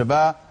انجام میشه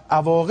و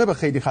عواقب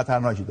خیلی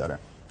خطرناکی داره.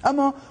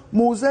 اما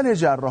معضل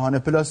جراحان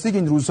پلاستیک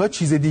این روزها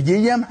چیز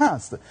دیگه‌ای هم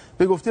هست.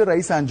 به گفته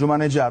رئیس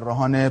انجمن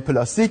جراحان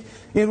پلاستیک،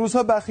 این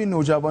روزها برخی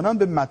نوجوانان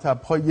به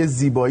مطب‌های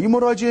زیبایی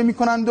مراجعه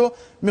می‌کنند و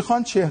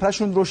می‌خوان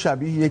چهرهشون رو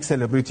شبیه یک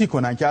سلبریتی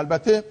کنن که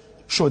البته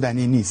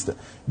شدنی نیست.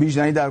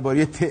 بیژنی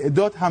درباره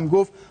تعداد هم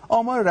گفت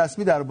آمار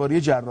رسمی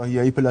درباره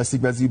جراحی‌های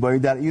پلاستیک و زیبایی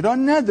در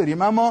ایران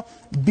نداریم، اما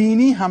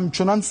بینی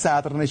همچنان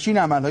صدرنشین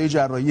عمل‌های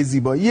جراحی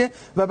زیبایی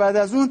و بعد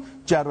از اون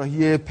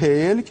جراحی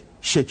پلک،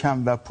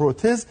 شکم و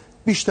پروتز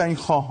بیشترین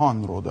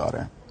خواهان رو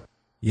داره.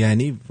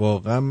 یعنی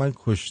واقعا من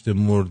کشته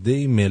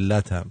مرده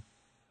ملتم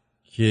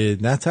که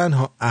نه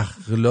تنها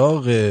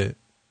اخلاق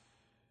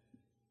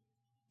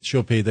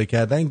شو پیدا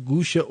کردن،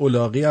 گوش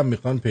الاغی هم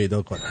میخوان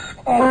پیدا کنن.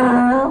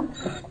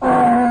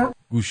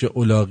 گوش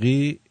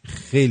الاغی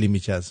خیلی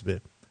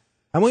میچسبه.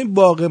 اما این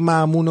باغ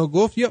مأمونو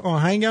گفت، یه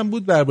آهنگم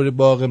بود درباره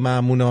باغ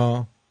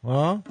مأمونا.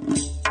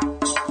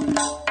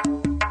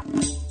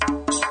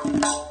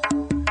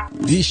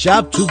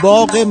 دیشب تو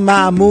باغ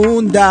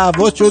مأمون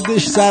دعوا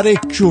شدش سر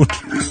کون.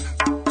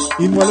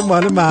 این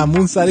مال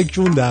مأمون سر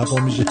کون دعوا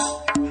میشه.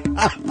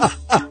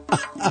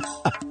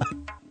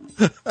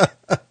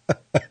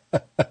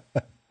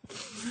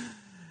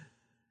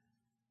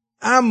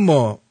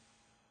 اما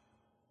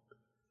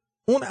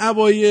اون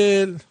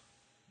اوایل،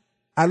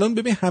 الان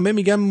ببین همه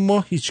میگن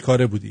ما هیچ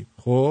کاره بودیم.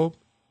 خب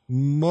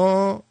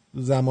ما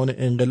زمان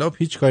انقلاب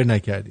هیچ کاری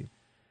نکردیم،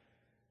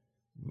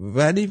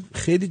 ولی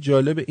خیلی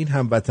جالب این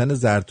هموطن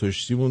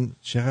زرتشتیمون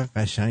چقدر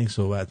قشنگ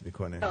صحبت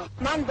میکنه.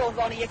 من به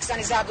عنوان یک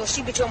زن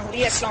زرتشتی به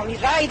جمهوری اسلامی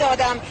رأی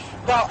دادم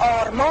با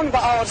آرمان و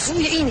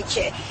آرزوی اینی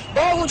که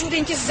با وجود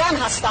اینکه زن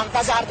هستم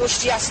و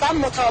زرتشتی هستم،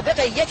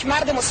 مطابق یک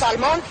مرد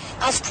مسلمان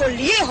از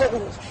کلیه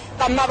حقوق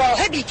و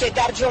مواهبی که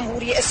در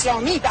جمهوری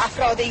اسلامی به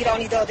افراد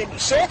ایرانی داده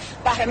میشه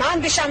بهره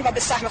مند بشم و به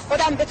سهم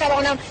خودم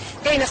بتوانم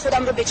دین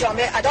خودم رو به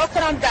جامعه ادا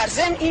کنم. در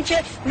ضمن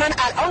اینکه من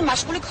الان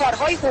مشغول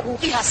کارهای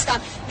حقوقی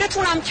هستم،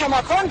 بتونم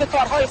کماکان به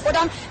کارهای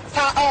خودم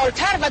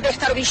فعالتر و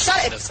بهتر و بیشتر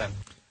ارسم.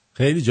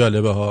 خیلی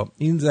جالبه ها.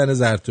 این زن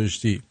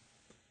زرتشتی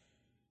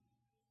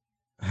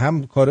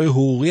هم کارهای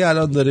حقوقی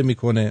الان داره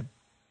میکنه،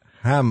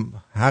 هم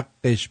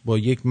حقش با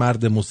یک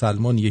مرد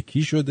مسلمان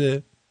یکی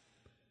شده.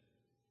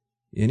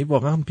 یعنی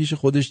واقعا پیش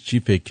خودش چی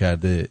فکر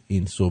کرده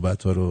این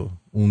صحبت ها رو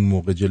اون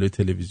موقع جلوی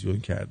تلویزیون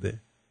کرده؟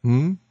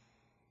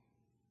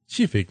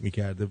 چی فکر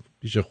میکرده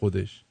پیش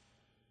خودش؟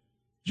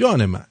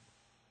 جان من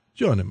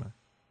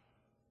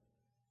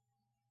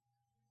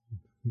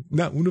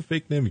نه، اونو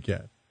فکر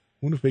نمیکرد.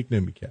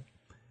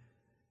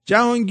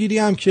 جهانگیری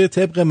هم که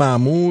طبق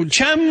معمول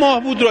چند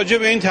ماه بود راجع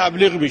به این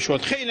تبلیغ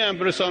میشد. خیلی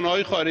هم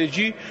رسانه‌های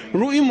خارجی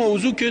روی این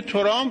موضوع که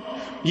ترامپ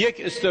یک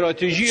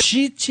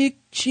استراتژی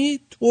چی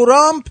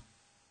ترامپ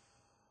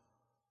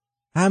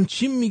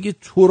همچین میگه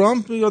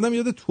ترامپ، یادم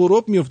یاد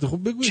تروپ میفته.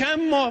 خب بگو چند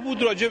ماه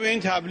بود راجع به این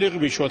تبلیغ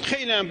میشد،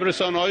 خیلی هم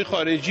رسانه‌های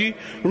خارجی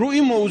روی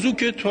این موضوع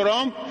که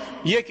ترامپ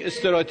یک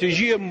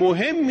استراتژی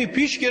مهمی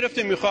پیش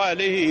گرفته میخواد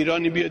علیه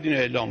ایرانی بیاد این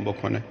اعلام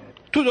بکنه.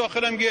 تو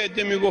داخلم یه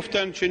عده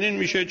میگفتن چنین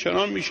میشه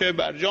چنان میشه،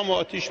 برجام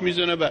آتیش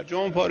میزنه،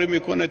 برجام پاره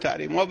میکنه،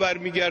 تحریم‌ها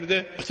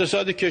برمیگرده،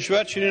 اقتصاد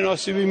کشور چنین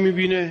آسیبی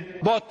میبینه.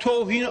 با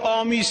توهین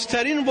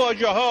آمیزترین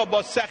واژه‌ها،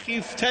 با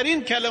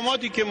سخیفترین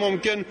کلماتی که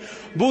ممکن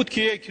بود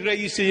که یک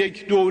رئیس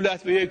یک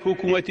دولت و یک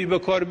حکومتی به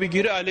کار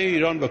بگیره علیه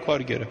ایران به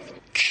کار گرفت.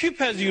 کی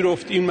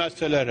پذیرفت این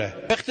مسئله را؟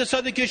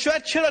 اقتصاد کشور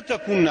چرا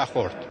تکون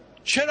نخورد؟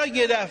 چرا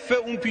یه دفعه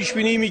اون پیش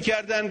بینی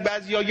می‌کردن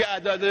بعضیا یه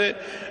عدد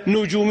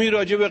نجومی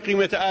راجع به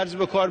قیمت ارز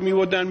به کار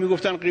می‌بردن،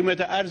 میگفتن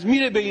قیمت ارز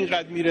میره به این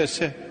قدر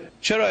میرسه؟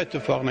 چرا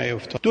اتفاق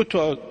نیفتاد؟ دو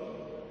تا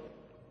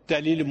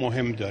دلیل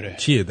مهم داره.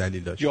 چیه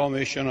دلیلاش؟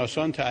 جامعه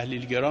شناسان،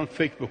 تحلیلگران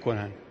فکر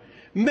بکنن.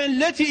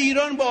 ملت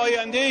ایران به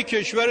آینده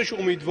کشورش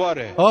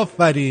امیدواره.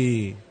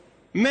 آفرین.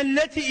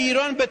 ملت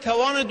ایران به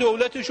توان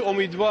دولتش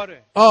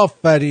امیدواره.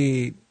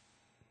 آفرین.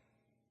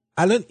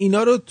 الان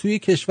اینا رو توی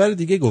کشور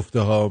دیگه گفته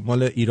ها،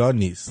 مال ایران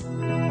نیست.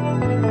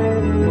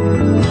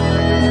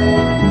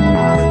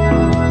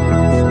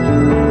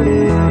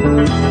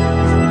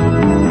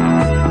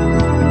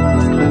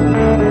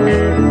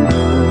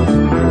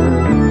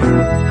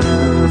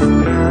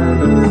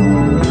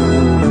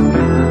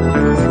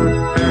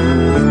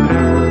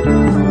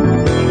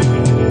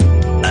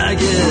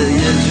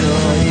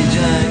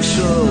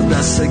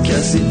 دست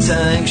کسی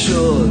تنگ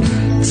شد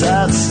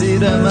تقصیر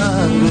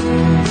من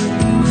بود،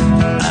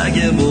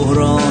 اگه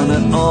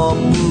بحران آب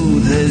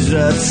بود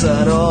هجرت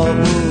سراب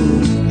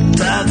بود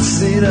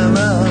تقصیر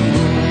من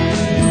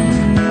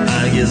بود،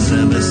 اگه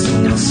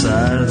زمستون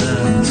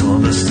سردم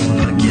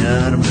تابستون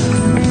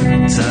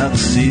گرمم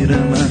تقصیر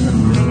من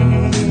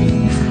بود،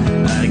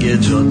 اگه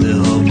جاده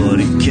ها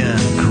باریکن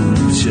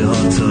کوچه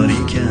ها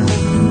تاریکن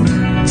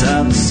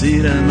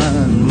تقصیر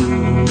من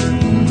بود،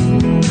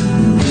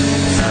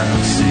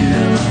 تقصیر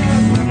من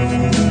بود،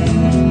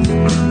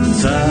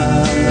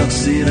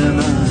 تقصیر من بود، تقصیر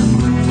من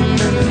بود،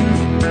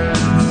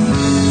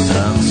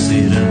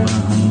 تقصیر من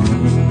بود.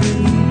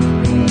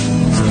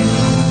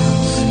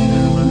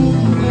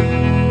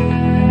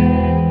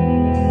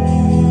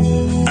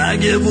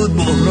 اگه بود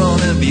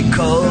بحران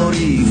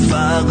بیکاری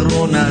فقر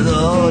و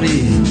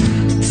نداری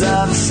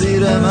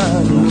تقصیر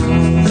من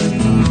بود،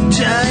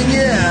 جنگ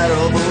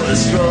عرب و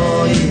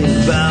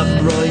اسرائیل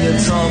ببرای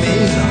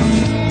تامیل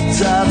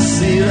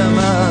تقصیر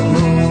من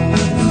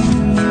بود،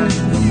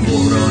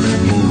 بحران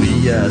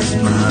هویت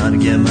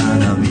مرگ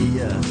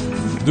معنویت.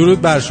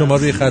 درود بر شما،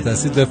 روی خط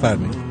هستید،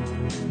 بفرمایید.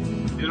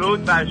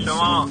 درود بر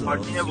شما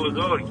آرتین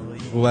بزرگ.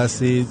 خوب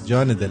هستید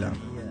جان دلم.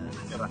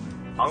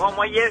 آقا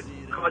ما یه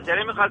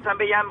خاطره میخواستم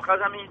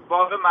این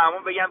باغ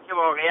مامون بگم که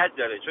واقعیت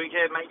داره، چون که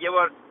من یه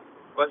بار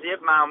واسه یه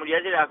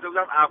ماموریتی رفته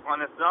بودم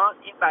افغانستان،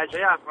 این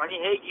بچهای افغانی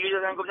هی گیر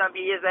دادن گفتن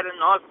بیا یه ذره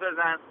ناز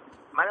بزن،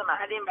 من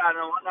محل این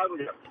برنامه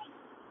نبودم،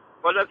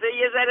 خلاصه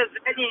یه ذره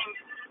زدیم،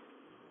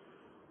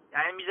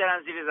 یعنی میذارن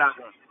زیر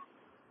زبون.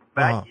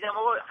 بعد دیدم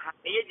آقا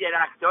همه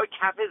درخت‌ها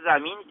کف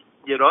زمین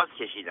دراز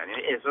کشیدن،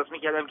 یعنی احساس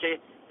میکردم که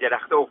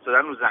درخت‌ها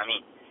افتادن رو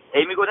زمین.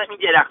 هی میگفتن این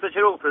درخت‌ها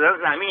چرا افتادن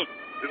زمین؟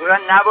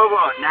 میگفتن نه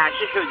بابا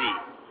نشه شدی،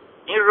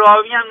 این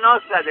راوی هم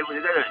ناز زده بوده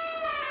داداش.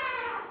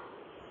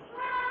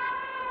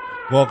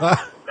 واقعا؟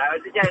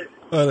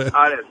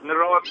 آره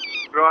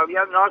راوی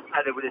هم ناز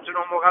زده بوده، چون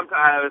اون موقع هم تو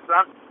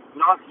عربستان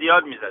ناز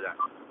زیاد میزدن.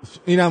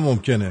 اینم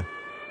ممکنه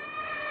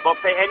با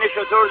پهن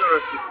شطور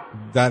درستی.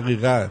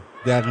 دقیقاً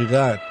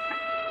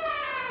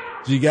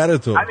جیگر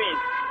تو. همین.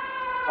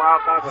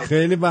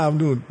 خیلی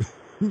ممنون.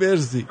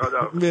 مرسی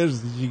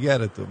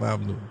جیگر تو،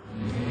 ممنون.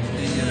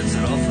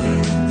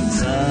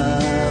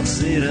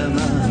 تقصیر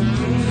من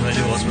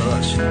خیلی باز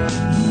ببخش،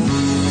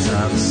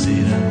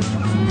 تقصیر من،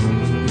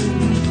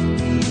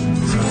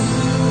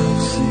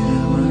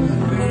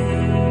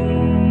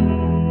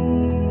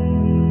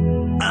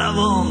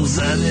 عوام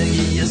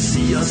زدگی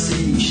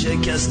سیاسی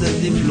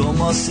شکست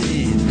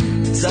دیپلماسی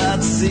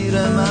تقصیر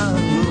من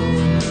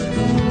بود،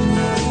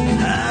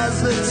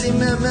 حذف تیم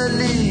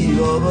ملی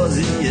با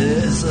بازی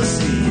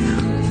احساسی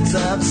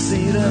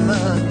تقصیر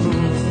من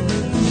بود،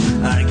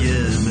 اگه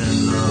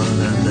ملال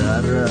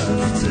در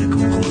رفت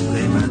تکون خود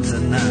قیمت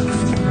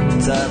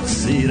نفت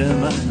تقصیر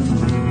من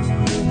بود،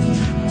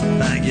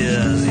 اگه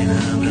از این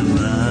همه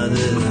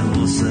بعده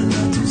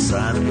حوصله‌ام تو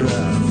سر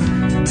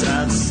رفت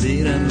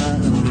تقصیر من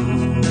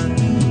بود،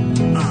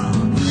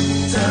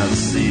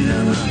 تقصیر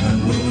من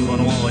بود.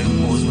 خانم آقای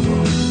موز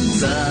بکن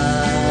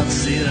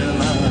تقصیر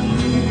من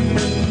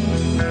بود،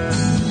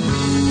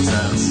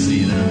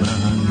 تقصیر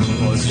من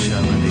بود. باز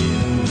شمالی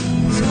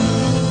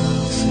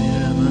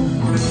تقصیر من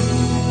بود.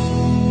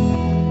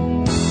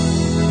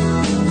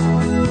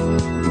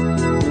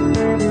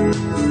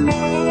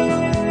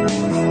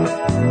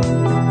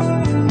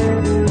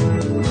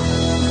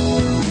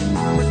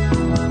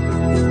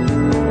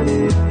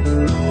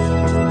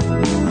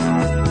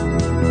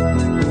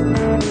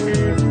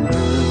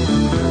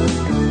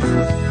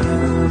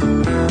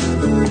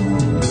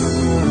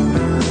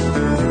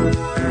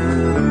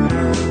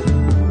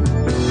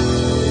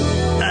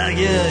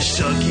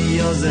 شاکی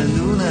یا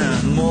زندونن،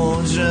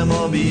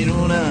 مجرما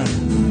بیرونن،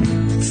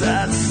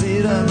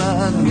 تقصیر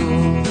من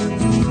بود.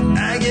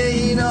 اگه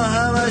اینا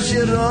همش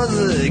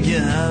رازه که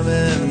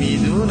همه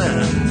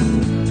میدونن،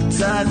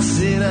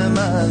 تقصیر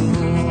من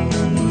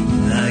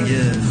بود.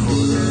 اگه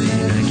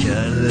خدایی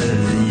نکرده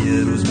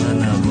یه روز من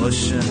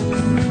نباشم،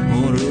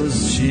 اون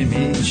روز چی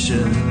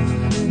میشه؟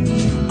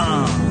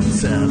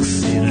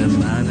 تقصیر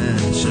منه،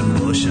 چه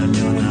باشم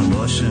یا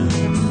نباشم،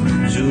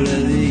 جور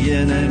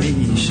دیگه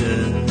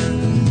نمیشه.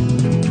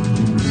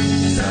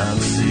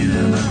 تقصیر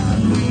من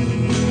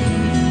بود،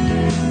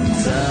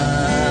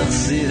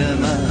 تقصیر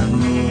من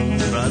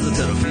بود، راز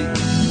ترافیک.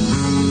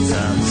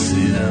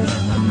 تقصیر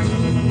من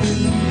بود،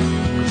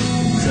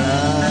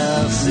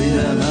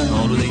 تقصیر من،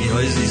 آلودگی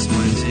های زیست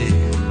محیطی.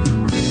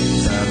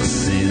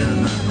 تقصیر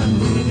من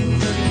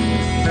بود،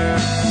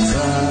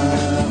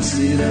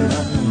 تقصیر من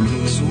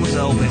بود، سوز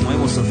هواپیمای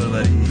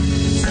مسافربری.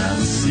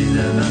 تقصیر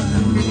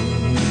من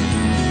بود،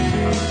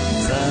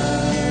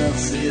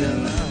 تقصیر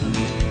من.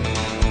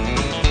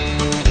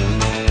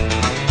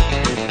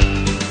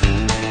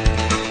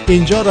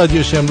 اینجا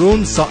رادیو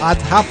شمرون،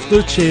 ساعت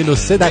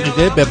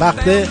 7:43 به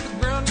وقت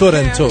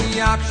تورنتو.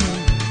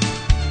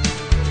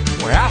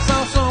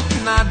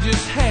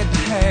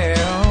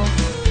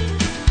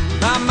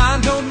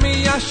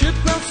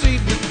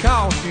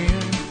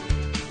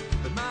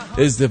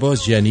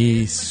 ازدواج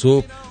یعنی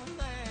صبح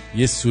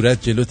یه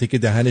صورت جلوته که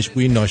دهنش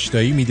بوی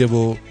ناشتایی میده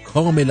و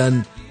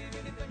کاملا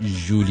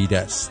ژولیده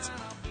است،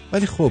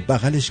 ولی خب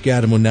بغلش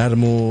گرم و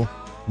نرم و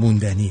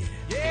موندنیه.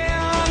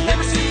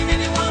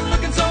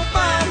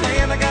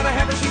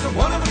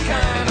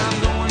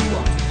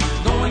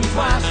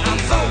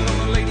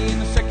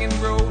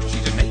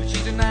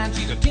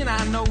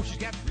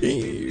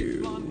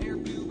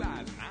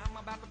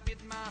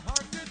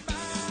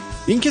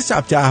 این که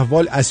ثبت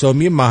احوال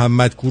اسامی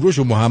محمد کوروش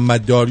و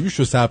محمد داریوش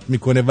رو ثبت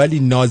میکنه ولی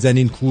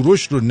نازنین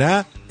کوروش رو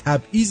نه،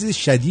 تبعیض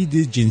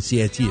شدید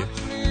جنسیتیه.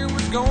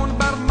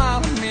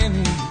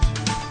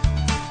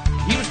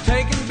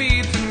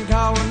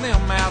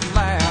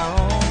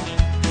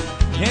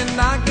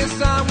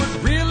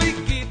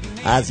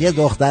 از یه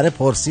دختره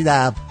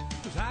پرسیدم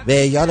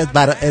معیارت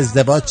برای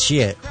ازدواج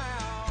چیه؟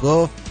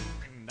 گفت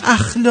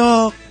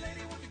اخلاق،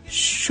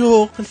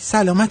 شغل،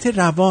 سلامت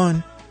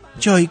روان،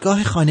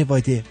 جایگاه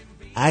خانواده.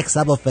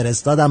 عکسم رو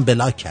فرستادم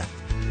بلاک کرد.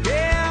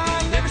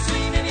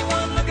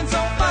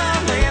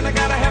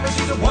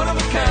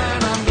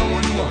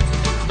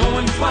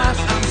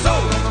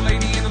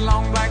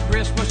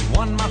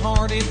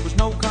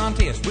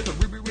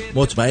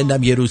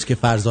 مطمئنم یه روز که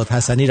فرزاد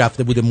حسنی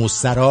رفته بوده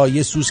مسترا،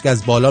 یه سوسک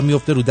از بالا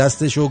میفته رو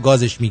دستش و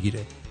گازش میگیره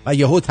و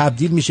یهو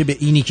تبدیل میشه به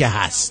اینی که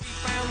هست.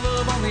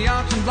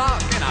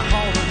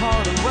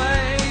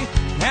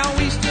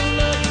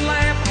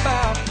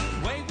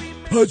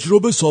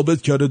 تجربه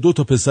ثابت کرده 2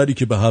 تا پسری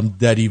که به هم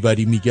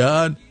دریوری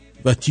میگن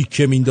و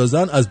تیکه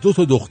میندازن از 2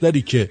 تا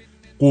دختری که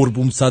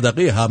قربون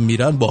صدقه هم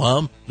میرن با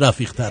هم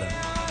رفیق ترن.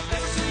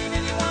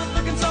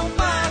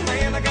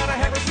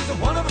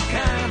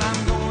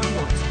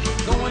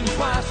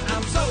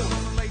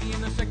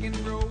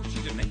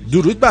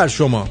 درود بر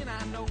شما.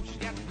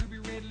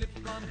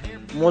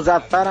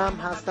 مظفرم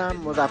هستم،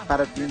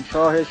 مظفرالدین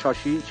شاه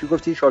شاشی. چی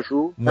گفتی؟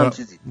 شاشو؟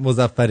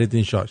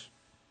 مظفرالدین شاش.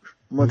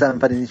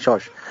 مظفرالدین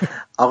شاش.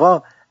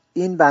 آقا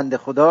این بنده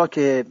خدا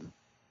که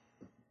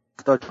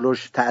تا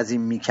جلوش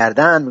تعظیم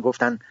میکردن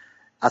میگفتن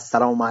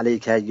السلام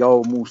علیک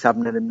یا موسی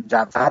بن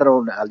جعفر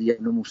و علی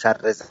بن موسی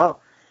رضا،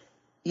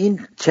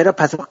 این چرا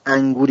پس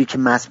انگوری که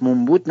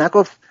مسموم بود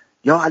نگفت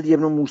یا علی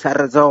بن موسی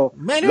رضا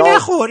منو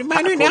نخور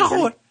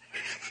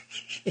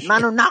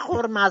منو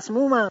نخور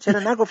مسمومم؟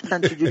 چرا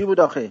نگفتن؟ چجوری بود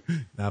آخه؟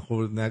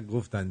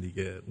 نگفتن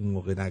دیگه، اون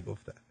موقع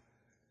نگفتن.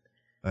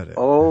 آره.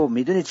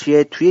 میدونی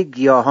چیه؟ توی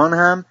گیاهان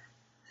هم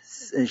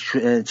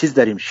چیز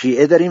داریم،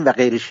 شیعه داریم و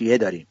غیر شیعه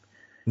داریم.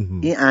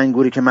 این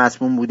انگوری که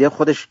مسموم بوده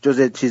خودش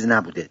جز چیز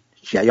نبوده،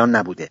 شیعیان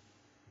نبوده.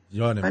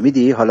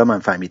 فهمیدی؟ حالا من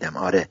فهمیدم.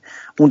 آره،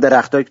 اون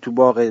درختایی که تو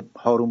باغ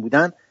هارون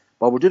بودن،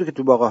 با وجودی که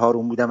تو باغ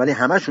هارون بودن ولی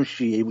همشون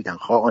شیعه بودن،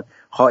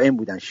 خائن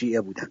بودن،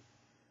 شیعه بودن.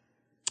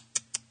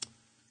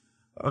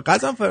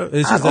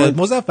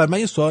 مظفر، من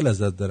یه سوال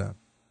ازت دارم.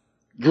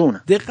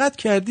 جون، دقت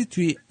کردی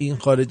توی این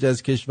خارج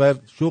از کشور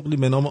شغلی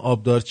به نام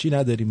آبدارچی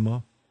نداریم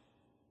ما؟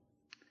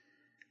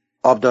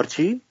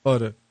 آبدارچی؟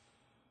 آره.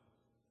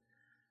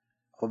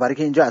 خب برای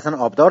که اینجا اصلا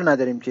آبدار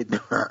نداریم که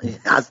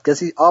از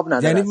کسی آب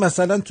نداره. یعنی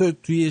مثلا تو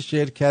توی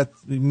شرکت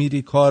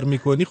میری کار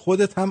میکنی،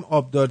 خودت هم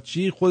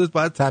آبدارچی، خودت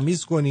باید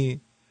تمیز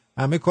کنی،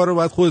 همه کار رو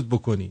باید خودت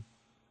بکنی،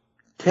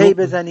 تی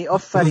بزنی.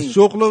 آفرین.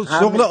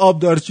 شغل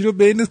آبدارچی رو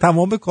بین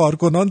تمام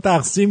کارکنان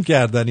تقسیم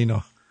کردن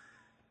اینا.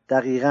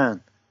 دقیقاً.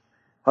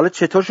 حالا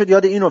چطور شد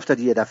یاد این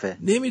افتادی یه دفعه؟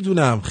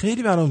 نمیدونم،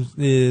 خیلی برام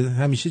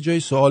همیشه جای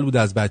سوال بود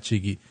از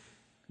بچگی.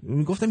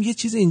 میگفتم یه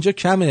چیز اینجا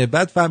کمه،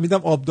 بعد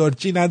فهمیدم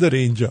آبدارچی نداره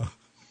اینجا.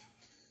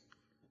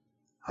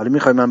 حالا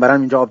میخوای من برم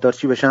اینجا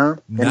آبدارچی بشم؟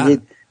 یعنی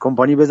یه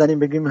کمپانی بزنیم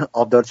بگیم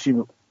آبدارچی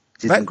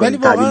چیز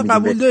می‌کنیم. ولی واقعا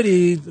قبول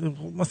داری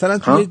مثلا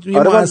توی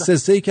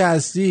مؤسسه‌ای که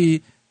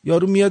هستی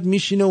یارو میاد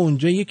میشینه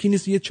اونجا، یکی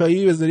نیست یه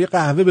چایی بذاره، یه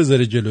قهوه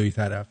بذاره جلوی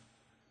طرف.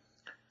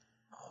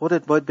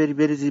 خودت باید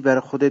بریزی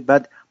برای خودت.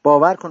 بعد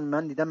باور کن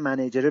من دیدم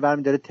منیجر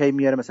برمی داره تی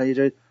میاره، مثلا یه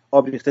جای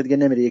آب ریخته دیگه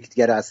نمیره یکی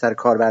دیگه از سر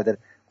کار برداره،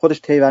 خودش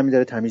تی برمی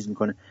داره تمیز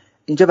میکنه.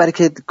 اینجا برای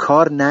که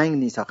کار ننگ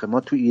نیست آخه. ما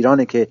تو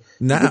ایرانه که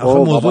نه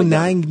آخه موضوع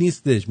ننگ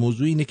نیستش،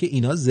 موضوع اینه که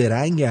اینا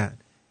زرنگن.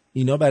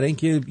 اینا برای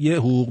اینکه یه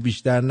حقوق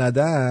بیشتر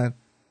ندن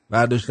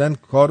برداشتن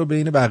کارو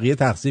بین بقیه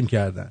تقسیم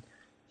کردن،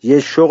 یه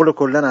شغل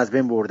کلا از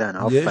بین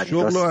بردن.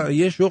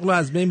 یه شغل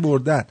از بین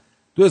بردن.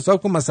 تو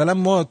حساب کن مثلا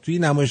ما توی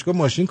نمایشگاه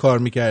ماشین کار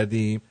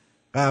میکردیم،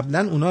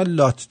 قبلا اونا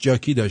لات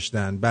جاکی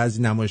داشتن،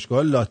 بعضی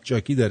نمایشگاه لات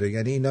جاکی داره،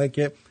 یعنی اینا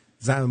که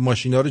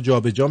ماشینا رو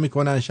جابجا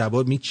میکنن،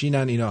 شبا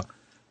میچینن اینا.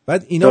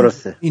 بعد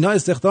اینا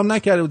استخدام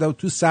نکرده بودن.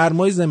 تو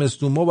سرمای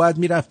زمستون ما باید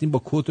میرفتیم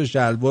با کت و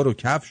شلوار و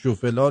کفش و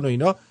فلان و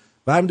اینا،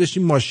 برمی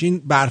داشتیم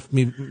ماشین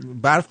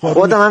برف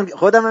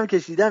خودم هم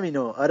کشیدم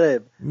اینو. آره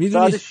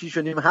ساعت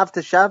 6:30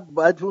 شب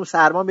باید تو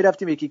سرما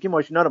میرفتیم یکی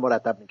ماشینا رو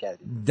مرتب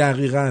میکردیم.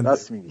 دقیقاً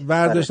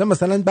ورداشتن.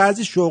 مثلا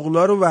بعضی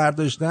شغلا رو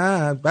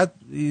ورداشتن، بعد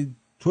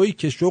توی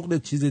که شغل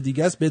چیز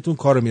دیگه است بهتون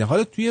کارو میده.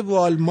 حالا توی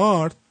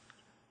والمارت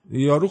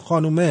یارو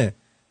خانومه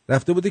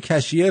رفته بوده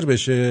کشیر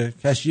بشه،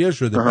 کشیر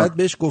شده. بعد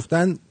بهش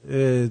گفتن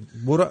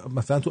برو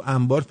مثلا تو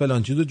انبار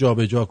فلان چیزو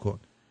جابجا کن.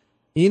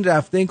 این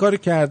رفته این کارو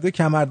کرده،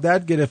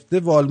 کمردرد گرفته،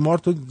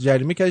 والمارت رو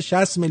جریمه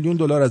کرده، $60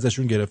 میلیون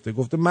ازشون گرفته.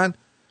 گفته من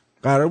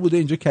قرار بوده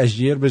اینجا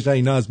کشیر بشن،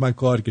 اینا از من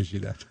کار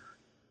کشیدن.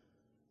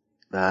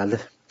 بله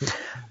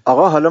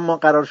آقا، حالا ما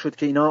قرار شد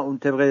که اینا اون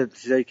طبق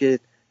چیزایی که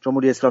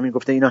جمهوری اسلامی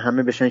گفته اینا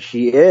همه بشن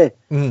شیعه.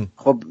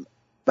 خب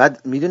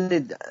بعد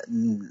میدونید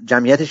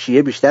جمعیت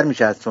شیعه بیشتر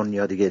میشه از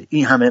سنی‌ها دیگه.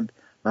 این همه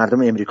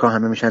مردم امریکا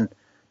همه میشن؟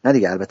 نه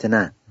دیگه، البته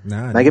نه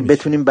مگه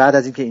بتونیم بعد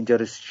از اینکه اینجا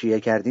رو شیعه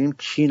کردیم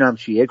چین هم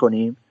شیعه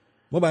کنیم.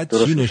 ما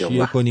باید چین رو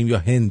شیعه کنیم یا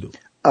هندو.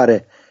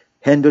 آره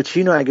هند و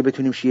چین رو اگه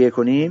بتونیم شیعه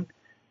کنیم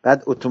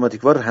بعد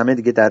اتوماتیکوار همه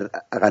دیگه در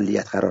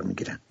اقلیت قرار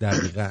میگیرن.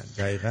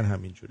 دقیقاً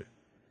همینجوره.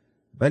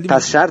 ولی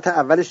پس شرط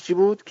اولش چی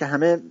بود؟ که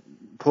همه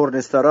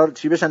پورنستارا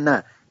چی بشن؟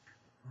 نه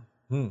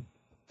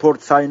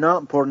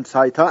پورن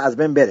سایت ها از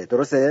بین بره.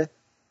 درسته؟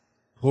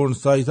 پورن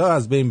سایت ها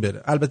از بین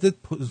بره. البته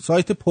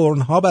سایت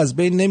پورن هاب از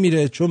بین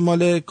نمیره چون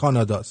مال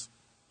کاناداست،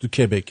 تو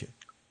کبکه.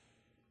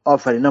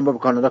 آفرین، ما با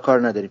کانادا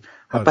کار نداریم.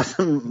 پس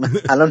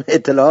الان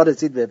اطلاع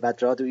رسید به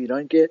بچه‌ها تو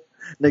ایران که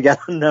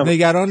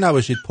نگران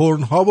نباشید،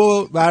 پورن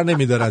هابو بر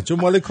نمیدارن چون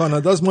مال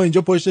کاناداست، ما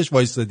اینجا پشتش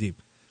وایسادیم.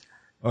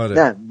 آره.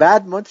 نه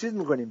بعد ما چیز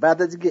میکنیم،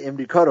 بعد از اینکه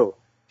امریکا رو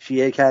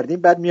شیعه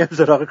کردیم بعد میایم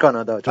سراغ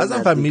کانادا.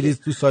 اصلا میرید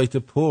تو سایت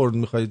پورن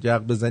میخواید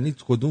جق بزنید،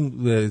 کدوم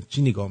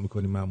چی نگاه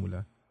میکنید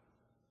معمولا؟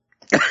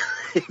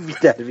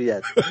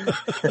 بی‌تربیت.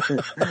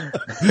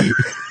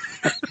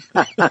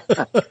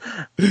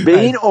 به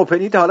این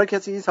اوپنی تا حالا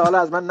کسی این سوال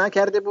از من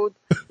نکرده بود،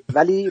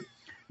 ولی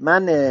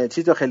من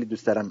چیز رو خیلی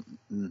دوست دارم.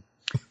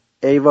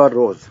 ایوا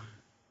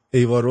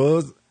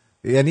روز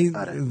یعنی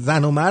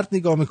زن و مرد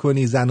نگاه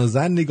میکنی، زن و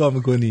زن نگاه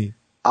میکنی؟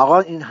 آقا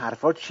این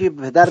حرفا چیه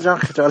پدر جان؟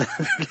 خجالت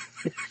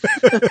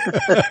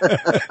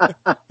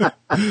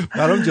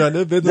برام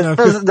جالب بدونم.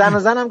 زن و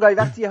زنم گاهی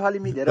وقتی یه حالی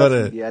میده.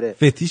 آره.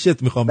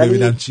 فتیشت میخوام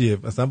ببینم چیه،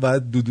 مثلا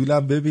باید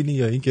دودولم ببینی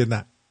یا این که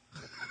نه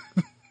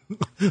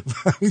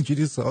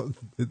اینجوری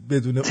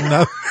بدون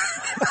اونم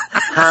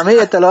همه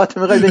اطلاعات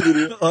میخوای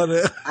بگیری؟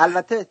 آره.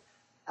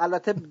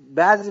 البته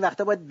بعضی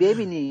وقتا باید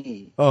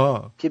ببینی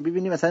که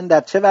ببینی مثلا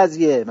در چه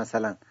وضعیه،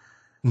 مثلا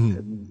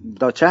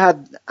در چه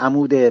حد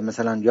عموده،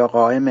 مثلا یا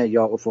قائمه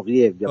یا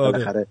افقیه یا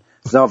بالاخره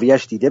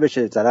زاویهش دیده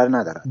بشه. ضرر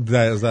نداره.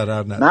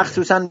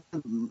 مخصوصا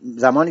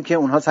زمانی که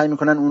اونها سعی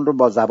میکنن اون رو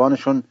با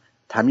زبانشون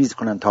تمیز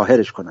کنن،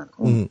 طاهرش کنن.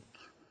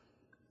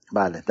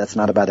 بله that's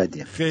not a bad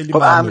idea. خیلی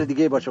خب امر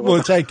دیگه باشه.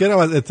 متشکرم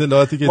از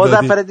اطلاعاتی که دادی.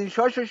 مظفرالدین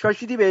شاه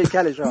شاشیدی به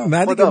هیکلش.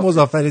 نه دیگه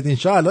مظفرالدین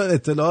شاه الان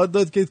اطلاعات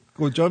داد که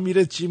کجا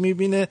میره، چی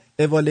میبینه.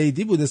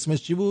 اوالیدی بود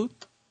اسمش، چی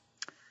بود؟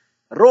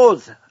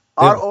 روز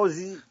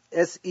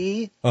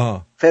ROZSE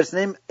first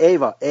name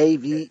Ava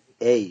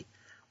AVA.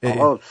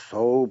 Oh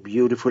so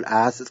beautiful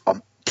ass.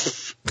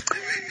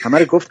 همه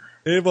رو گفت.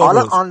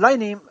 حالا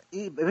آنلاینیم.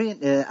 ببین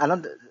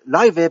الان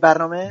لایو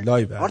برنامه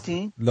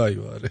آرتین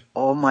لایو. آره.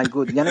 او مای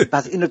گود. یعنی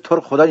پس اینو تو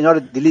رو خدا اینا رو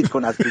دیلیت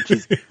کن از تو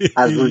چیز،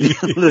 از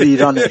رو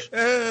ایرانش.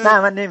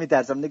 نه من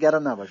نمیترسم،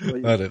 نگران نباش.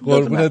 آره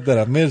قربونت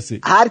برم، مرسی.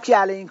 هر کی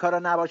علی این کارا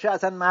نباشه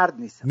اصلا مرد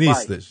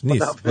نیستش.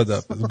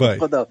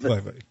 خدا بای.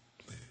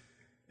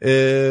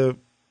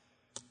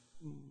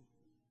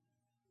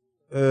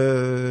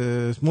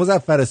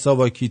 مظفر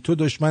ساواکی تو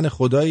دشمن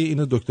خدایی،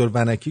 اینو دکتر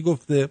ونکی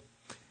گفته.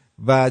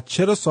 و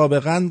چرا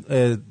سابقا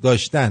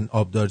داشتن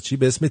آبدارچی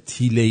به اسم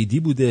تیلیدی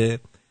بوده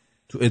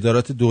تو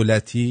ادارات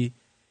دولتی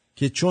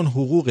که چون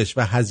حقوقش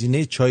و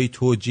هزینه چای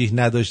توجیه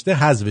نداشته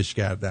حذفش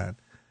کردن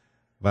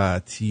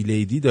و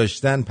تیلیدی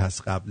داشتن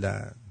پس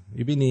قبلا.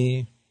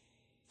 میبینی؟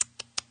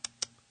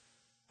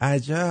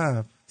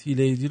 عجب،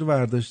 تیلیدی رو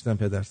برداشتن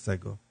پدر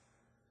سگا.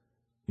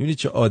 میبینی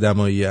چه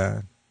آدمایی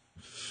هن؟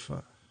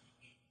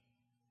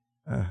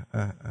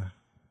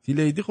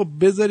 تیلیدی خب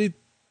بذارید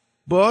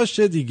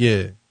باشه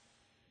دیگه.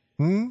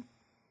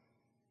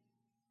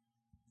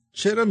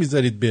 چرا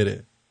میذارید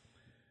بره؟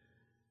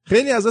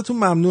 خیلی ازتون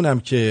ممنونم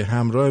که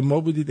همراه ما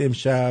بودید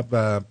امشب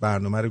و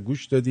برنامه رو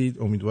گوش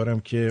دادید. امیدوارم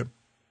که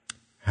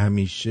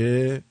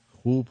همیشه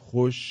خوب،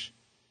 خوش،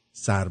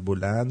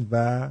 سربلند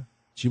و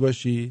چی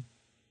باشی؟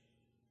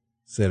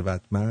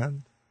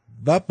 ثروتمند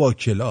و با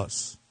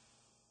کلاس.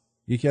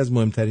 یکی از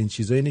مهمترین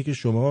چیزها اینه که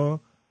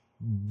شما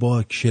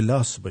با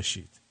کلاس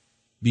باشید.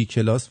 بی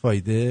کلاس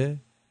فایده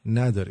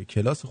نداره.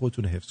 کلاس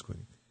خودتون حفظ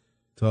کنید.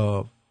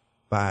 تا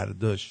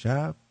فردا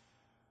شب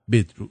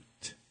بدرود.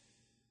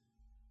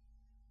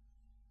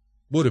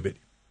 برو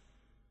بریم.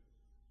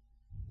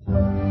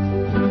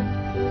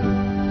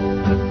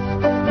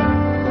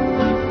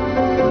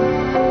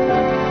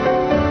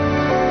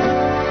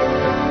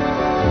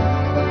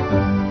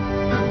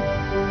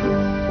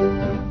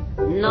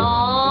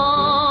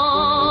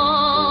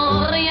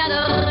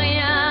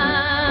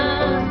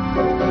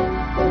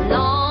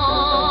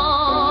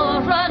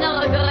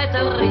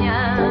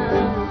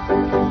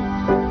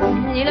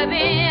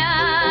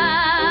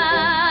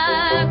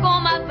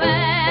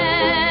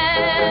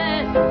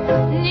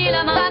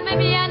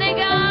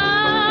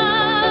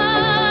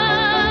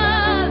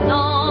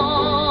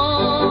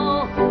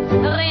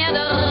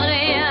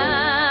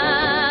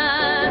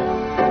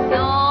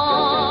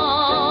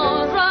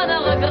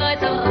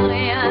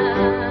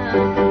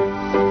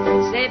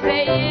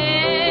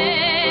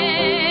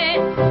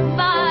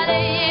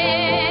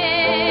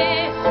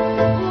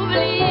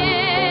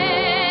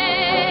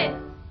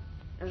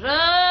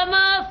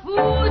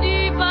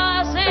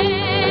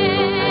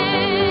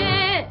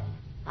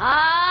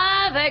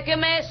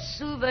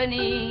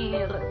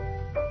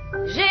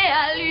 J'ai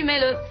allumé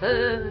le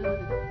feu,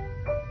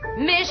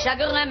 mes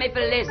chagrins, mes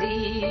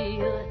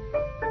plaisirs.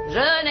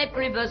 Je n'ai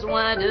plus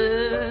besoin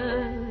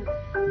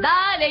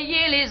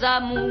d'alayer les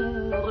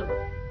amours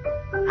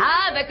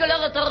avec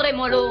leur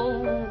trémolo,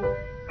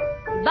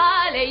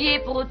 balayés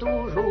pour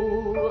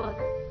toujours.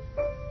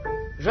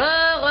 Je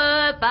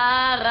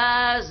repars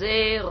à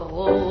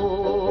zéro.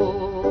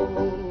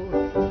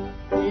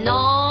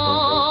 Non.